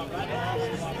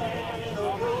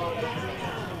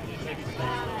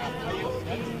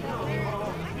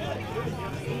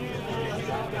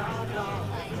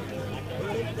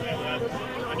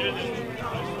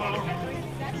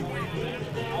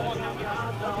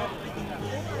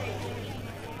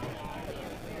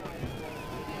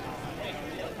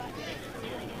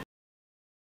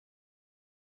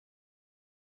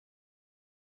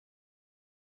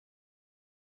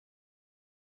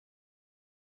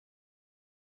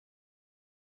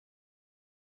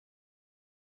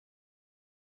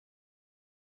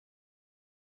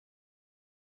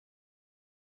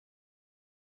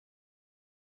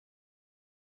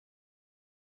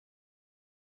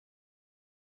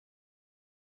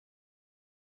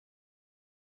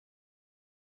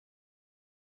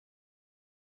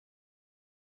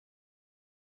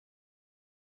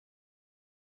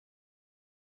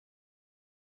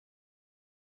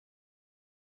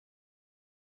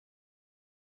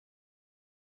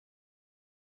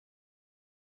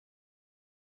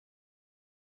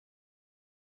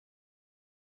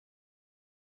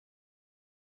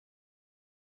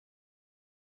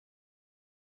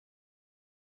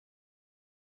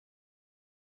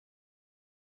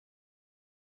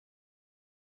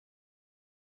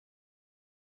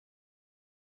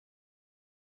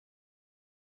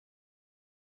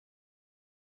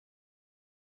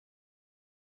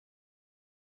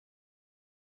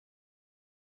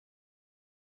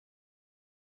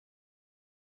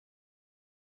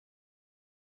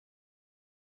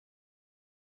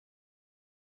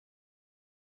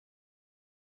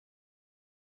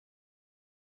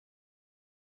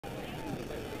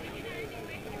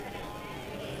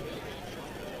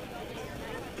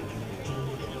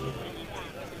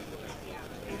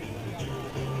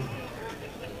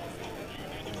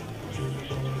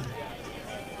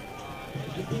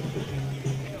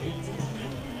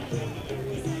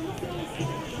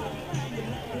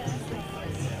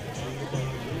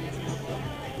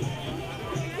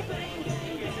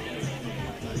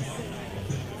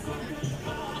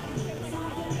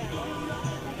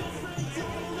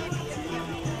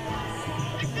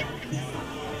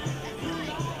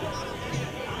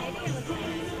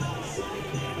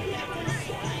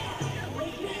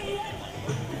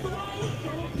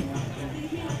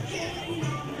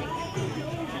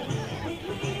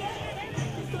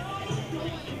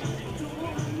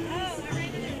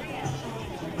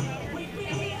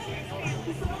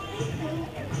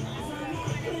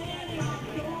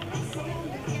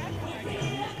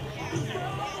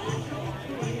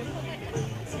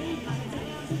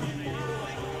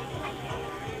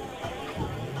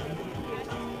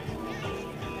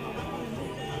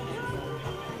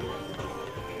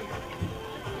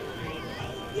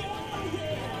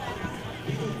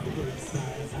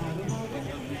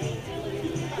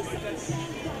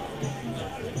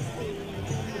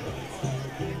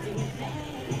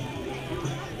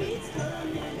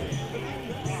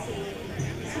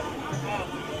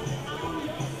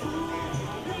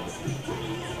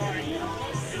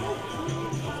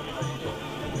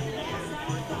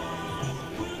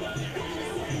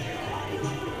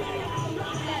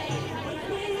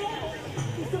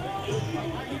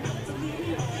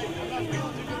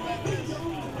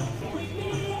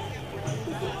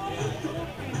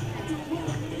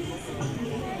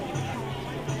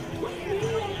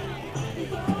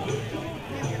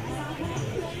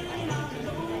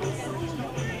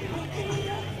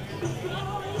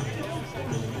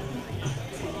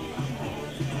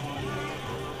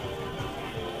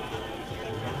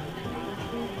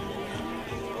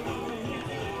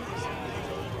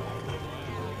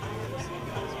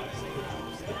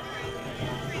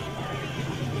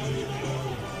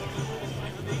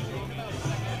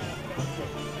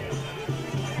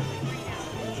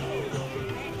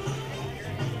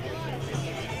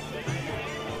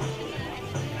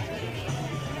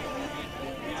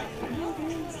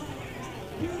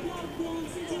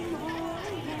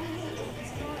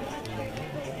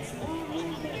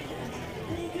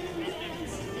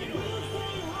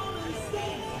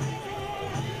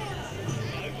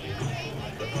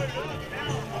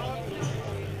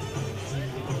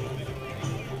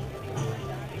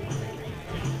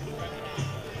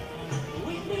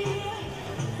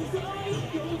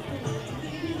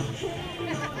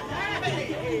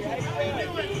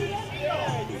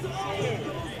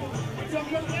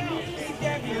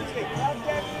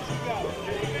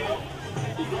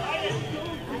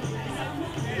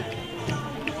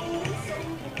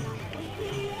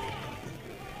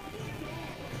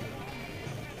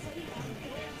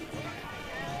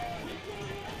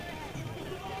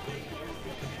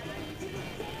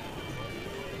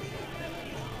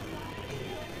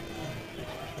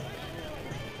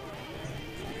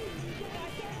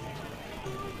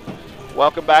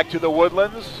 Welcome back to the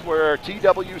Woodlands, where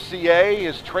TWCA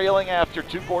is trailing after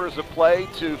 2 quarters of play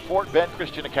to Fort Bend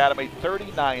Christian Academy,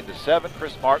 39-7.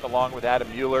 Chris Martin along with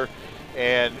Adam Mueller.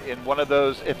 And in one of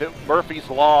those, Murphy's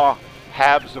Law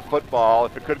halves of football,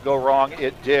 if it could go wrong,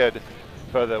 it did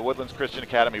for the Woodlands Christian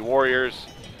Academy Warriors,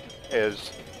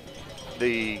 as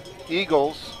the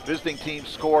Eagles, visiting team,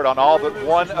 scored on all but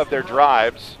one of their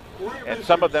drives. And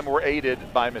some of them were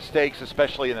aided by mistakes,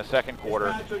 especially in the second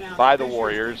quarter, by the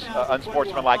Warriors.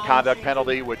 Unsportsmanlike conduct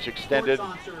penalty, which extended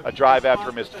a drive after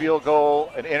a missed field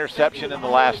goal, an interception in the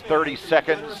last 30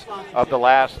 seconds of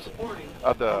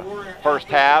the first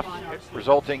half,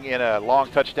 resulting in a long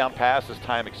touchdown pass as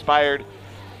time expired,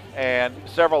 and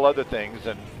several other things.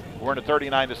 And we're in a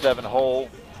 39-7 hole.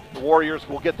 The Warriors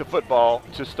will get the football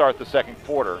to start the second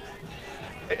quarter.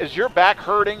 Is your back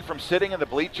hurting from sitting in the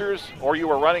bleachers, or you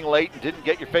were running late and didn't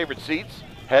get your favorite seats?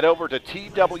 Head over to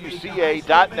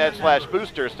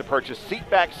twca.net/boosters to purchase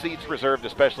seatback seats reserved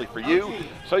especially for you,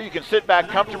 so you can sit back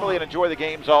comfortably and enjoy the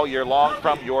games all year long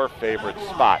from your favorite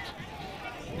spot.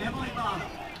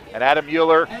 And Adam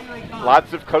Mueller,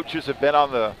 lots of coaches have been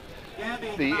on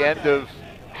the end of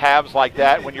halves like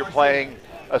that when you're playing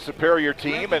a superior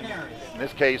team, and in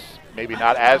this case, maybe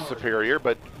not as superior,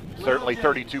 but certainly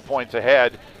 32 points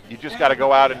ahead. You just got to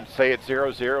go out and say it's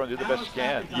 0-0 and do the best you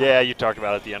can. Yeah, you talked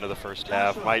about it at the end of the first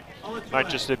half. Might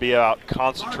just be about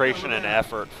concentration and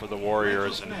effort for the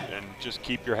Warriors, and just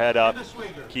keep your head up,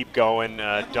 keep going.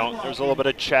 There's a little bit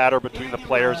of chatter between the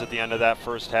players at the end of that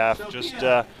first half. Just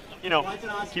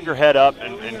keep your head up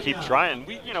and keep trying.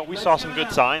 We saw some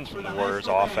good signs from the Warriors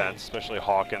offense, especially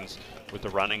Hawkins with the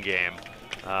running game.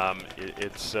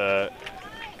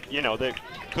 They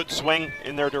could swing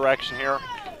in their direction here,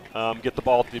 get the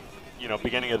ball at the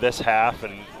beginning of this half,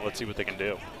 and let's see what they can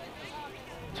do.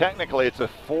 Technically, it's a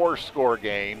 4-score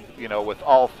game, with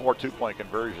all 4 2-point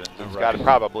conversions. It's got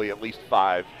probably at least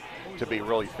 5 to be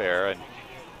really fair.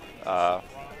 And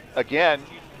again,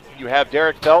 you have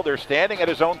Derek Felder standing at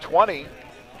his own 20.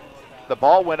 The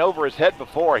ball went over his head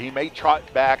before. He may trot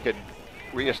back and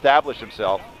reestablish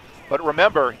himself. But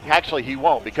remember, actually he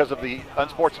won't, because of the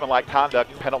unsportsmanlike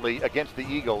conduct penalty against the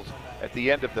Eagles at the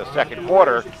end of the second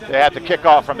quarter. They have to kick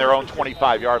off from their own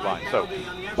 25-yard line. So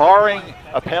barring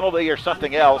a penalty or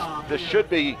something else, this should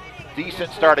be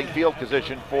decent starting field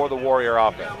position for the Warrior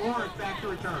offense.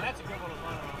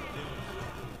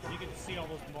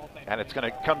 And it's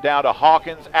going to come down to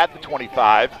Hawkins at the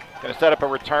 25. Going to set up a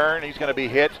return. He's going to be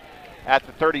hit at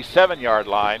the 37-yard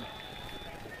line.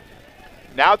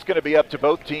 Now it's going to be up to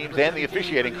both teams and the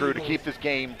officiating crew to keep this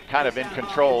game kind of in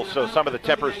control, so some of the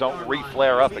tempers don't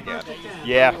re-flare up again.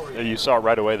 Yeah, you saw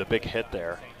right away the big hit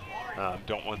there.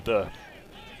 Don't want the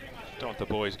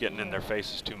boys getting in their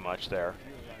faces too much there.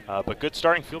 But good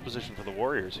starting field position for the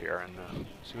Warriors here, and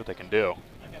see what they can do.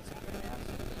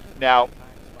 Now,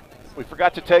 we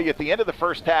forgot to tell you at the end of the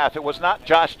first half, it was not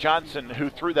Josh Johnson who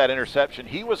threw that interception.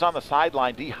 He was on the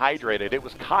sideline dehydrated. It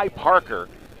was Kai Parker.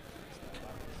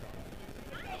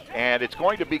 And it's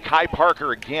going to be Kai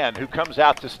Parker again, who comes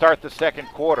out to start the second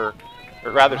quarter,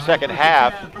 or rather second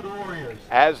half,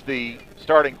 as the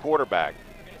starting quarterback.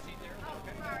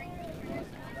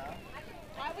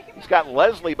 He's got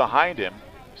Leslie behind him.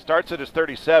 Starts at his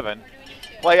 37.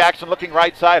 Play action looking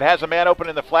right side, has a man open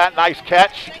in the flat. Nice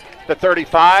catch. The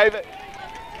 35.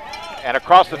 And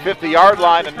across the 50-yard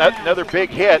line, another big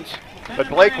hit. But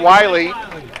Blake Wiley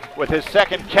with his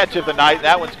second catch of the night.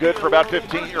 That one's good for about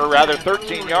 15, or rather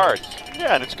 13 yards.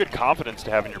 Yeah, and it's good confidence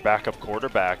to have in your backup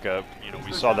quarterback.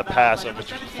 We saw the pass, which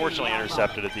was unfortunately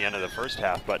intercepted at the end of the first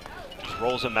half, but just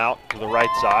rolls him out to the right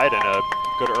side, and a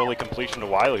good early completion to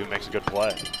Wiley, who makes a good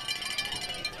play.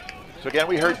 So again,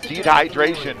 we heard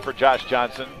dehydration for Josh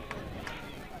Johnson.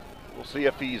 We'll see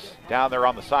if he's down there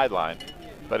on the sideline.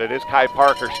 But it is Kai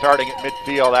Parker starting at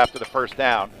midfield after the first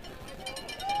down.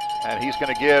 And he's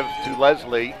going to give to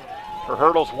Leslie, who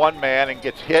hurdles one man and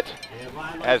gets hit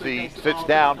as he sits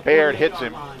down. Baird hits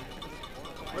him.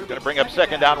 He's going to bring up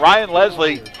second down. Ryan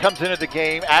Leslie comes into the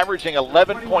game averaging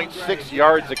 11.6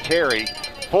 yards a carry,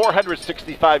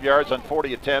 465 yards on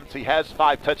 40 attempts. He has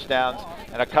 5 touchdowns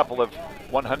and a couple of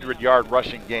 100-yard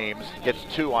rushing games. Gets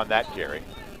 2 on that carry.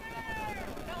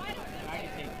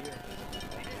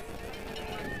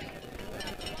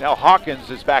 Now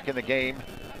Hawkins is back in the game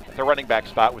at the running back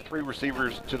spot with 3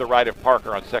 receivers to the right of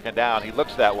Parker on second down. He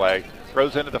looks that way,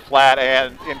 throws into the flat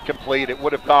and incomplete. It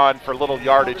would have gone for little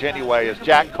yardage anyway, as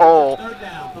Jack Cole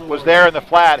was there in the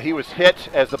flat. He was hit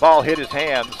as the ball hit his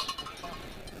hands.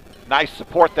 Nice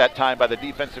support that time by the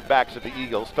defensive backs of the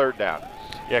Eagles. Third down.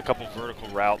 Yeah, a couple vertical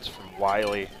routes from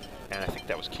Wiley, and I think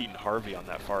that was Keaton Harvey on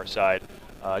that far side.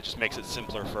 It just makes it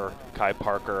simpler for Kai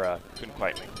Parker. Couldn't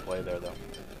quite make the play there, though.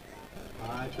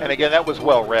 And again, that was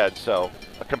well read, so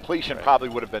a completion probably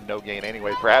would have been no gain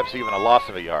anyway, perhaps even a loss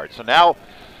of a yard. So now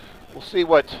we'll see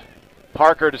what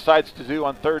Parker decides to do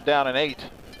on 3rd down and 8.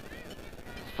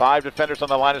 5 defenders on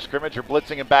the line of scrimmage are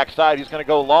blitzing him backside. He's going to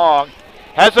go long.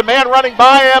 Has a man running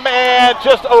by him and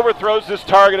just overthrows his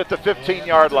target at the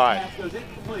 15-yard line.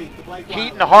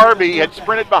 Keaton Harvey had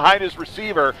sprinted behind his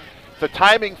receiver. It's a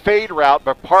timing fade route,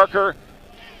 but Parker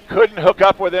couldn't hook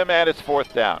up with him, and it's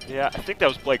 4th down. Yeah, I think that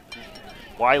was Blake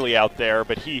Wiley out there,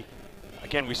 but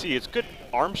again, we see it's good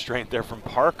arm strength there from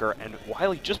Parker, and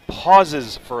Wiley just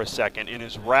pauses for a second in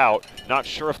his route, not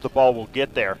sure if the ball will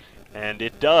get there, and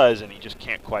it does, and he just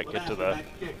can't quite get to the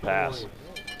pass.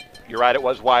 You're right, it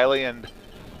was Wiley, and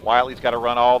Wiley's got to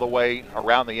run all the way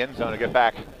around the end zone to get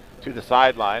back to the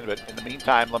sideline, but in the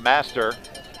meantime, LeMaster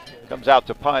comes out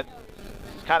to punt.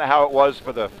 It's kind of how it was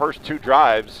for the first 2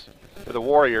 drives for the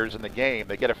Warriors in the game.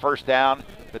 They get a 1st down,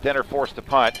 but then are forced to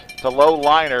punt. It's a low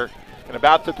liner, and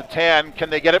about to the 10. Can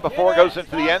they get it before it goes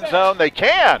into the end zone? They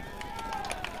can.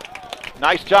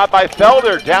 Nice job by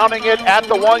Felder, downing it at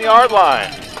the 1-yard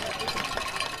line.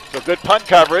 So good punt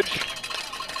coverage.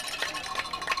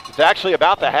 It's actually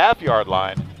about the half-yard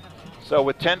line. So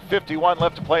with 10:51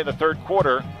 left to play in the 3rd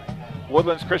quarter,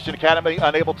 Woodlands Christian Academy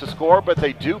unable to score, but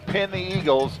they do pin the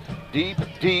Eagles deep,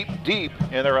 deep, deep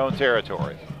in their own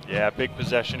territory. Yeah, big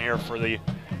possession here for the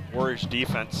Warriors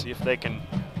defense. See if they can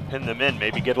pin them in,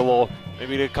 maybe get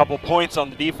a couple points on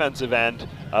the defensive end,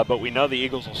 but we know the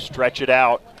Eagles will stretch it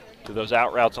out to those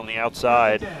out routes on the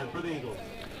outside.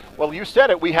 Well, you said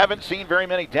it, we haven't seen very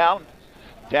many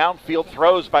downfield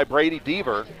throws by Brady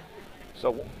Deaver,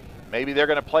 so maybe they're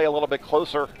going to play a little bit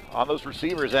closer on those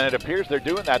receivers, and it appears they're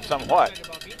doing that somewhat.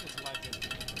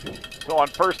 So on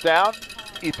 1st down,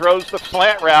 he throws the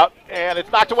slant route, and it's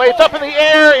knocked away. It's up in the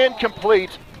air,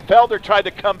 incomplete. Felder tried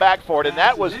to come back for it, and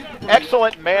that was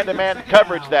excellent man-to-man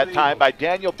coverage that time by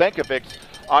Daniel Benkovic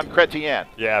on Chrétien.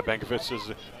 Yeah, Benkovic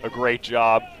does a great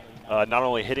job, not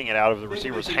only hitting it out of the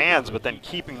receiver's hands, but then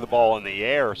keeping the ball in the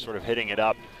air, sort of hitting it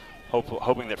up,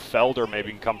 hoping that Felder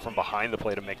maybe can come from behind the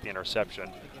play to make the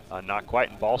interception. Not quite,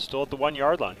 and ball still at the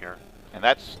 1-yard line here. And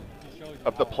that's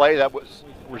of the play that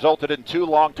resulted in 2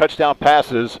 long touchdown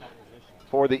passes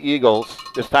for the Eagles.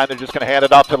 This time they're just going to hand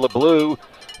it off to LeBleu,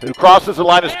 who crosses the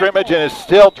line of scrimmage and is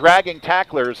still dragging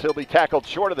tacklers. He'll be tackled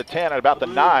short of the 10 at about the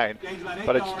 9,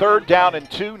 but it's 3rd down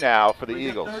and 2 now for the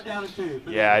Eagles.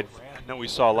 Yeah, I know we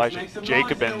saw Elijah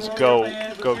Jacobins go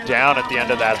down at the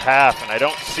end of that half, and I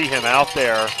don't see him out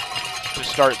there to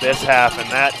start this half,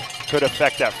 and that could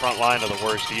affect that front line of the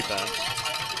Warriors defense.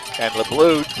 And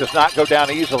LeBleu does not go down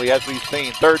easily, as we've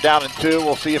seen. 3rd down and 2.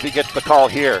 We'll see if he gets the call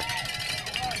here.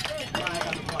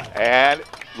 And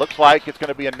looks like it's going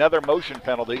to be another motion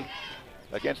penalty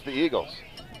against the Eagles.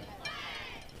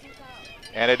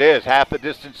 And it is half the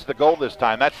distance to the goal this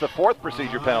time. That's the 4th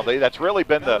procedure penalty. That's really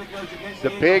been the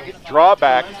big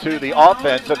drawback to the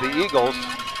offense of the Eagles,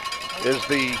 is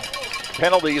the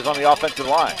penalties on the offensive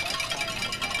line.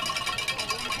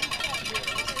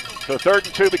 So 3rd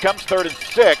and 2 becomes 3rd and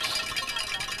 6.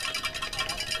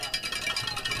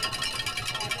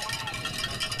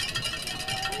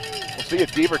 We'll see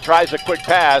if Deaver tries a quick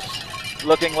pass.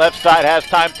 Looking left side, has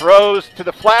time, throws to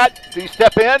the flat. Did he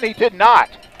step in? He did not.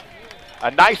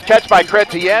 A nice catch by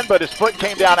Chrétien, but his foot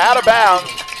came down out of bounds.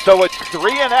 So it's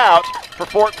 3 and out for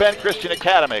Fort Bend Christian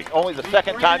Academy. Only the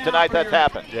 2nd time tonight that's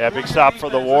happened. Yeah, big stop for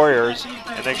the Warriors,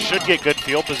 and they should get good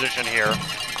field position here,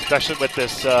 especially with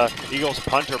this Eagles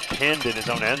punter pinned in his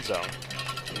own end zone.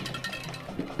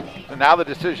 And now the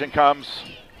decision comes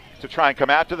to try and come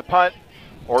after the punt,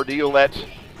 or do you let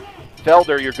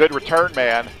Felder, your good return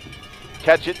man,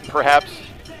 catch it and perhaps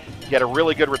get a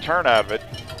really good return out of it?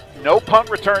 No punt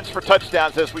returns for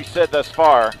touchdowns, as we said thus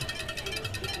far,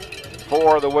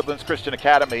 for the Woodlands Christian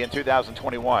Academy in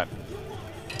 2021.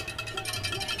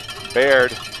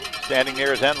 Baird standing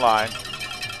near his end line.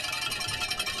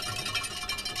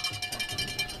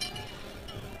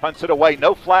 Punts it away,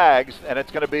 no flags, and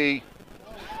it's going to be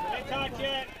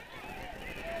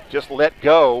just let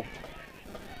go.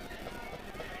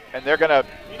 And they're going to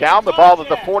down the ball at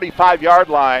the 45-yard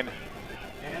line.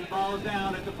 And ball is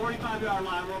down at the 45-yard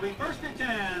line. Will be 1st and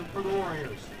 10 for the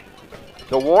Warriors.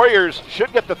 The Warriors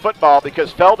should get the football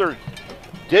because Felder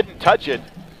didn't touch it.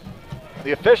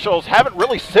 The officials haven't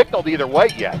really signaled either way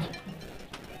yet.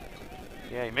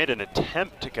 Yeah, he made an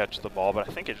attempt to catch the ball, but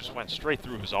I think it just went straight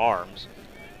through his arms.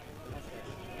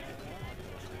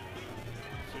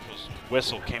 Officials'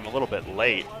 whistle came a little bit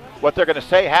late. What they're going to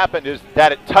say happened is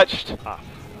that it touched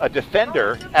a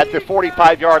defender at the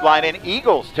 45-yard line in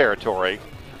Eagles territory.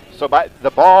 So the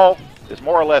ball is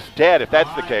more or less dead if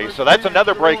that's the case. So that's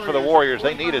another break for the Warriors.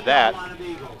 They needed that.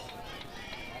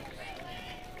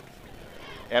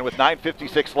 And with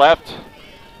 9:56 left,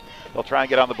 they'll try and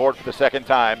get on the board for the second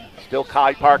time. Still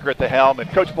Kai Parker at the helm, and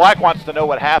Coach Black wants to know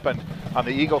what happened on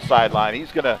the Eagles sideline.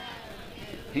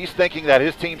 He's thinking that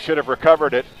his team should have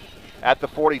recovered it at the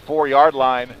 44-yard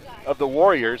line of the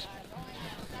Warriors.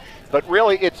 But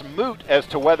really, it's moot as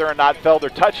to whether or not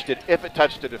Felder touched it, if it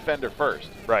touched the defender first.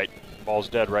 Right. Ball's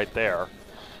dead right there.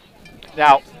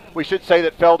 Now, we should say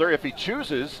that Felder, if he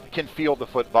chooses, can field the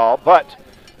football, but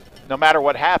no matter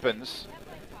what happens,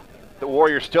 the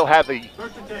Warriors still have the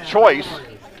choice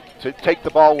to take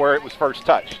the ball where it was first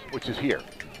touched, which is here.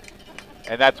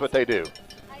 And that's what they do.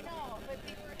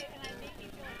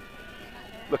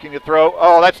 Looking to throw.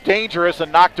 Oh, that's dangerous and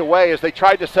knocked away as they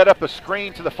tried to set up a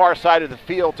screen to the far side of the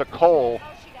field to Cole.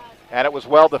 And it was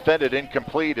well defended,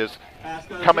 incomplete, as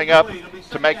coming up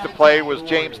to make the play was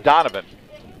James Donovan.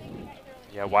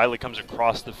 Yeah, Wiley comes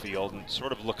across the field and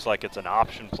sort of looks like it's an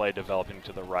option play developing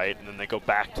to the right, and then they go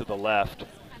back to the left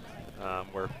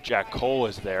where Jack Cole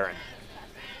is there. And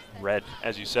read,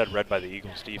 as you said, read by the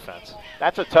Eagles defense.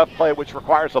 That's a tough play which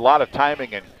requires a lot of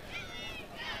timing, and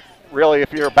really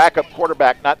if you're a backup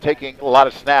quarterback not taking a lot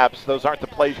of snaps, those aren't the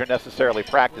plays you're necessarily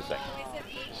practicing.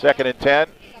 2nd and 10.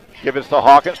 Give it to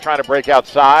Hawkins trying to break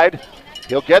outside.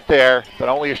 He'll get there, but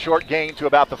only a short gain to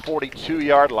about the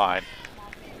 42-yard line.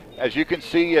 As you can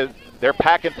see, they're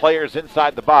packing players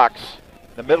inside the box,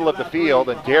 in the middle of the field,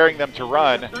 and daring them to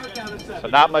run. So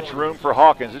not much room for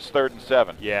Hawkins. It's 3rd and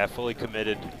 7. Yeah, fully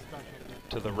committed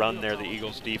to the run there, the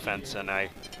Eagles defense. And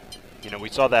we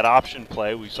saw that option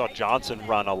play. We saw Johnson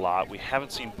run a lot. We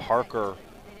haven't seen Parker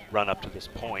run up to this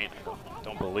point, I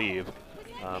don't believe.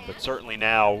 But certainly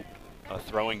now a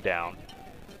throwing down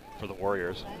for the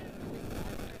Warriors.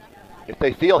 If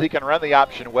they feel he can run the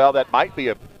option well, that might be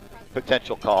a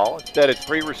potential call. Instead, it's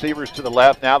 3 receivers to the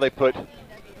left. Now they put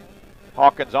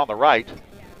Hawkins on the right.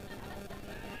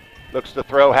 Looks to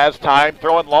throw, has time,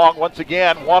 throwing long once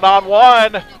again,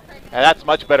 one-on-one. And that's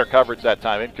much better coverage that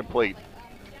time, incomplete.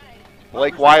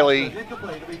 Blake Wiley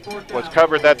was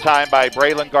covered that time by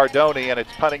Braylon Gardoni, and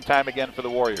it's punting time again for the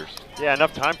Warriors. Yeah,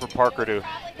 enough time for Parker to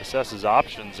assess his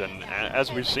options, and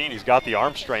as we've seen, he's got the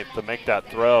arm strength to make that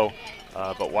throw,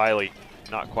 but Wiley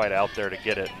not quite out there to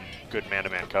get it. Good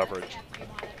man-to-man coverage.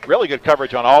 Really good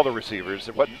coverage on all the receivers.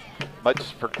 There wasn't much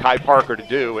for Kai Parker to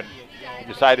do, and he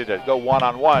decided to go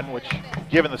one-on-one, which,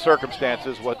 given the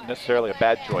circumstances, wasn't necessarily a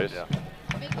bad choice. Yeah.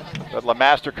 But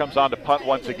LeMaster comes on to punt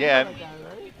once again.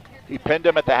 He pinned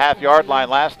him at the half-yard line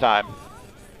last time.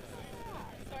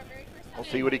 We'll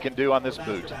see what he can do on this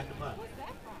boot. A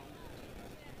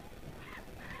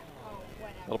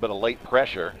little bit of late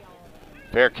pressure.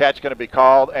 Fair catch going to be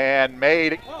called and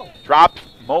made. Dropped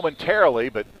momentarily,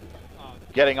 but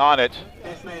getting on it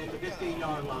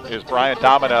is Brian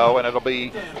Domino, and it'll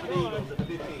be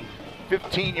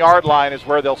 15-yard line is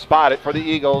where they'll spot it for the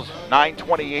Eagles.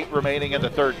 9:28 remaining in the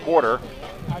 3rd quarter.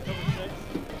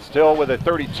 Still with a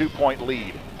 32-point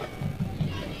lead.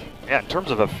 Yeah, in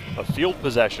terms of a field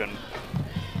position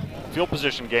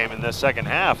game in this second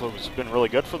half, it's been really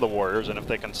good for the Warriors, and if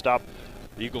they can stop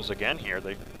the Eagles again here,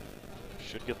 they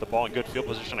should get the ball in good field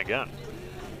position again.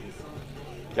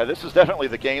 Yeah, this is definitely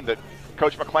the game that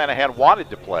Coach McClanahan wanted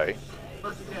to play,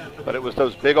 but it was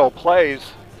those big old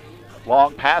plays,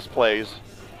 long pass plays,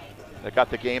 that got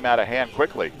the game out of hand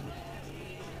quickly.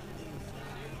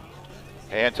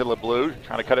 Hand to LeBlue,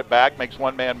 trying to cut it back, makes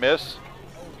one man miss.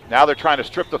 Now they're trying to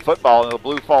strip the football, and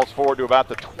LeBlue falls forward to about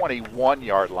the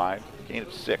 21-yard line, gain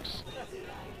of 6.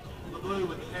 LeBlue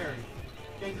with the carry.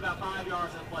 Gains about 5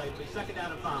 yards on play, but 2nd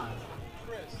down and 5.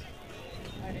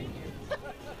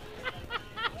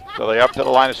 So they up to the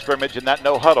line of scrimmage in that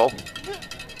no huddle.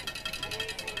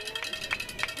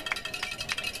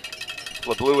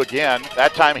 LeBlue again.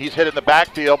 That time he's hit in the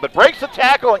backfield, but breaks the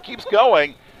tackle and keeps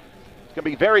going. It's going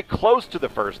to be very close to the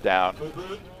first down.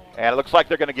 And it looks like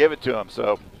they're going to give it to him.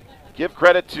 So give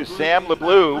credit to Sam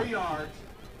LeBlue.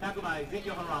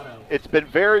 It's been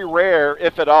very rare,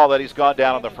 if at all, that he's gone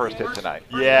down on the first hit tonight.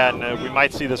 Yeah, and we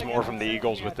might see this more from the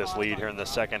Eagles with this lead here in the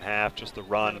second half. Just the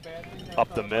run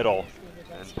up the middle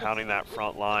and pounding that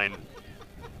front line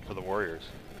for the Warriors.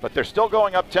 But they're still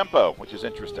going up tempo, which is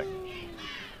interesting.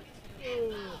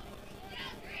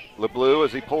 LeBlue,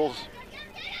 as he pulls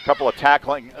a couple of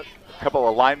tackling, a couple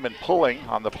of linemen pulling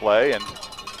on the play, and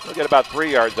he'll get about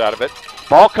 3 yards out of it.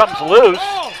 Ball comes loose.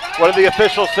 What are the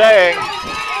officials saying?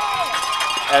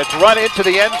 And it's run into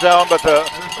the end zone, but the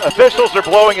officials are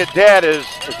blowing it dead as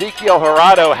Ezekiel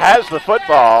Gerardo has the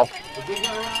football.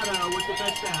 Ezekiel Gerardo with the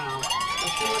touchdown.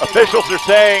 Officials are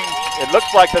saying it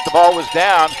looks like that the ball was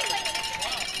down.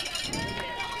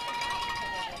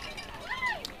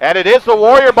 And it is the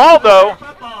Warrior ball, though.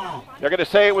 They're going to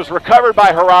say it was recovered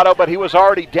by Gerardo, but he was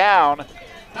already down,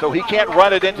 so he can't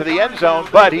run it into the end zone.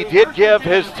 But he did give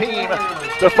his team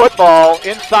the football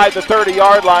inside the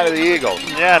 30-yard line of the Eagles.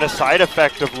 Yeah, and a side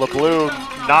effect of LeBlue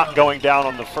not going down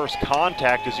on the first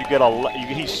contact is you get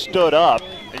he stood up,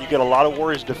 and you get a lot of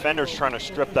Warriors defenders trying to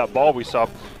strip that ball. We saw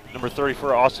number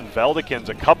 34, Austin Veldekins,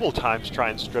 a couple times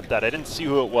try and strip that. I didn't see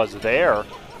who it was there,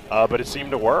 but it seemed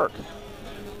to work.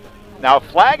 Now, a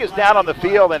flag is down on the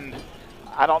field, and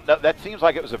I don't know. That seems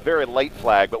like it was a very late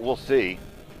flag, but we'll see.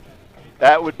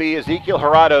 That would be Ezekiel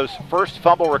Gerardo's first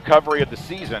fumble recovery of the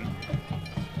season.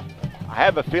 I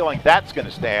have a feeling that's going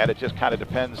to stand. It just kind of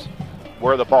depends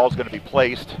where the ball is going to be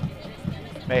placed.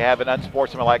 May have an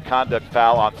unsportsmanlike conduct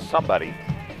foul on somebody.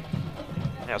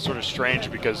 Yeah, sort of strange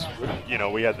because, you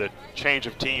know, we had the change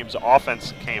of teams.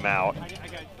 Offense came out.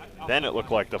 Then it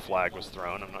looked like the flag was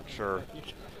thrown. I'm not sure.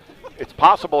 It's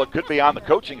possible it could be on the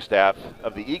coaching staff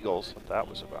of the Eagles. What that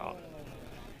was about.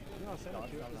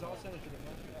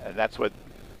 And that's what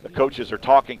the coaches are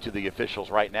talking to the officials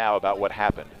right now about what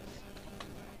happened.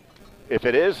 If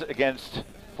it is against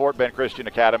Fort Bend Christian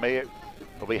Academy, it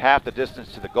will be half the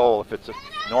distance to the goal if it's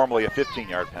normally a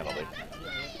 15-yard penalty.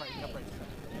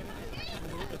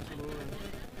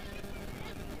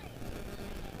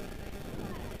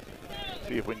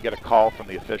 See if we can get a call from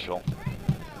the official.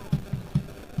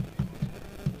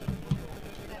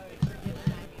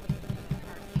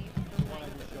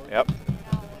 Yep.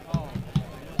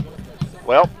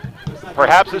 Well,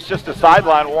 perhaps it's just a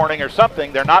sideline warning or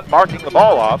something. They're not marking the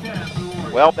ball off.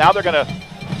 Well, now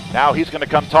he's gonna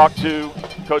come talk to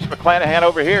Coach McClanahan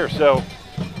over here. So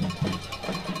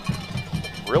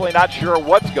really not sure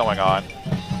what's going on.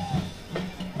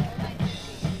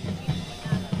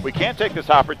 We can take this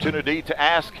opportunity to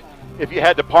ask if you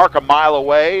had to park a mile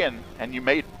away and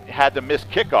you had to miss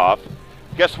kickoff.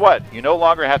 Guess what? You no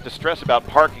longer have to stress about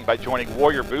parking by joining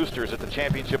Warrior Boosters at the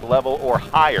championship level or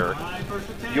higher.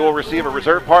 You will receive a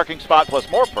reserved parking spot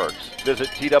plus more perks. Visit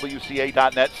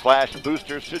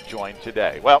twca.net/boosters to join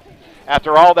today. Well,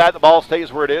 after all that, the ball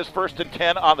stays where it is. 1st and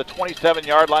 10 on the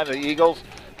 27-yard line of the Eagles.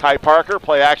 Kai Parker,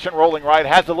 play action, rolling right,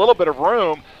 has a little bit of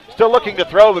room. Still looking to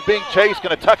throw, but being chased,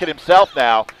 going to tuck it himself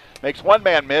now. Makes one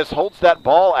man miss, holds that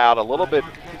ball out a little bit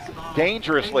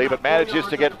dangerously, but manages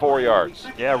to get 4 yards.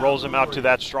 Yeah, rolls him out to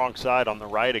that strong side on the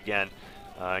right again,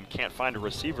 and can't find a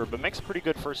receiver, but makes a pretty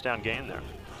good first down gain there.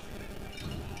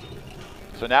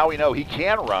 So now we know he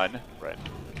can run. Right.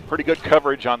 Pretty good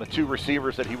coverage on the 2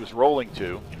 receivers that he was rolling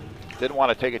to. Didn't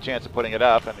want to take a chance of putting it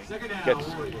up, and he gets,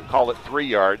 call it 3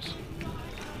 yards.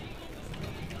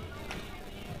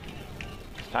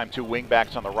 This time 2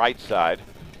 wingbacks on the right side.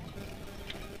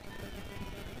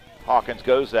 Hawkins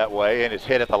goes that way and is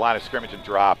hit at the line of scrimmage and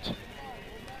dropped.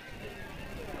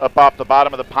 Up off the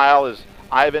bottom of the pile is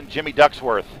Ivan Jimmy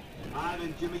Ducksworth.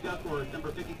 Ivan Jimmy Duckworth,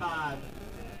 number 55,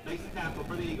 makes the tackle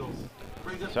for the Eagles.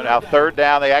 So now 3rd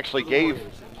down, they actually gave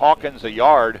Hawkins a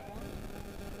yard,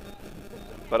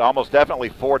 but almost definitely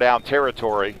 4 down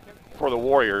territory for the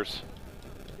Warriors.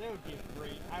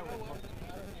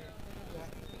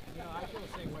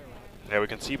 Yeah, we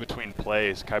can see between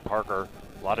plays, Kai Parker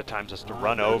a lot of times has to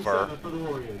run over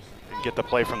and get the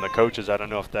play from the coaches. I don't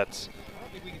know if that's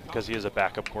because he is a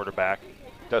backup quarterback.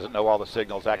 Doesn't know all the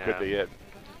signals. That could be it.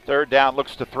 3rd down,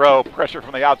 looks to throw. Pressure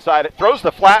from the outside. It throws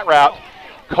the flat route.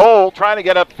 Cole trying to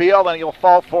get upfield, and he'll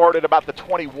fall forward at about the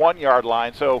 21-yard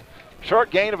line. So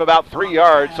short gain of about 3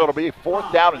 yards, so it'll be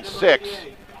 4th down and 6.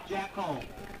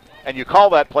 And you call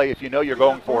that play if you know you're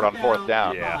going for it on 4th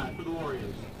down. Yeah.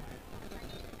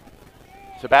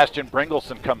 Sebastian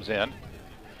Bringleson comes in.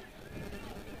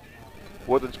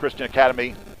 Woodlands Christian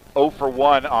Academy 0 for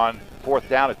 1 on 4th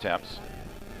down attempts.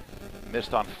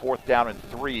 Missed on 4th down and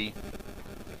 3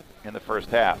 in the first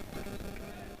half.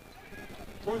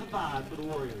 4th and 5 for the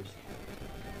Warriors.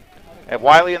 And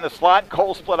Wiley in the slot.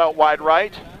 Cole split out wide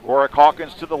right. Warwick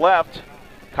Hawkins to the left.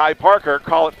 Kai Parker,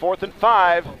 call it 4th and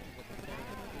 5.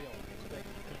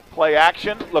 Play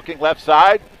action, looking left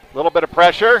side. A little bit of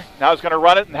pressure. Now he's going to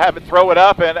run it and have it throw it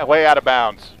up and way out of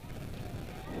bounds.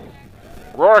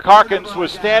 Warwick Hawkins was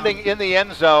standing in the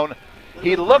end zone.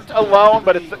 He looked alone,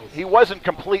 but he wasn't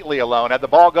completely alone. Had the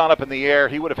ball gone up in the air,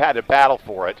 he would have had to battle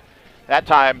for it. That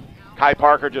time, Kai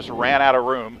Parker just ran out of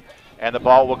room, and the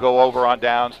ball will go over on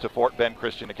downs to Fort Bend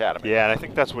Christian Academy. Yeah, and I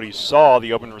think that's what he saw,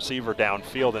 the open receiver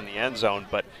downfield in the end zone,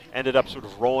 but ended up sort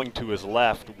of rolling to his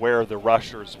left where the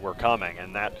rushers were coming,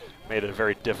 and that made it a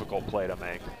very difficult play to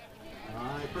make.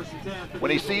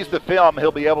 When he sees the film,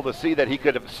 he'll be able to see that he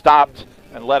could have stopped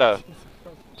and let a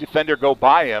defender go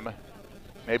by him.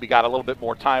 Maybe got a little bit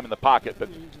more time in the pocket, but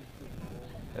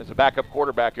as a backup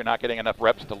quarterback, you're not getting enough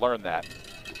reps to learn that.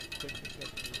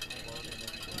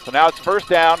 So now it's first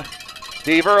down.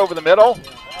 Deaver over the middle.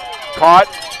 Caught.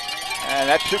 And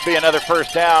that should be another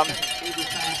first down.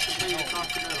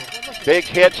 Big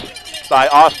hit by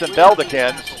Austin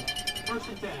Beldekins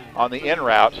on the in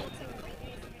route.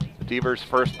 Deaver's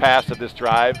first pass of this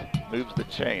drive moves the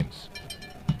chains.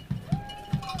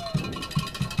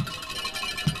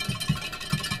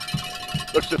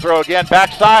 Looks to throw again,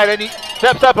 backside, and he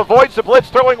steps up, avoids the blitz,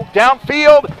 throwing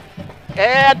downfield,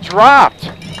 and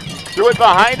dropped. Threw it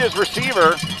behind his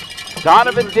receiver,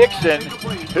 Donovan Dixon,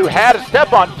 who had a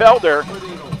step on Felder.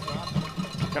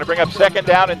 Going to bring up second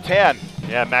down and 10.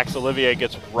 Yeah, Max Olivier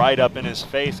gets right up in his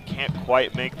face, can't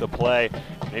quite make the play.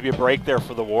 Maybe a break there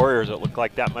for the Warriors. It looked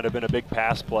like that might have been a big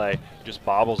pass play. Just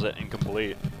bobbles it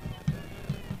incomplete.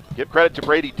 Give credit to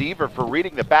Brady Deaver for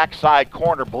reading the backside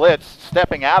corner blitz,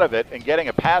 stepping out of it, and getting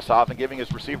a pass off and giving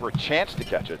his receiver a chance to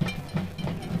catch it. This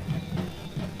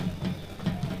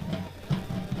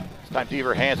time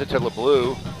Deaver hands it to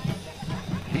LeBlue.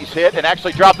 He's hit and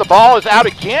actually dropped the ball, is out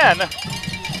again.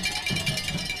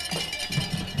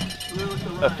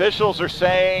 Officials are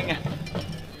saying,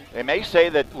 they may say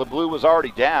that LeBlue was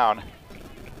already down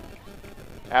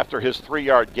after his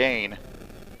 3-yard gain.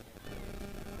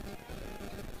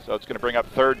 So it's going to bring up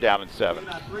third down and 7.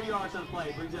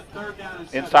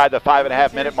 Inside the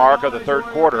 5.5-minute mark of the third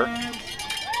quarter.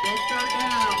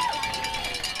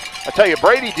 I tell you,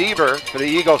 Brady Deaver for the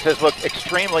Eagles has looked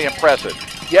extremely impressive.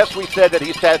 Yes, we said that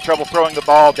he's had trouble throwing the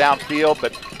ball downfield,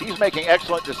 but he's making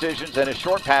excellent decisions, and his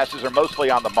short passes are mostly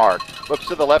on the mark. Looks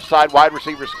to the left side, wide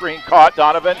receiver screen, caught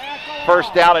Donovan.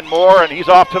 First down and more, and he's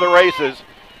off to the races.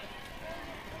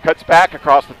 Cuts back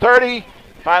across the 30,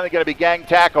 finally going to be gang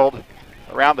tackled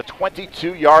around the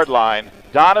 22-yard line.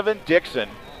 Donovan Dixon.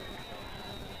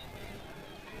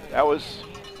 That was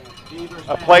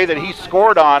a play that he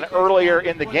scored on earlier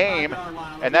in the game,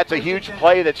 and that's a huge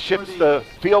play that shifts the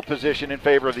field position in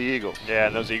favor of the Eagles. Yeah,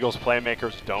 and those Eagles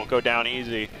playmakers don't go down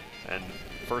easy, and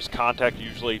first contact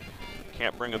usually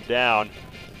can't bring them down.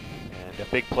 And a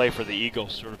big play for the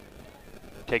Eagles, sort of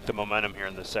take the momentum here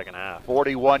in the second half.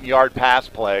 41-yard pass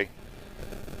play.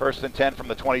 First and 10 from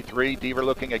the 23. Deaver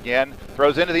looking again.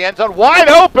 Throws into the end zone. Wide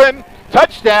open.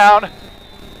 Touchdown.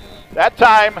 That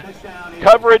time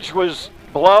coverage was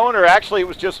blown, or actually it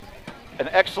was just an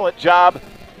excellent job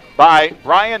by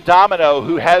Brian Domino,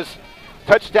 who has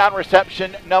touchdown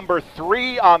reception number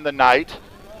 3 on the night.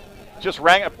 Just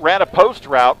ran a post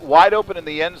route wide open in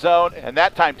the end zone, and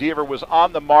that time Deaver was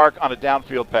on the mark on a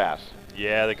downfield pass.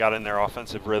 Yeah, they got in their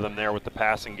offensive rhythm there with the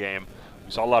passing game.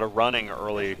 We saw a lot of running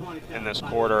early in this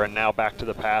quarter, and now back to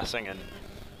the passing and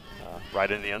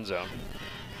right in the end zone.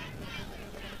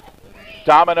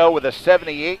 Domino with a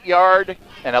 78-yard,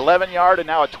 an 11-yard, and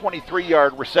now a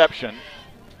 23-yard reception.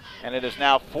 And it is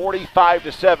now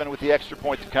 45-7 with the extra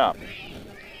point to come.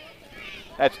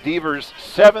 That's Deaver's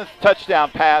 7th touchdown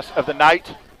pass of the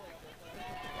night.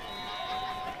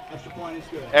 Extra point is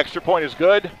good. Extra point is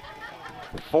good.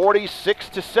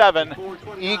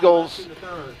 46-7. Eagles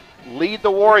lead the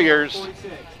Warriors.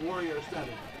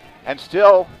 And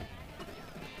still,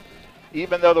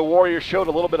 even though the Warriors showed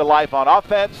a little bit of life on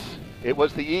offense, it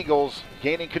was the Eagles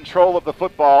gaining control of the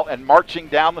football and marching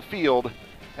down the field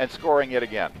and scoring it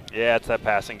again. Yeah, it's that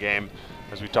passing game.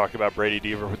 As we talked about Brady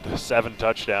Deaver with the 7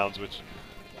 touchdowns, which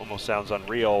almost sounds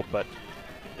unreal, but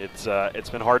it's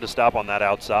been hard to stop on that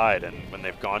outside, and when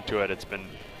they've gone to it, it's been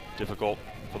difficult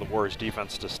for the Warriors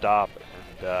defense to stop.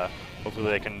 And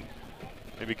hopefully they can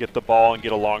maybe get the ball and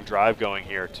get a long drive going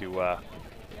here to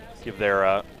give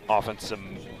their offense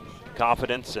some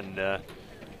confidence and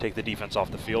take the defense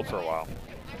off the field for a while.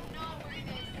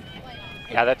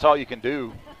 Yeah, that's all you can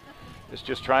do is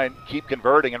just try and keep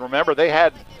converting. And remember, they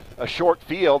had a short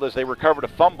field as they recovered a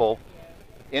fumble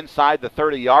inside the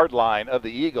 30-yard line of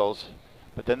the Eagles,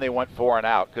 but then they went 4 and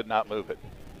out, could not move it.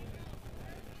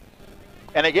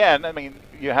 And again, I mean,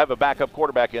 you have a backup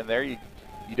quarterback in there. You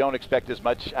don't expect as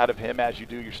much out of him as you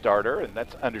do your starter, and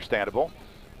that's understandable.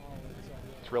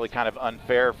 It's really kind of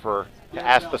unfair to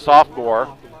ask the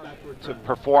sophomore to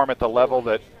perform at the level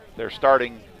that their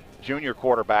starting junior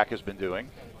quarterback has been doing.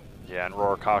 Yeah, and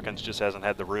Rorik Hawkins just hasn't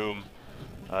had the room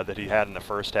that he had in the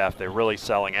first half. They're really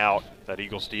selling out that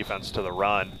Eagles defense to the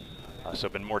run, so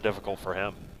it's been more difficult for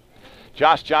him.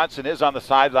 Josh Johnson is on the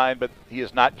sideline, but he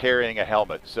is not carrying a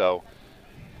helmet, so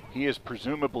he is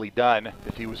presumably done.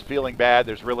 If he was feeling bad,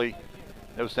 there's really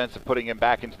no sense of putting him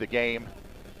back into the game.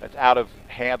 that's out of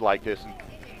hand like this and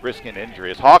risking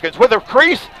injury. As Hawkins with a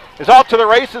crease is off to the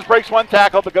races, breaks one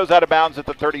tackle but goes out of bounds at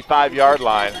the 35-yard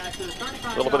line.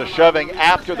 A little bit of shoving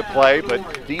after the play,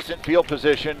 but decent field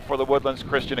position for the Woodlands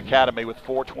Christian Academy with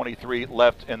 4:23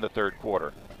 left in the third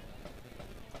quarter.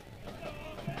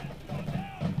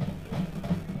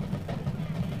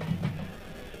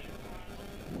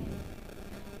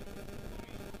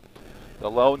 The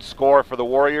lone score for the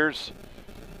Warriors,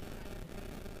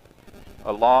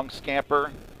 a long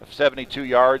scamper of 72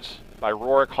 yards by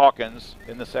Rorick Hawkins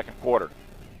in the second quarter.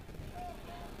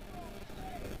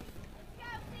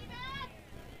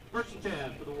 First and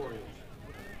 10 for the Warriors.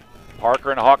 Parker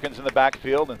and Hawkins in the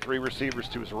backfield and three receivers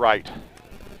to his right.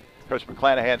 Coach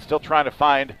McClanahan still trying to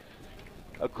find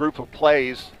a group of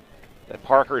plays that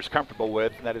Parker is comfortable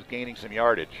with, and that is gaining some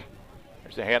yardage.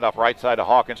 There's a handoff right side to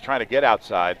Hawkins trying to get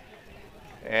outside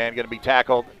and going to be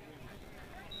tackled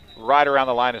right around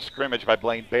the line of scrimmage by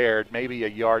Blaine Baird, maybe a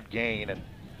yard gain. And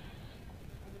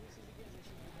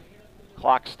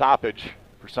clock stoppage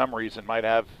for some reason might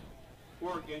have.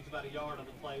 Gains about a yard on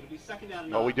the play. It'll be second down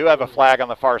and Well, we do have a flag on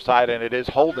the far side, and it is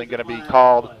holding going to be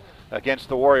called against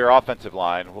the Warrior offensive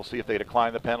line. We'll see if they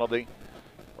decline the penalty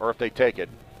or if they take it.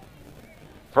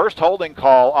 First holding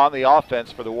call on the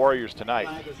offense for the Warriors tonight.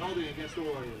 Flag is holding against the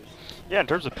Warriors. Yeah, in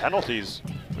terms of penalties,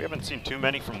 we haven't seen too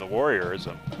many from the Warriors.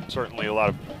 Certainly a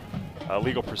lot of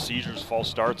legal procedures, false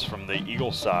starts from the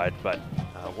Eagles side, but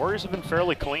Warriors have been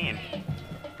fairly clean.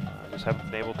 Just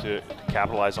haven't been able to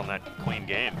capitalize on that clean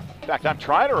game. In fact, I'm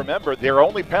trying to remember, their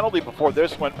only penalty before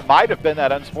this one might have been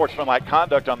that unsportsmanlike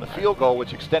conduct on the field goal,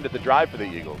 which extended the drive for the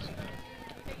Eagles.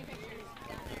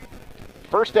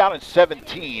 First down and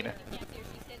 17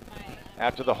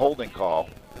 after the holding call.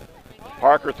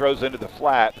 Parker throws into the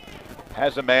flat,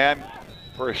 has a man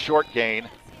for a short gain.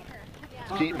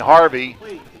 It's Keaton Harvey,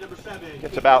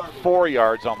 gets about 4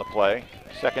 yards on the play.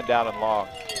 Second down and long.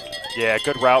 Yeah,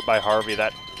 good route by Harvey.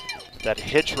 That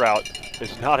hitch route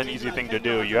is not an easy thing to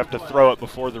do. You have to throw it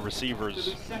before the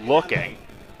receiver's looking,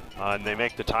 and they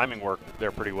make the timing work there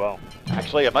pretty well.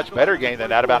 Actually, a much better gain than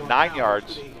that, about 9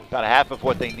 yards, about half of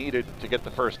what they needed to get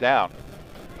the first down.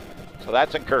 So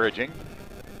that's encouraging.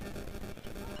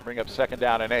 Bring up second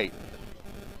down and 8.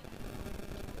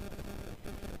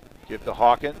 Give to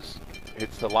Hawkins,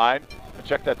 hits the line.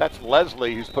 Check that, that's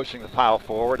Leslie who's pushing the pile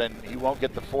forward, and he won't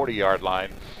get the 40-yard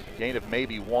line. Gain of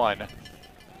maybe 1.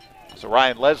 So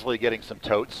Ryan Leslie getting some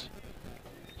totes.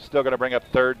 Still going to bring up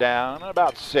third down,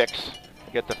 about 6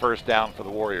 to get the first down for the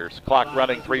Warriors. Clock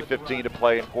running, 3:15 to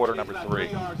play in quarter number 3.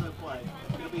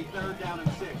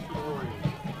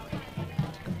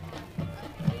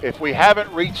 If we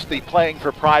haven't reached the playing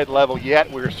for pride level yet,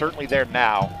 we're certainly there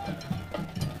now.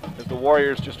 As the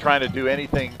Warriors just trying to do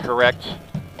anything correct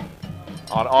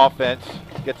on offense,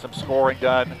 get some scoring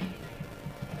done.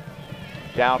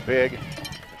 Down big.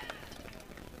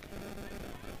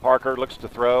 Parker looks to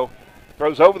throw.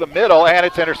 Throws over the middle, and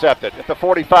it's intercepted at the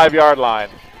 45-yard line.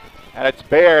 And it's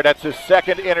Baird. That's his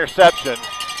second interception.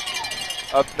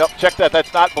 No, check that.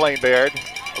 That's not Blaine Baird.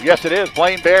 Oh, yes, it is.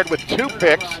 Blaine Baird with 2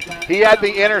 picks. He had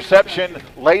the interception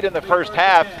late in the first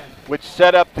half, which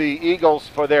set up the Eagles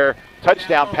for their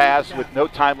touchdown pass with no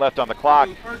time left on the clock.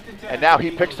 And now he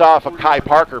picks off a Kai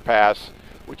Parker pass,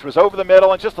 which was over the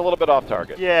middle and just a little bit off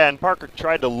target. Yeah, and Parker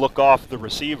tried to look off the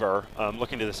receiver,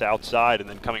 looking to this outside and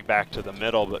then coming back to the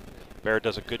middle, but Barrett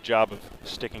does a good job of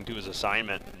sticking to his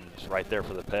assignment and is right there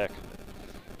for the pick.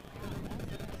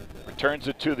 Returns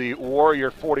it to the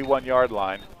Warrior 41-yard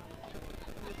line.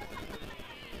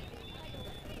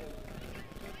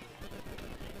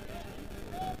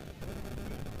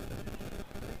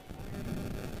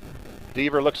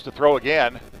 Deaver looks to throw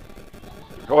again.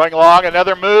 Going long,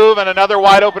 another move and another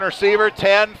wide open receiver.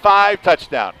 10-5,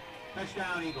 touchdown.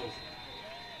 Touchdown, Eagles.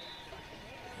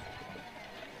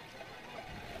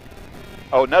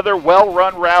 Oh, another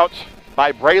well-run route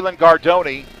by Braylon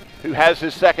Gardoni, who has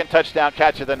his second touchdown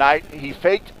catch of the night. He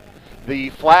faked the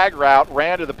flag route,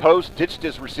 ran to the post, ditched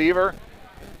his receiver,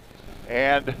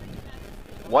 and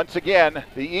once again,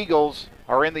 the Eagles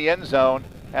are in the end zone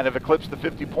and have eclipsed the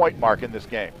 50-point mark in this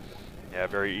game. Yeah,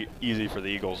 very easy for the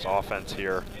Eagles offense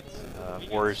here.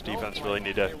 Warriors defense really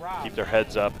need to keep their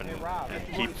heads up and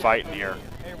keep fighting here,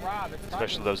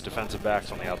 especially those defensive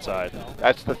backs on the outside.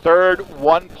 That's the third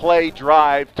one-play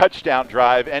drive, touchdown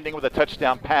drive, ending with a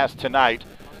touchdown pass tonight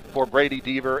for Brady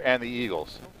Deaver and the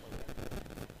Eagles.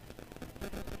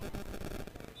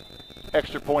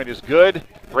 Extra point is good.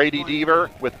 Brady Deaver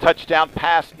with touchdown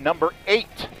pass number 8.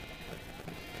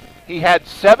 He had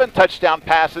 7 touchdown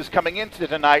passes coming into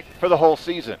tonight for the whole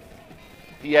season.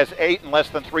 He has 8 in less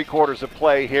than 3/4 of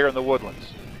play here in the Woodlands.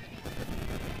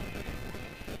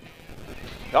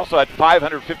 He also had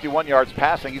 551 yards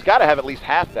passing. He's got to have at least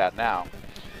half that now.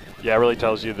 Yeah, it really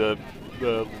tells you the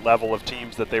level of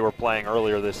teams that they were playing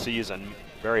earlier this season.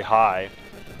 Very high,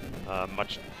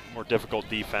 much more difficult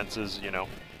defenses, you know.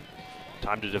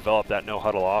 Time to develop that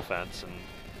no-huddle offense,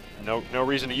 and no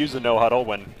reason to use the no-huddle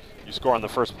when you score on the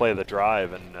first play of the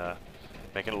drive and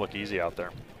making it look easy out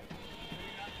there.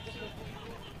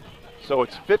 So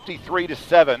it's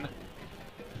 53-7.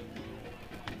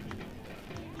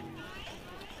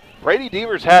 Brady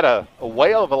Devers had a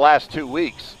whale of the last 2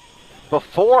 weeks.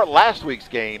 Before last week's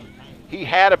game, he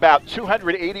had about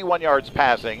 281 yards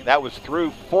passing. That was through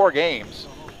 4 games.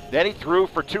 Then he threw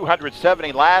for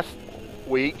 270 last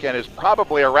week and is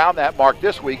probably around that mark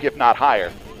this week, if not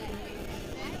higher.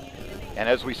 And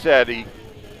as we said,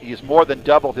 he's more than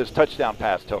doubled his touchdown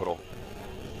pass total.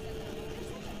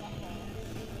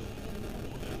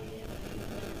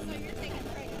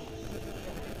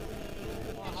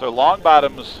 So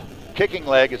Longbottom's kicking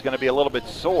leg is going to be a little bit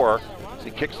sore as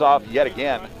he kicks off yet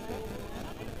again.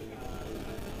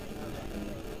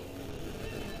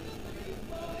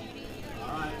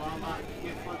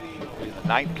 The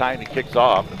 9th time he kicks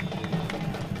off.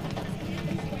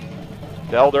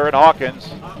 Felder and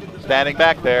Hawkins standing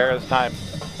back there. This time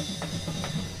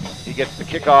he gets the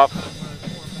kickoff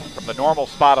from the normal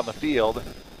spot on the field.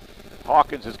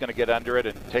 Hawkins is going to get under it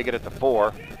and take it at the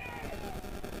 4.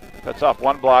 Cuts off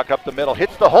one block up the middle,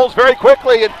 hits the holes very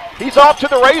quickly, and he's off to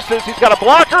the races. He's got a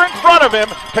blocker in front of him.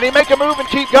 Can he make a move and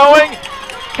keep going?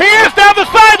 He is down the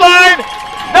sideline.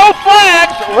 No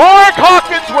flags. Rorik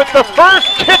Hawkins with the first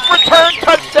kick return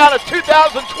touchdown of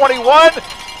 2021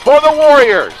 for the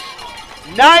Warriors.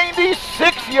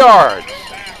 96 yards.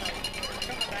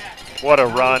 What a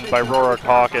run by Rorik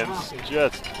Hawkins.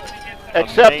 Just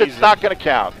Except amazing. It's not going to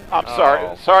count. I'm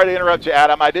sorry. Sorry to interrupt you,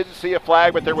 Adam. I didn't see a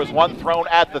flag, but there was one thrown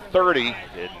at the 30.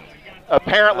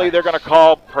 Apparently, they're going to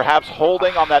call perhaps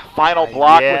holding on that final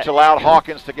block, which allowed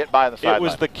Hawkins to get by on the sideline. It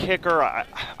was the kicker.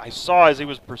 I saw as he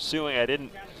was pursuing.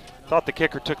 Thought the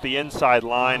kicker took the inside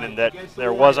line and that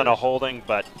there wasn't a holding,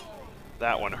 but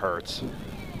that one hurts.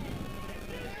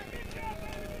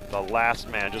 The last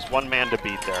man, just one man to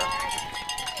beat there.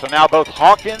 So now both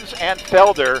Hawkins and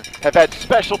Felder have had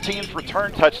special teams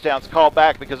return touchdowns called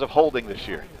back because of holding this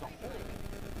year.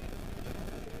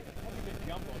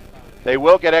 They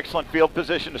will get excellent field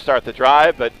position to start the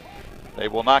drive, but they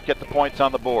will not get the points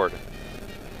on the board.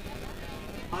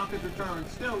 Hawkins' return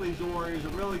still leaves the Warriors a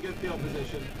really good field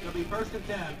position. It'll be 1st and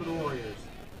 10 for the Warriors.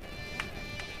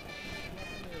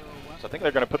 So I think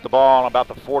they're going to put the ball on about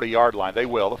the 40-yard line. They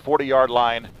will, the 40-yard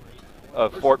line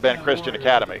of Fort Bend Christian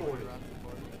Academy.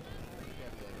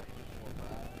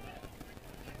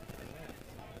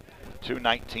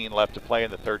 2:19 left to play in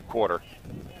the 3rd quarter.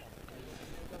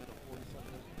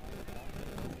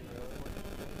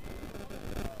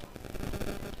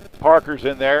 Parker's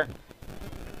in there.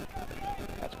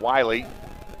 That's Wiley.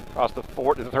 Across the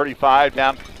 40 to the 35,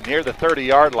 down near the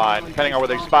 30-yard line. Depending on where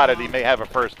they spot it, he may have a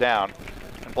first down.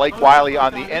 And Blake Wiley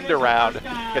on the end around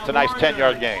gets a nice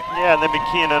 10-yard gain. Yeah, and they've been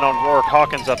keying in on Rorik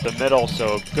Hawkins up the middle,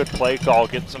 so good play call,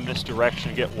 get some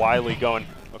misdirection, get Wiley going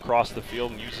across the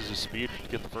field and uses his speed to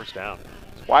get the first down.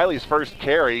 It's Wiley's first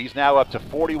carry. He's now up to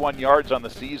 41 yards on the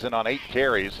season on 8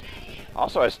 carries.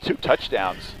 Also has 2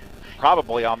 touchdowns,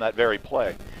 probably on that very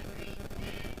play.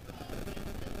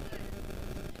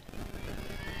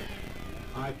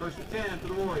 All right, 1st and 10 for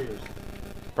the Warriors.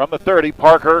 From the 30,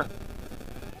 Parker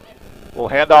will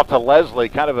hand off to Leslie.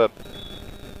 Kind of a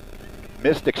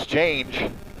missed exchange.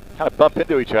 Kind of bump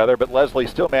into each other, but Leslie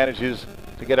still manages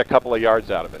to get a couple of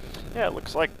yards out of it. Yeah, it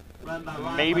looks like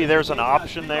maybe there's an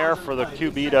option there for the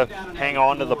QB to hang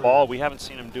on to the ball. We haven't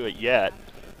seen him do it yet,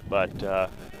 but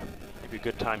maybe a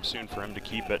good time soon for him to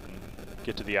keep it and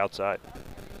get to the outside.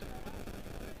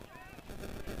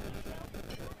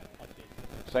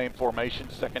 Same formation,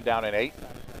 2nd down and 8.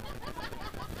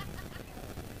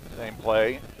 Same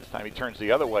play. This time he turns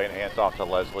the other way and hands off to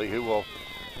Leslie, who will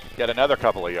get another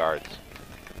couple of yards.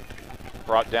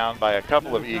 Brought down by a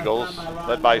couple of Eagles,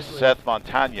 led by Seth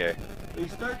Montagne.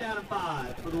 It's 3rd down and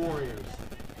 5 for the Warriors.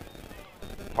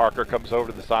 Parker comes over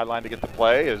to the sideline to get the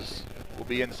play, as we'll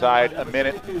be inside a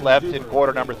minute left in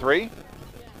quarter number 3.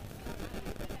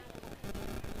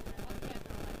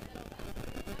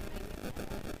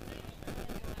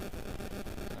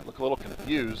 I look a little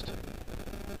confused.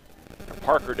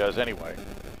 Parker does anyway.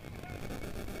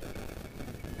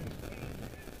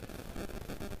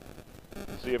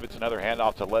 See if it's another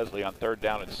handoff to Leslie on 3rd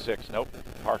down and 6. Nope.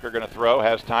 Parker going to throw,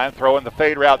 has time, throwing the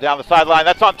fade route down the sideline.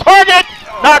 That's on target!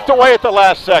 Knocked away at the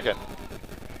last second.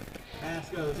 Pass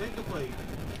goes incomplete.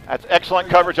 That's excellent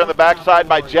coverage on the backside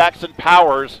by Jackson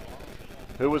Powers,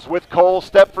 who was with Cole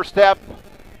step for step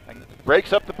and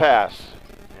breaks up the pass.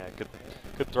 Yeah,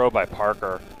 good throw by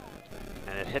Parker.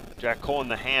 And it hit Jack Cole in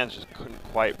the hands, just couldn't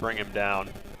quite bring him down.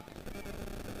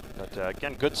 But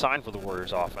again, good sign for the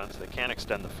Warriors offense. They can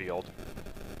extend the field.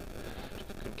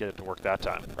 Just couldn't get it to work that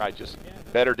time. Right, just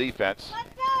better defense.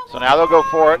 So now they'll go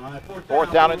for it.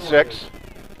 4th down and 6.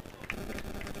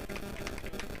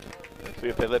 See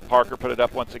if they let Parker put it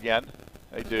up once again.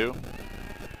 They do.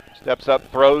 Steps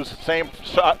up, throws, same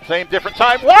shot, same different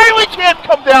time. Wiley can't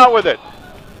come down with it.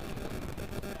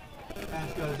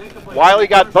 Wiley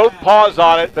got both paws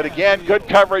on it, but again, good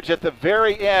coverage at the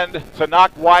very end to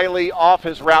knock Wiley off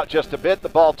his route just a bit. The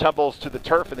ball tumbles to the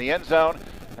turf in the end zone,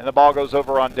 and the ball goes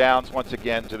over on downs once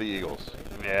again to the Eagles.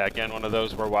 Yeah, again, one of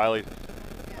those where Wiley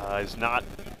he's got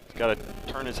to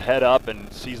turn his head up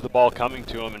and sees the ball coming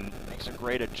to him and makes a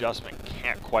great adjustment.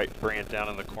 Can't quite bring it down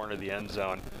in the corner of the end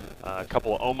zone. A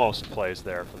couple of almost plays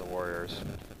there for the Warriors.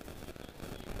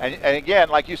 And again,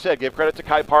 like you said, give credit to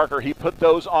Kai Parker. He put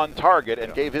those on target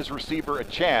and gave his receiver a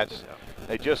chance.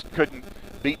 They just couldn't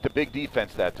beat the big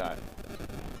defense that time.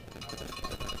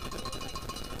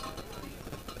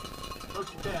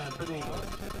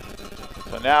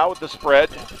 So now with the spread,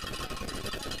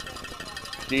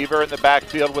 Deaver in the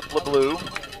backfield with LeBlue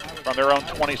from their own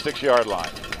 26-yard line.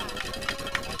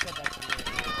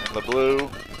 And LeBlue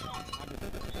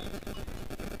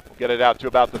will get it out to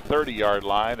about the 30-yard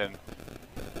line. And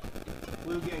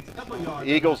the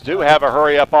Eagles do have a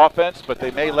hurry-up offense, but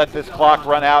they may let this clock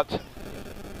run out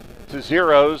to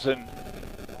zeros and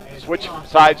switch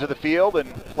sides of the field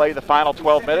and play the final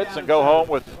 12 minutes and go home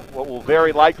with what will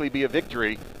very likely be a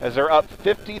victory, as they're up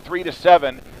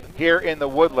 53-7 here in the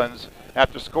Woodlands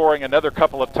after scoring another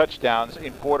couple of touchdowns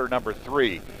in quarter number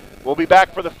 3. We'll be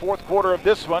back for the 4th quarter of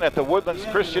this one at the Woodlands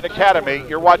Christian Academy.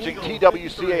 You're watching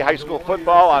TWCA High School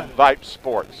Football on Vype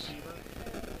Sports.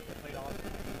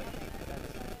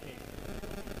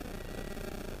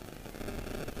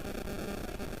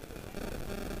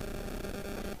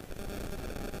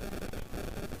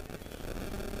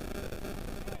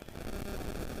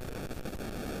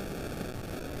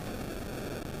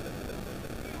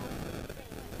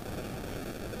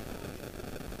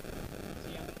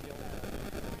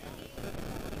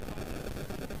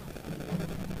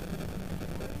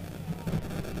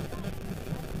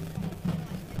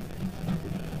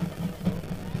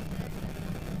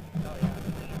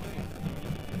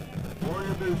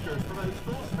 Boosters promotes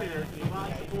full spirit and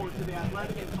provides support to the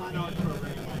athletic and fine arts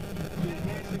program to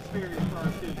enhance experience for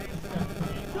our students.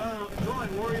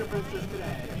 Join Warrior Boosters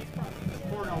today.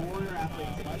 Support our Warrior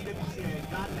athletes at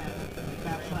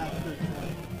TWCA.net/booster.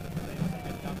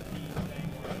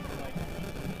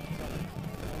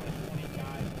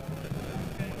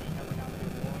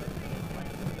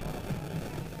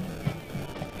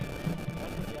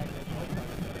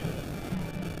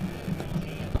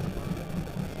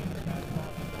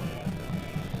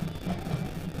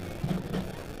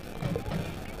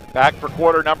 Back for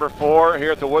quarter number 4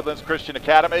 here at the Woodlands Christian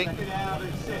Academy.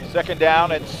 2nd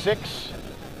down and 6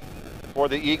 for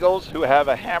the Eagles, who have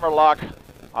a hammerlock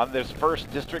on this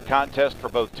first district contest for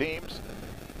both teams.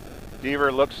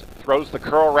 Deaver throws the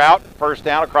curl route, 1st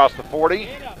down across the 40.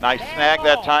 Nice snag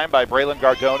that time by Braylon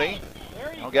Gardoni.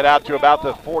 He'll get out to about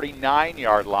the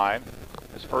 49-yard line.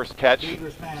 His first catch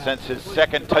since his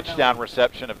 2nd touchdown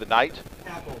reception of the night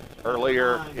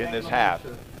earlier in this half.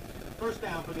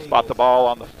 Spot the ball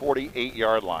on the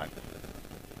 48-yard line.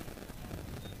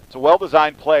 It's a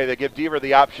well-designed play. They give Deaver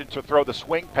the option to throw the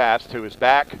swing pass to his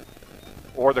back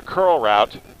or the curl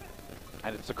route,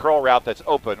 and it's the curl route that's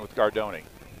open with Gardoni.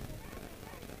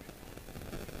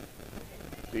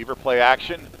 Deaver play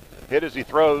action, hit as he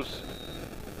throws,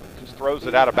 just throws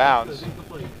it out of bounds.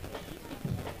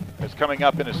 As coming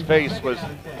up in his face was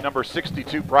number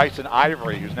 62, Bryson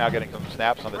Ivory, who's now getting some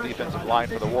snaps on the defensive line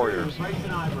for the Warriors.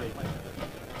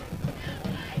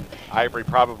 Ivory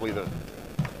probably the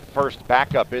first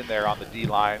backup in there on the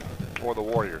D-line for the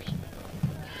Warriors.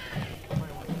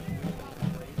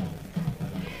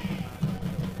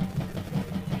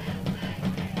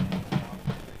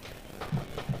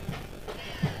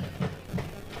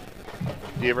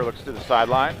 Deaver looks to the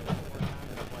sideline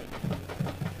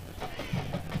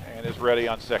and is ready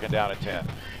on 2nd down and 10.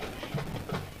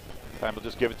 Time we'll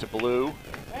just give it to Blue.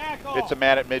 Hits a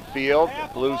man at midfield.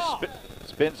 Blue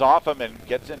spins off him and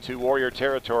gets into Warrior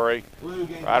territory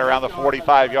right around the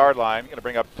 45-yard line. Going to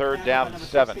bring up 3rd down and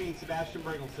 7.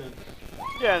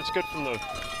 Yeah, it's good from the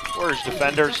Warriors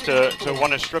defenders to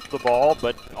want to strip the ball,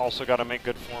 but also got to make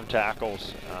good form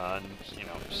tackles and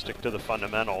stick to the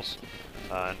fundamentals.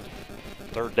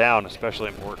 third down, especially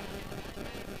important.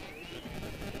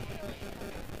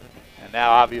 And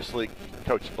now, obviously,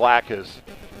 Coach Black has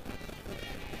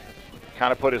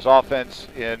kind of put his offense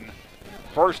in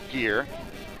first gear,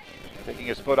 taking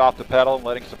his foot off the pedal and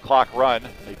letting some clock run.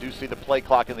 They do see the play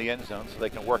clock in the end zone, so they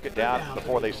can work it down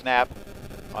before they snap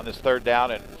on this 3rd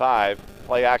down and 5.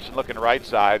 Play action looking right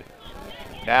side.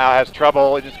 Now has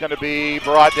trouble. It's going to be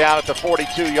brought down at the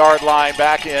 42-yard line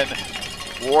back in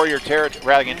Warrior territory,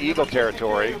 rather in Eagle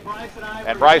territory.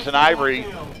 And Bryson Ivory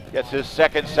gets his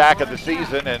 2nd sack of the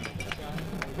season.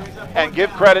 And give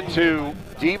credit to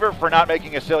Deaver for not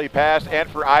making a silly pass, and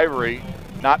for Ivory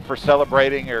not for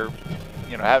celebrating or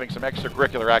having some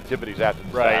extracurricular activities after the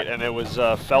Right, sack. and it was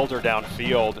Felder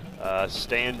downfield,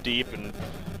 staying deep and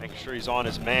making sure he's on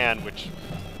his man, which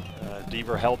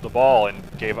Deaver held the ball and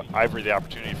gave Ivory the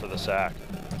opportunity for the sack.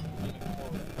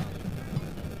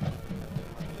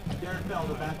 Derek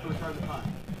Felder back to return the punt.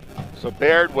 So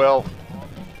Baird will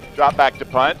drop back to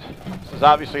punt. This is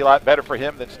obviously a lot better for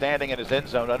him than standing in his end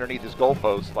zone underneath his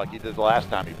goalpost like he did the last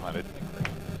time he punted.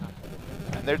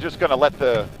 And they're just going to let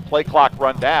the play clock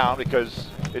run down because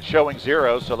it's showing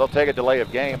 0, so they'll take a delay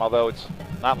of game, although it's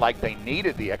not like they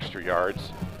needed the extra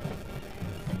yards.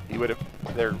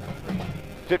 They're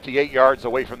 58 yards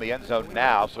away from the end zone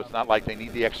now, so it's not like they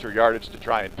need the extra yardage to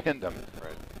try and pin them.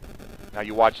 Right. Now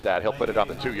you watch that. He'll put it on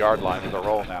the 2-yard line with a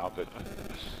roll now, but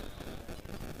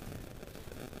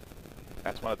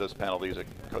that's one of those penalties that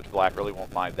Coach Black really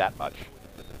won't mind that much.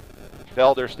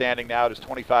 Felder standing now at his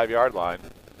 25-yard line.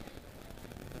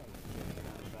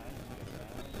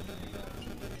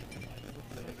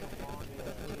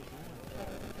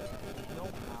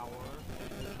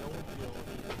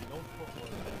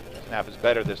 Snap is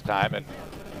better this time, and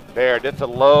Baird, it's a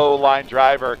low line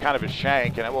driver, kind of a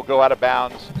shank, and it will go out of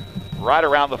bounds right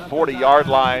around the 40-yard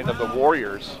line of the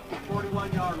Warriors.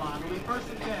 41-yard line. It'll be 1st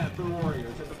and 10 for the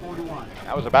Warriors at the 41.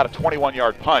 That was about a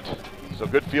 21-yard punt, so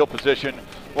good field position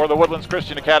for the Woodlands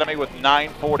Christian Academy with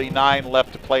 9:49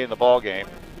 left to play in the ball game.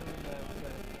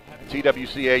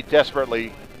 TWCA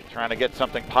desperately trying to get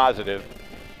something positive.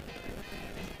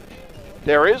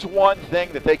 There is one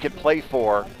thing that they can play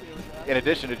for in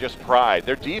addition to just pride.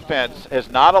 Their defense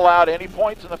has not allowed any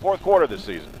points in the 4th quarter this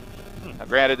season. Now,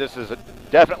 granted, this is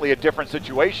definitely a different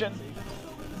situation,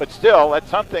 but still, that's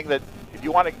something that if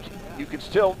you want to, you can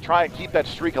still try and keep that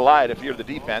streak alive if you're the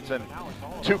defense. And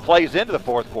 2 plays into the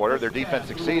 4th quarter, their defense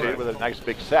succeeded with a nice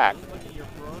big sack.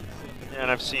 And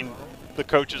I've seen the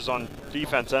coaches on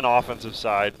defense and offensive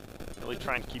side really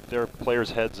trying to keep their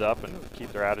players' heads up and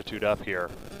keep their attitude up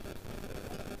here.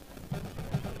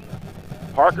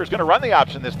 Parker's going to run the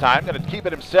option this time, going to keep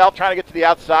it himself, trying to get to the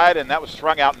outside, and that was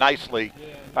strung out nicely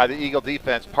by the Eagle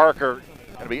defense. Parker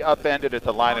going to be upended at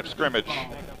the line of scrimmage.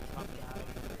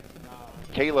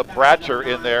 Caleb Bratcher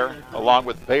in there along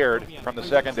with Baird from the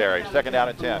secondary. 2nd down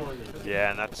and 10. Yeah,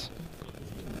 and that's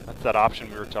that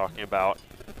option we were talking about.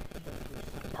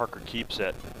 Parker keeps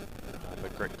it,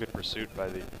 but great, good pursuit by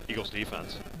the Eagles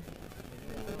defense.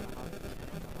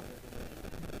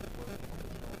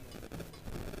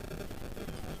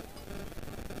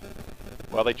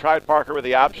 Well, they tried Parker with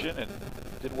the option and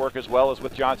didn't work as well as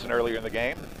with Johnson earlier in the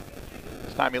game.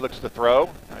 This time he looks to throw.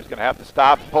 Now he's going to have to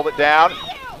stop, pull it down,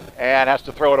 and has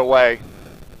to throw it away.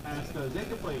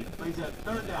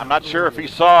 I'm not sure if he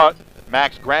saw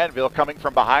Max Granville coming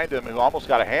from behind him, who almost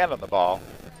got a hand on the ball.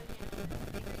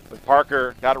 But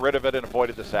Parker got rid of it and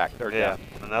avoided the sack. 3rd down.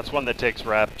 And that's one that takes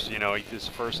reps. His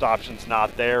first option's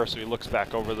not there, so he looks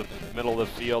back over the middle of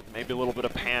the field. Maybe a little bit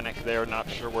of panic there, not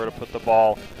sure where to put the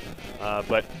ball.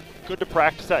 But good to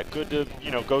practice that. Good to,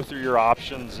 go through your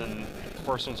options, and if the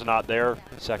first one's not there,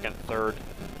 2nd, 3rd,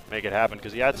 make it happen,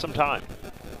 because he had some time.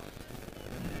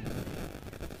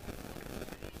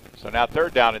 So now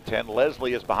 3rd down and 10.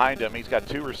 Leslie is behind him. He's got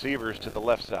 2 receivers to the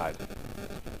left side.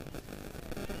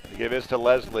 They give this to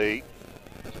Leslie.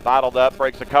 Bottled up,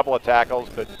 breaks a couple of tackles,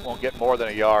 but won't get more than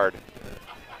a yard.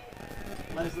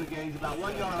 Leslie gains about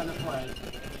 1 yard on the play.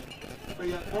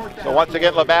 So once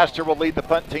again, LeMaster will lead the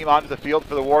punt team onto the field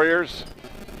for the Warriors.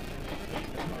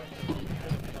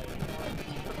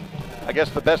 I guess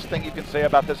the best thing you can say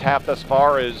about this half thus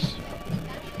far is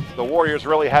the Warriors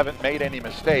really haven't made any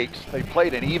mistakes. They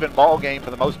played an even ball game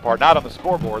for the most part. Not on the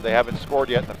scoreboard. They haven't scored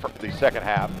yet in the second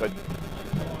half. But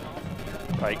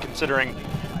right, considering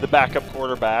the backup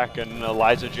quarterback and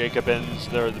Elijah Jacobins,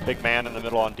 they're the big man in the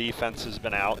middle on defense, has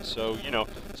been out. So,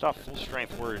 it's not a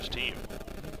full-strength Warriors team.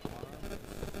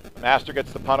 Master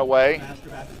gets the punt away.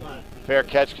 Fair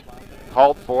catch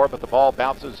called for, but the ball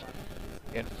bounces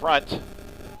in front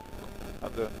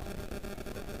of the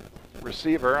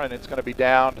receiver, and it's going to be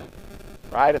down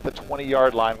right at the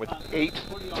 20-yard line with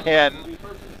 8:10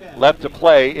 left to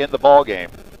play in the ball game.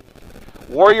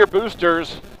 Warrior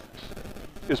Boosters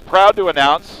is proud to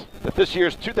announce that this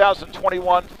year's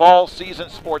 2021 fall season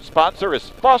sports sponsor is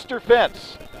Foster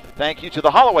Fence. Thank you to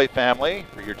the Holloway family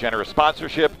for your generous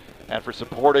sponsorship and for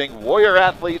supporting Warrior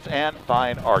athletes and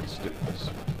fine arts students.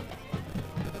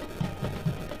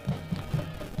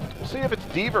 We'll see if it's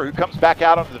Deaver who comes back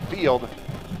out onto the field,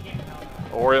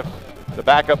 or if the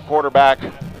backup quarterback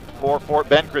for Fort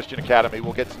Bend Christian Academy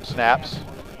will get some snaps.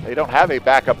 They don't have a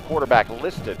backup quarterback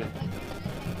listed,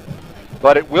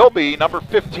 but it will be number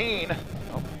 15.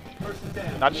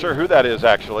 Not sure who that is,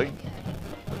 actually.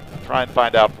 Try and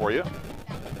find out for you.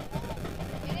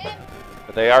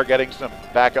 But they are getting some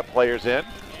backup players in.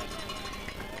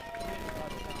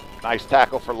 Nice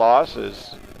tackle for loss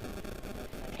is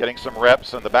getting some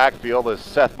reps in the backfield is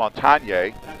Seth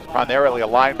Montagne, primarily a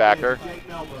linebacker.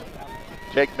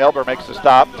 Jake Milber makes the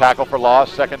stop, tackle for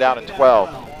loss, 2nd down and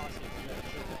 12.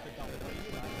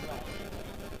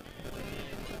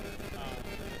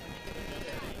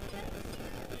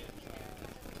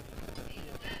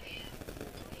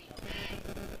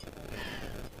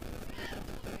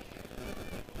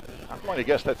 I'm going to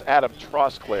guess that's Adam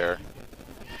Trosclair.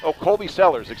 Oh, Colby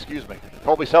Sellers, excuse me.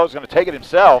 Colby Sellers is going to take it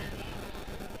himself.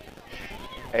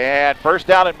 And 1st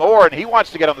down and more, and he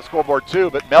wants to get on the scoreboard too,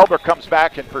 but Melber comes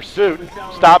back in pursuit,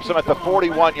 stops him at the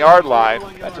 41-yard line.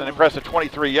 That's an impressive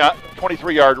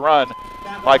 23-yard run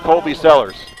by Colby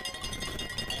Sellers.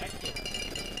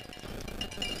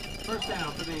 1st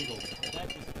down for the Eagles.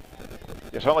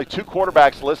 There's only 2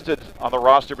 quarterbacks listed on the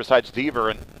roster besides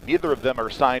Deaver, and neither of them are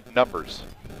assigned numbers.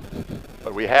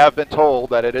 But we have been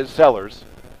told that it is Sellers.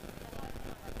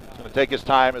 He's going to take his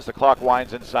time as the clock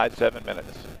winds inside 7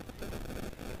 minutes.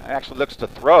 Actually looks to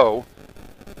throw.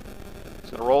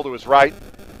 He's going to roll to his right.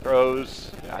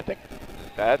 Throws, I think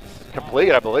that's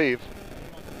complete, I believe.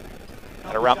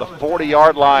 And around the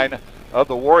 40-yard line of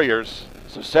the Warriors.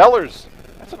 So Sellers,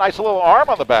 that's a nice little arm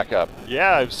on the backup.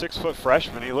 Yeah, a 6-foot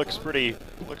freshman. He looks pretty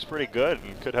good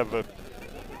and could have a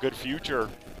good future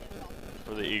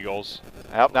for the Eagles.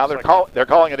 Well, now they're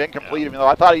calling it incomplete, even though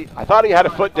I thought he had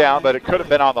a foot down, but it could have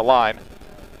been on the line.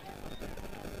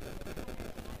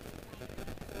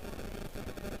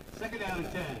 2nd down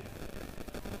and 10.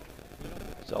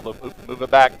 So they'll move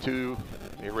it back to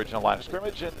the original line of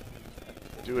scrimmage and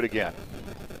do it again.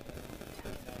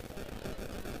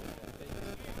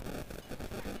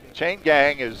 Chain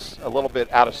gang is a little bit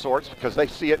out of sorts because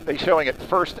they're showing it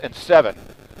 1st and 7.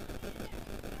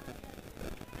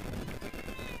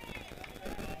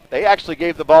 They actually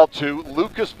gave the ball to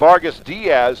Lucas Vargas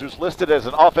Diaz, who's listed as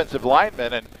an offensive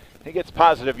lineman, and he gets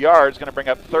positive yards, going to bring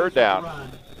up 3rd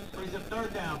down.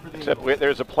 Except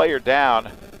there's a player down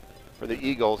for the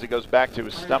Eagles. He goes back to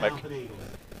his stomach.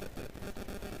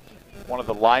 One of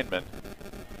the linemen.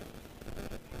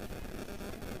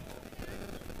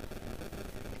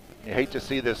 You hate to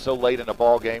see this so late in a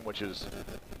ball game, which is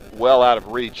well out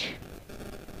of reach.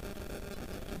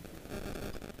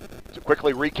 To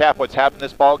quickly recap what's happened in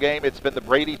this ball game, it's been the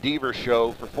Brady Deaver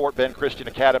show for Fort Bend Christian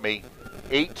Academy.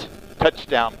 8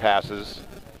 touchdown passes,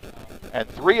 and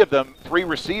 3 of them, 3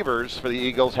 receivers for the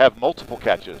Eagles, have multiple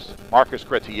catches. Marcus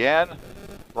Chrétien,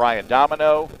 Brian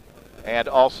Domino, and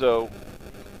also,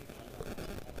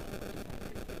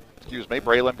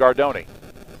 Braylon Gardoni.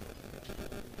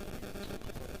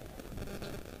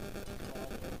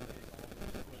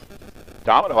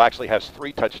 Domino actually has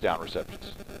 3 touchdown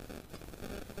receptions.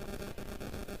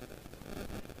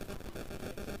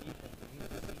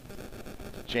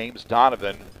 James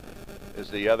Donovan is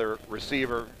the other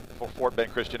receiver for Fort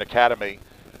Bend Christian Academy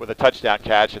with a touchdown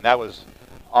catch, and that was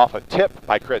off a tip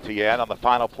by Chrétien on the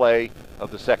final play of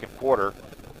the 2nd quarter.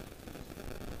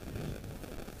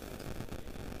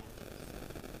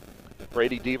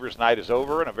 Brady Deaver's night is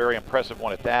over, and a very impressive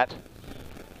one at that.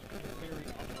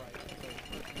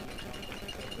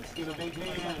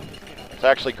 It's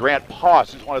actually Grant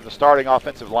Poss, who's one of the starting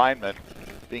offensive linemen,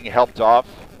 being helped off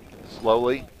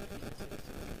slowly.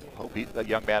 Hope that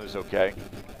young man is okay.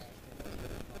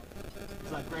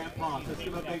 It's like Grant Poss. Let's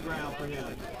give a big round for him.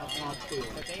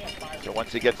 So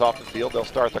once he gets off the field, they'll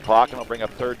start the clock, and they'll bring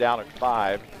up 3rd down and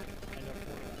 5.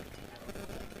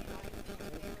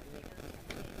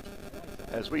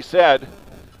 As we said,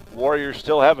 Warriors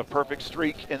still have a perfect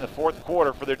streak in the 4th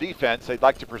quarter for their defense. They'd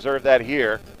like to preserve that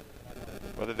here,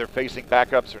 whether they're facing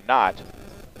backups or not.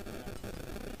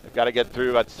 They've got to get through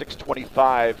about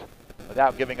 6:25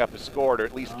 without giving up a score to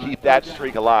at least keep that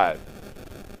streak alive.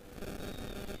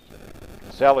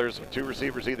 Sellers with 2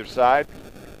 receivers either side.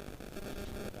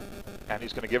 And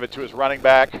he's going to give it to his running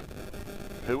back,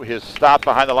 who is stopped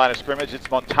behind the line of scrimmage. It's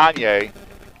Montagne.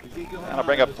 That'll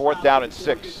bring up 4th down and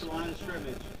 6.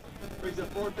 Brings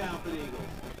up 4th down for the Eagles.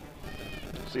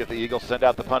 See if the Eagles send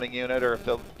out the punting unit or if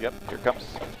they'll, yep, here comes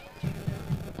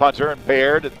the punter and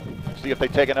Baird, and see if they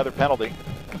take another penalty.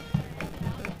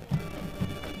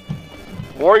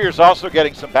 Warriors also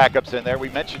getting some backups in there. We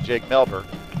mentioned Jake Melber.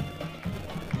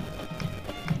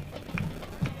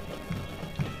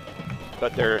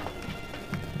 But their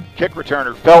kick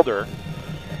returner, Felder,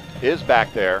 is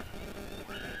back there.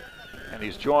 And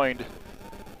he's joined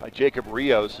by Jacob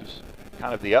Rios, who's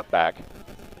kind of the up back.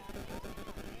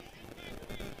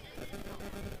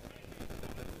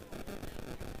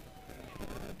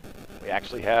 We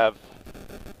actually have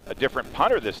a different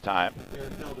punter this time.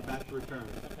 Felder back to return.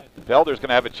 Felder's going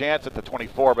to have a chance at the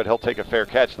 24, but he'll take a fair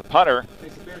catch. The punter,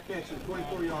 Takes a fair catch at the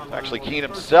 24-yard line. actually Keene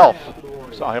himself.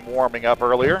 Saw him warming up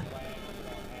earlier.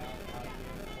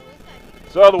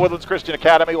 So the Woodlands Christian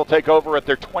Academy will take over at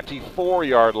their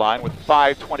 24-yard line with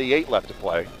 5:28 left to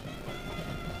play.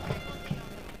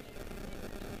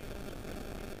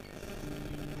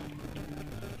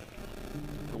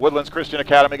 The Woodlands Christian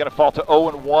Academy going to fall to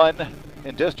 0-1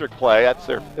 in district play.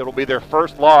 It'll be their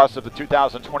first loss of the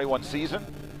 2021 season.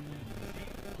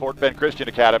 Fort Bend Christian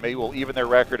Academy will even their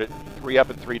record at 3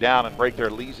 up and 3 down and break their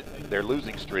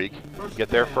losing streak, get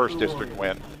their first district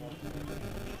win.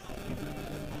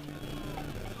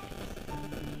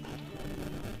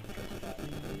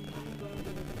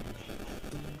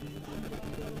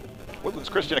 Woodlands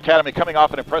Christian Academy coming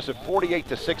off an impressive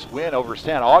 48-6 win over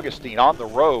San Augustine on the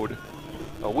road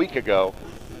a week ago.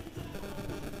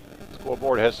 The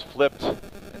scoreboard has flipped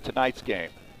in tonight's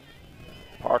game.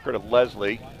 Parker to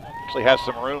Leslie. Actually has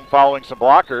some room following some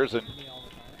blockers and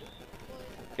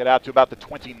get out to about the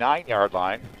 29-yard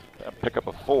line and pick up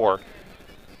a 4.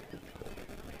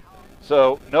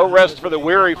 So no rest for the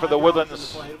weary for the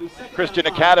Woodlands Christian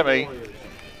Academy.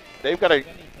 They've got to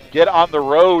get on the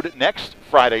road next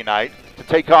Friday night to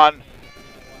take on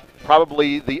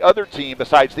probably the other team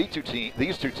besides these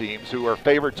two teams who are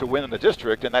favored to win in the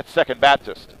district, and that's Second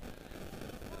Baptist.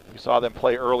 We saw them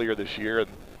play earlier this year, and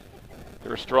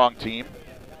they're a strong team.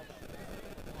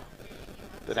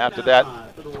 Then after that,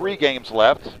 3 games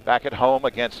left. Back at home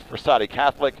against Versati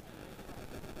Catholic,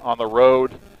 on the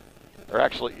road, or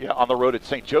actually on the road at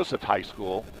St. Joseph High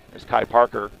School. There's Kai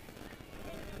Parker.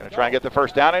 Going to try and get the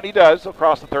first down, and he does. He'll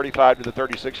cross the 35 to the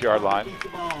 36-yard line.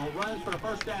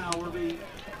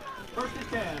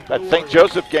 That St.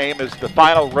 Joseph game is the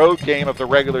final road game of the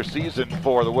regular season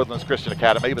for the Woodlands Christian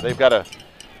Academy, but they've got to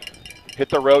hit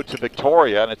the road to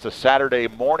Victoria, and it's a Saturday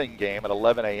morning game at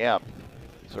 11 a.m.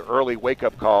 So early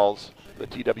wake-up calls, the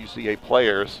TWCA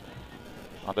players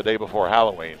on the day before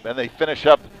Halloween. Then they finish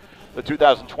up the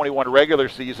 2021 regular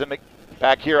season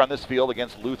back here on this field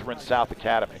against Lutheran South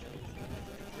Academy.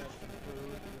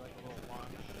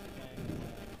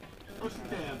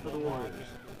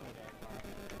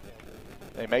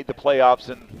 They made the playoffs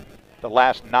in the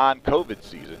last non-COVID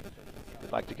season.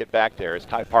 They'd like to get back there as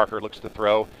Kai Parker looks to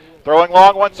throw. Throwing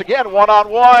long once again,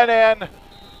 one-on-one, and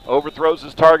overthrows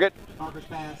his target.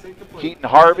 Keaton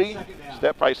Harvey,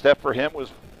 step by step for him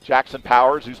was Jackson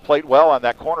Powers, who's played well on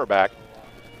that cornerback.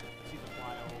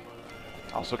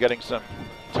 Also getting some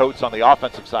totes on the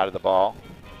offensive side of the ball.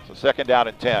 So 2nd down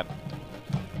and 10.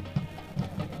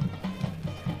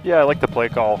 Yeah, I like the play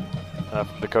call from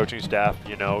the coaching staff.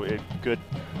 You know, good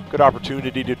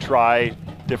opportunity to try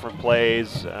different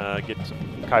plays, get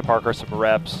some Kai Parker some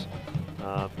reps.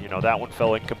 You know, that one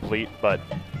fell incomplete, but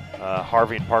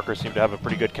Harvey and Parker seem to have a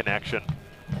pretty good connection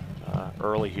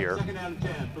early here. 2nd down and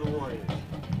 10 for the Warriors.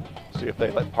 See if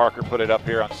they let Parker put it up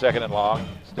here on 2nd and long.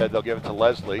 Instead, they'll give it to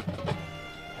Leslie.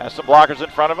 Has some blockers in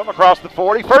front of him across the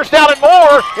 40. 1st down and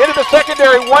more into the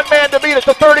secondary. 1 man to beat at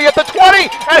the 30, at the 20,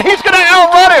 and he's going to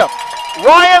outrun him.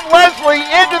 Ryan Leslie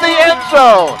into the end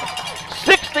zone.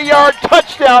 60-yard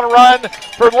touchdown run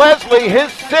for Leslie, his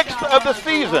 6th of the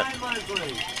season.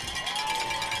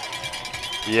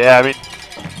 Yeah, I mean,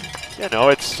 you know,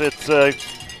 it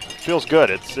feels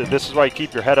good. This is why you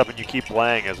keep your head up and you keep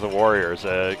playing as the Warriors,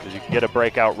 because you can get a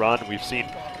breakout run. We've seen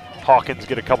Hawkins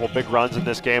get a couple big runs in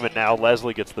this game, and now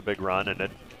Leslie gets the big run, and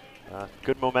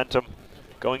good momentum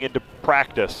going into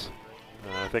practice,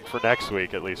 I think, for next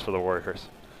week, at least for the Warriors.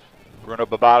 Bruno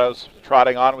Babado's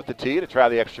trotting on with the tee to try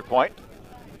the extra point.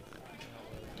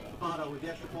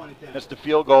 Missed a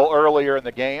field goal earlier in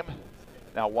the game.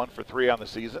 Now 1 for 3 on the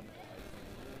season.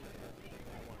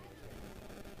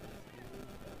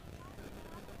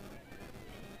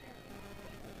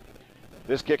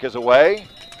 This kick is away,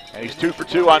 and he's 2 for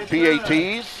 2 on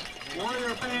PATs. Warrior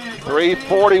fans,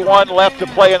 3:41 left to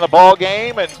play in the ball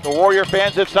game, and the Warrior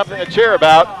fans have something to cheer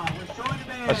about.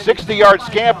 A 60-yard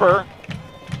scamper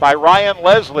by Ryan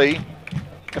Leslie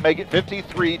to make it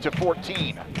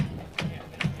 53-14.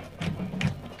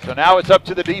 So now it's up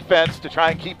to the defense to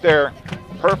try and keep their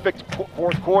perfect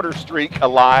fourth quarter streak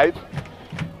alive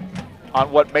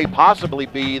on what may possibly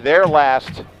be their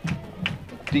last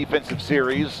defensive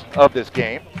series of this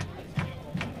game.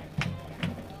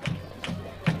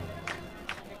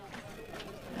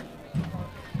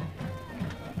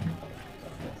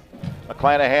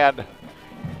 McClanahan,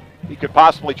 he could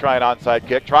possibly try an onside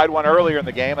kick. Tried one earlier in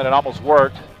the game and it almost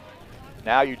worked.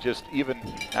 Now you're just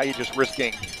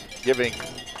risking giving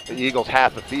the Eagles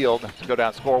half the field to go down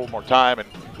and score one more time and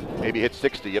maybe hit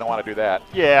 60. You don't want to do that.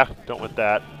 Yeah, don't want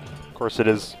that. Of course, it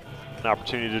is an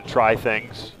opportunity to try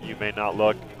things you may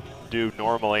not do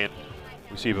normally, and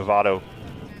we see Bavado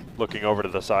looking over to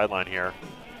the sideline here.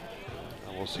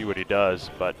 And we'll see what he does,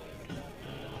 but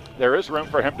there is room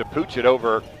for him to pooch it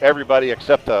over everybody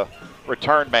except the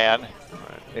return man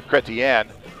in Chrétien,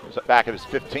 who's back at his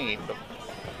 15. But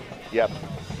yep,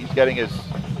 he's getting his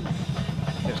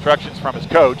instructions from his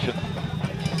coach, and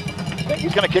I think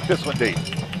he's going to kick this one deep.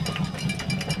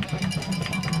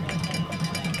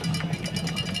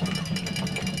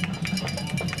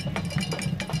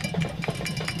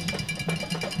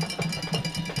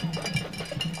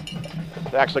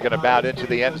 It's actually going to bound into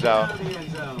the end zone.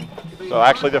 So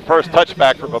actually the first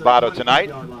touchback for Bavado tonight,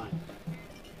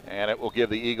 and it will give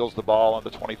the Eagles the ball on the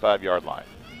 25-yard line.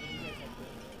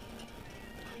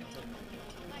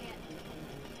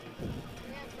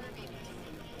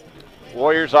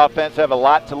 Warriors offense have a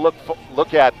lot to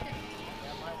look at,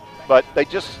 but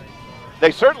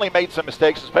they certainly made some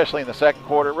mistakes, especially in the second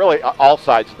quarter, really all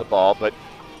sides of the ball, but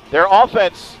their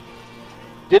offense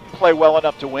didn't play well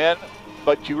enough to win.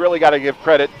 But you really got to give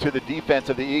credit to the defense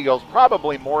of the Eagles,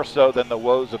 probably more so than the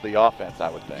woes of the offense,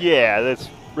 I would think. Yeah, that's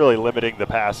really limiting the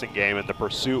passing game and the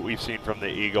pursuit we've seen from the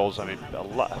Eagles. I mean,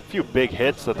 a few big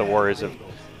hits that the Warriors have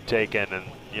taken, and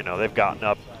they've gotten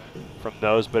up from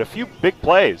those, but a few big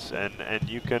plays, and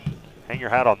you can hang your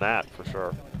hat on that for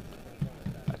sure.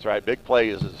 That's right. Big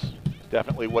plays is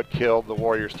definitely what killed the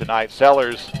Warriors tonight.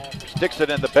 Sellers sticks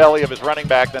it in the belly of his running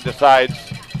back, then decides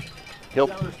he'll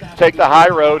take the high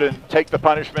road and take the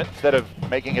punishment instead of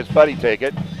making his buddy take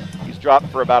it. He's dropped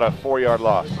for about a 4-yard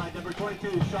loss.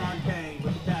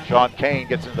 Sean Kane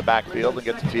gets into the backfield and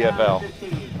gets a TFL.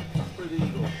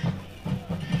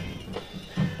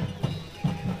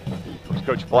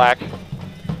 Coach Black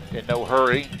in no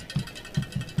hurry.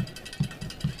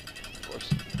 Of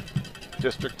course,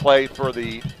 district play for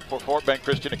Fort Bend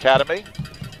Christian Academy.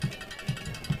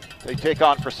 They take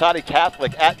on Frassati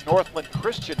Catholic at Northland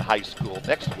Christian High School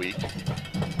next week.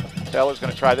 Taylor's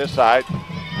going to try this side.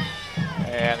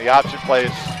 And the option play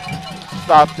is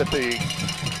stopped at the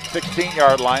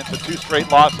 16-yard line, so 2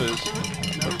 straight losses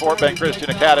for Fort Bend Christian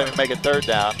Academy make it 3rd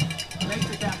down.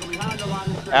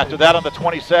 After that, on the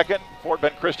 22nd, Fort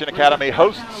Bend Christian Academy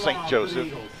hosts St.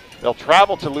 Joseph. They'll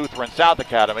travel to Lutheran South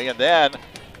Academy, and then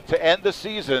to end the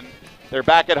season, they're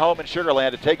back at home in Sugar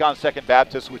Land to take on Second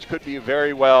Baptist, which could be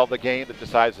very well the game that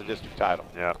decides the district title.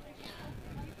 Yeah.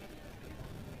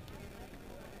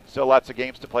 Still lots of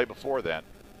games to play before then.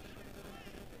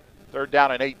 3rd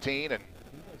down and 18, and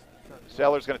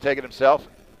Sellers going to take it himself.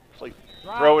 Actually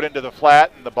throw it into the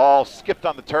flat, and the ball skipped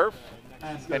on the turf.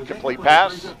 Incomplete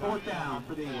pass.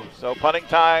 So punting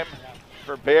time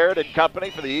for Baird and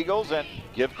company for the Eagles, and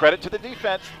give credit to the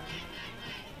defense.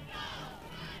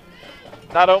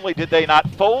 Not only did they not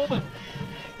fold,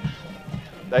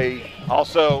 they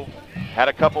also had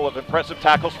a couple of impressive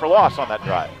tackles for loss on that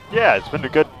drive. Yeah, it's been a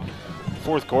good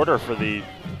fourth quarter for the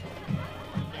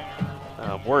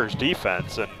Warriors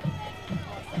defense, and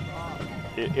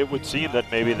it would seem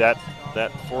that maybe that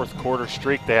fourth quarter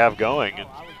streak they have going, and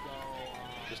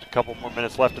just a couple more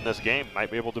minutes left in this game,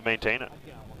 might be able to maintain it.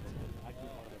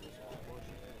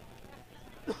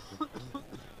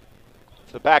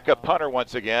 The backup punter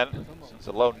once again. It's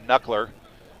a low knuckler.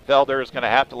 Felder is going to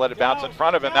have to let it bounce in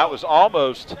front of him. That was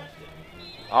almost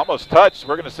touched.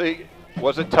 We're going to see,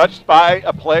 was it touched by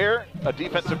a player, a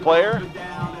defensive player?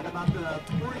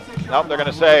 No, they're going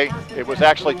to say it was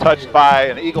actually touched by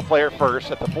an Eagle player first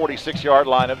at the 46-yard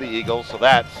line of the Eagles, so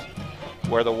that's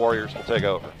where the Warriors will take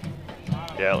over.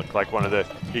 Yeah, it looked like one of the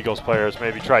Eagles players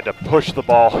maybe tried to push the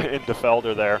ball into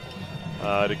Felder there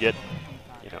to get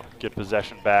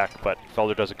possession back, but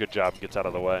Felder does a good job and gets out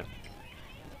of the way.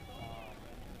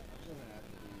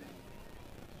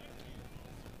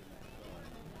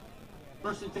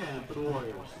 First and 10 for the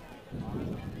Warriors.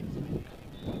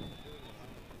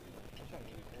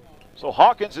 So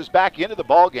Hawkins is back into the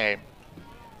ball game.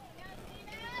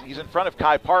 He's in front of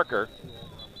Kai Parker.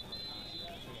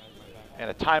 And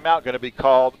a timeout going to be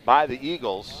called by the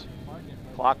Eagles.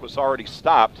 Clock was already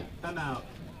stopped. Timeout.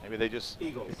 Maybe they just,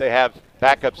 Eagles. if they have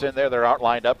backups in there that aren't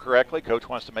lined up correctly, coach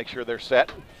wants to make sure they're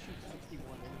set.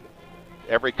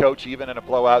 Every coach, even in a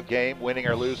blowout game, winning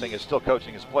or losing, is still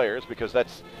coaching his players because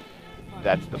that's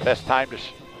the best time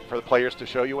for the players to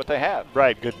show you what they have.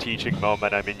 Right, good teaching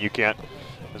moment. I mean, you can't,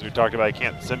 as we talked about, you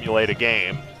can't simulate a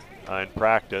game in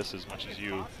practice as much as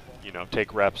you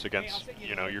take reps against,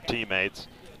 your teammates.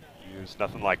 It's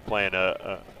nothing like playing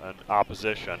an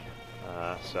opposition.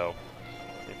 So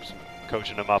just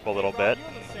coaching them up a little bit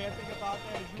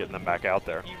and getting them back out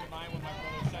there.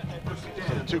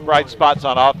 So the two bright spots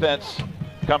on offense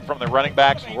come from the running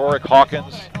backs, Rorik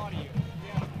Hawkins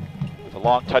with a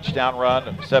long touchdown run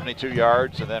of 72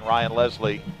 yards, and then Ryan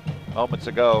Leslie moments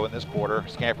ago in this quarter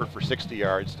scampered for 60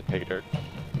 yards to pay dirt.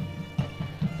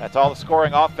 That's all the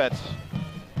scoring offense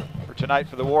for tonight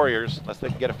for the Warriors, unless they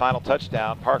can get a final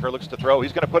touchdown. Parker looks to throw.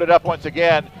 He's going to put it up once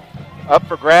again. Up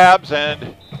for grabs,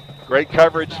 and great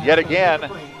coverage yet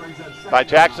again by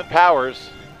Jackson Powers.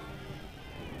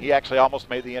 He actually almost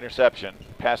made the interception.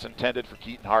 Pass intended for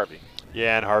Keaton Harvey.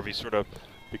 Yeah, and Harvey sort of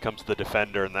becomes the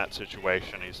defender in that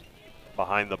situation. He's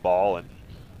behind the ball and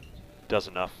does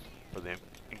enough for the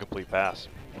incomplete pass.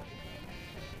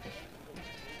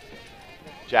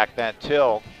 Jack Van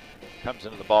Til comes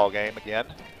into the ball game again.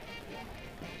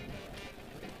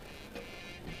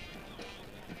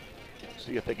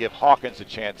 See if they give Hawkins a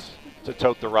chance to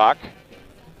tote the rock.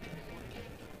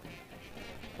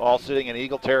 Ball sitting in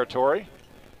Eagle territory.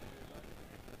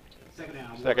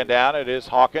 Second down, it is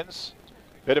Hawkins.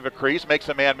 Bit of a crease, makes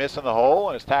a man miss in the hole,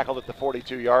 and is tackled at the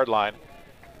 42-yard line.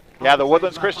 Yeah, the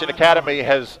Woodlands Christian Academy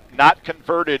has not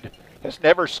converted, has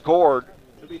never scored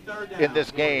in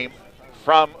this game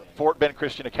from Fort Bend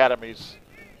Christian Academy's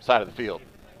side of the field.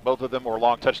 Both of them were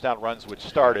long touchdown runs which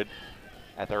started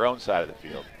at their own side of the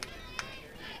field.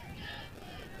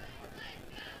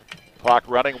 Clock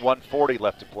running, 1:40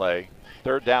 left to play.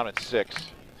 Third down and 6.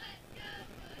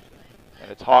 And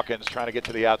it's Hawkins trying to get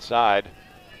to the outside.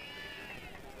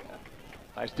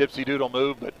 Nice dipsy doodle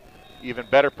move, but even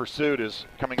better pursuit is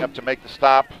coming up to make the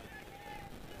stop.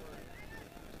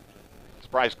 It's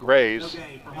Bryce Graves.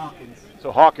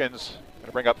 So Hawkins going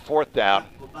to bring up fourth down.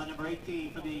 Number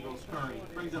 18 for the Eagles, Curry.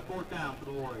 Brings up fourth down for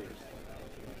the Warriors.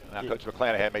 Now Coach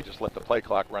McClanahan may just let the play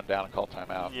clock run down and call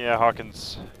timeout. Yeah,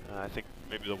 Hawkins, I think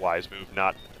maybe the wise move,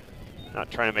 not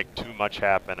trying to make too much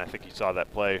happen. I think he saw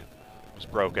that play was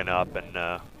broken up, and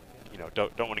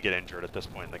don't want to get injured at this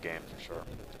point in the game for sure.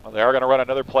 Well, they are going to run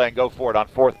another play and go for it on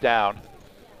fourth down.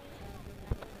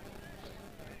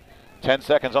 10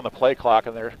 seconds on the play clock,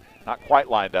 and they're not quite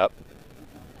lined up.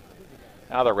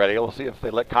 Now they're ready. We'll see if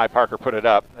they let Kai Parker put it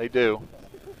up. They do.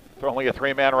 For only a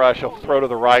three-man rush, he'll throw to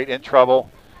the right, in trouble.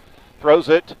 Throws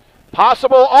it.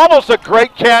 Possible, almost a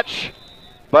great catch,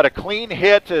 but a clean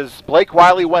hit as Blake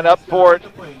Wiley went up for it,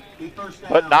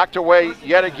 but knocked away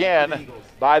yet again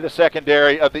by the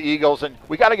secondary of the Eagles. And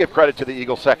we got to give credit to the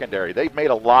Eagles secondary. They've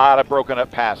made a lot of broken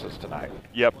up passes tonight.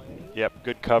 Yep.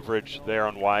 Good coverage there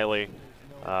on Wiley.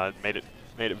 Made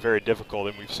it very difficult,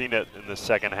 and we've seen it in the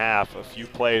second half. A few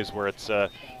plays where it's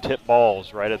tip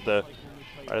balls right at the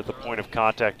point of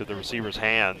contact of the receiver's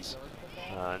hands.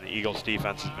 And the Eagles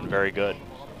defense has been very good.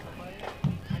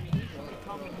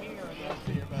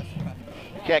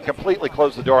 You can't completely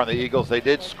close the door on the Eagles. They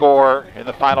did score in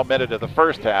the final minute of the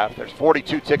first half. There's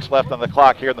 42 ticks left on the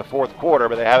clock here in the fourth quarter,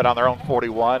 but they have it on their own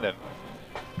 41. And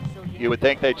you would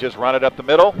think they'd just run it up the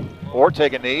middle or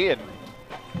take a knee and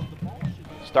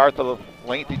start the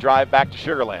lengthy drive back to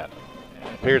Sugar Land.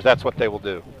 It appears that's what they will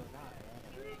do.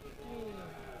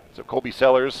 So Colby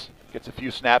Sellers gets a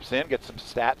few snaps in, gets some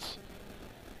stats.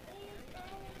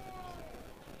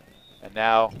 And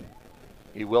now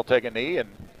he will take a knee, and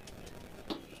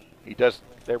he does.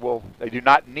 They do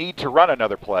not need to run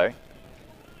another play.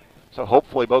 So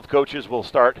hopefully both coaches will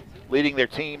start leading their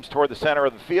teams toward the center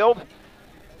of the field.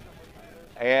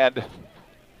 And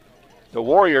the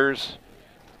Warriors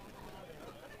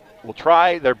will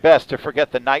try their best to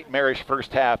forget the nightmarish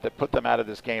first half that put them out of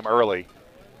this game early.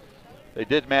 They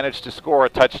did manage to score a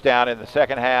touchdown in the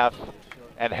second half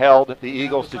and held the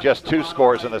Eagles to just 2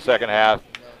 scores in the second half.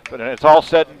 But when it's all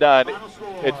said and done,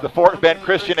 it's the Fort Bend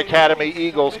Christian Academy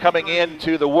Eagles coming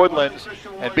into the Woodlands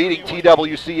and beating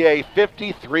TWCA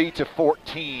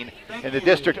 53-14 in the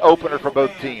district opener for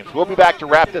both teams. We'll be back to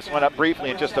wrap this one up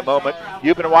briefly in just a moment.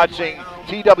 You've been watching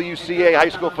TWCA High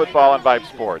School Football on Vype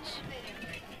Sports.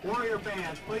 Warrior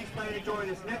fans, please plan to join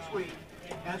us next week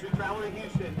as we travel to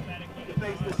Houston to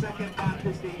face the Second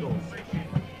Baptist Eagles.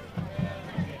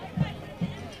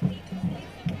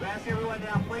 We ask everyone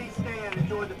now, please stand and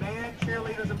join the band,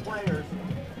 cheerleaders, and players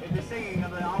in the singing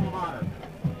of the alma mater.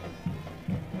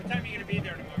 What time are you going to be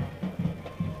there tomorrow?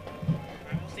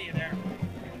 All right, we'll see you there.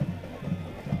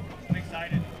 I'm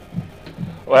excited.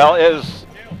 Well, as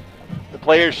the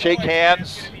players shake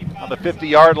hands on the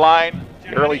 50-yard line,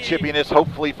 the early chippiness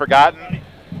hopefully forgotten,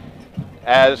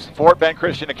 as Fort Bend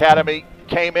Christian Academy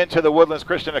came into the Woodlands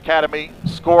Christian Academy,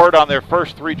 scored on their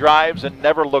first 3 drives and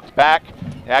never looked back.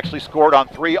 They actually scored on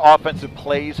 3 offensive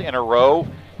plays in a row.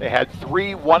 They had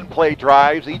 3 one-play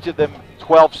drives, each of them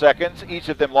 12 seconds, each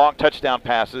of them long touchdown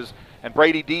passes. And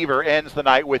Brady Deaver ends the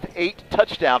night with 8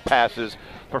 touchdown passes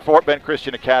for Fort Bend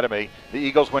Christian Academy. The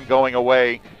Eagles went going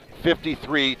away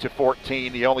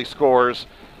 53-14. The only scores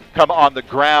come on the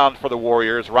ground for the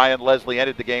Warriors. Ryan Leslie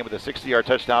ended the game with a 60-yard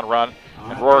touchdown run.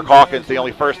 And Rourke Hawkins, the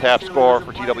only first half score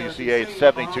for TWCA, is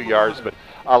 72 yards. But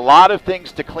a lot of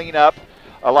things to clean up,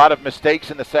 a lot of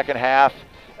mistakes in the second half,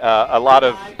 a lot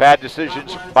of bad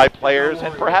decisions by players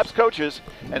and perhaps coaches.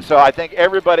 And so I think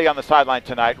everybody on the sideline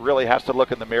tonight really has to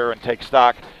look in the mirror and take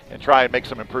stock and try and make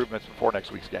some improvements before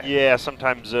next week's game. Yeah,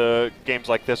 sometimes games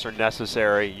like this are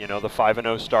necessary. You know, the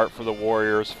 5-0 start for the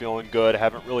Warriors, feeling good.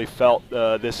 Haven't really felt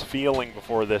this feeling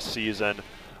before this season.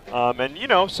 And, you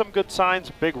know, some good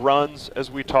signs, big runs, as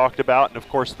we talked about. And, of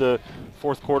course, the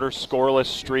fourth quarter scoreless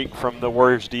streak from the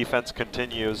Warriors defense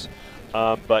continues.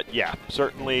 But, yeah,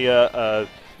 certainly a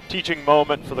teaching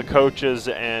moment for the coaches,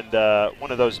 and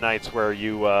one of those nights where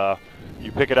you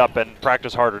pick it up and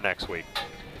practice harder next week.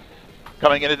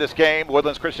 Coming into this game,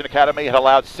 Woodlands Christian Academy had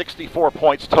allowed 64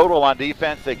 points total on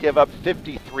defense. They give up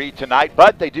 53 tonight,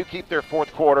 but they do keep their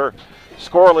fourth quarter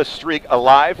scoreless streak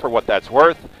alive for what that's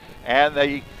worth. And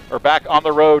they are back on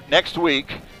the road next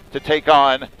week to take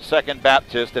on Second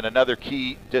Baptist in another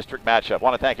key district matchup. I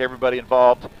want to thank everybody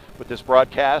involved with this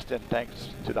broadcast, and thanks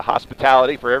to the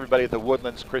hospitality for everybody at the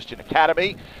Woodlands Christian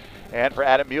Academy. And for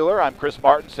Adam Mueller, I'm Chris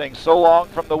Martin saying so long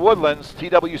from the Woodlands.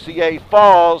 TWCA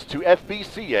falls to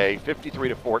FBCA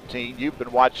 53-14. You've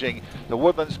been watching the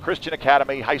Woodlands Christian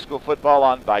Academy High School Football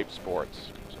on Vype Sports.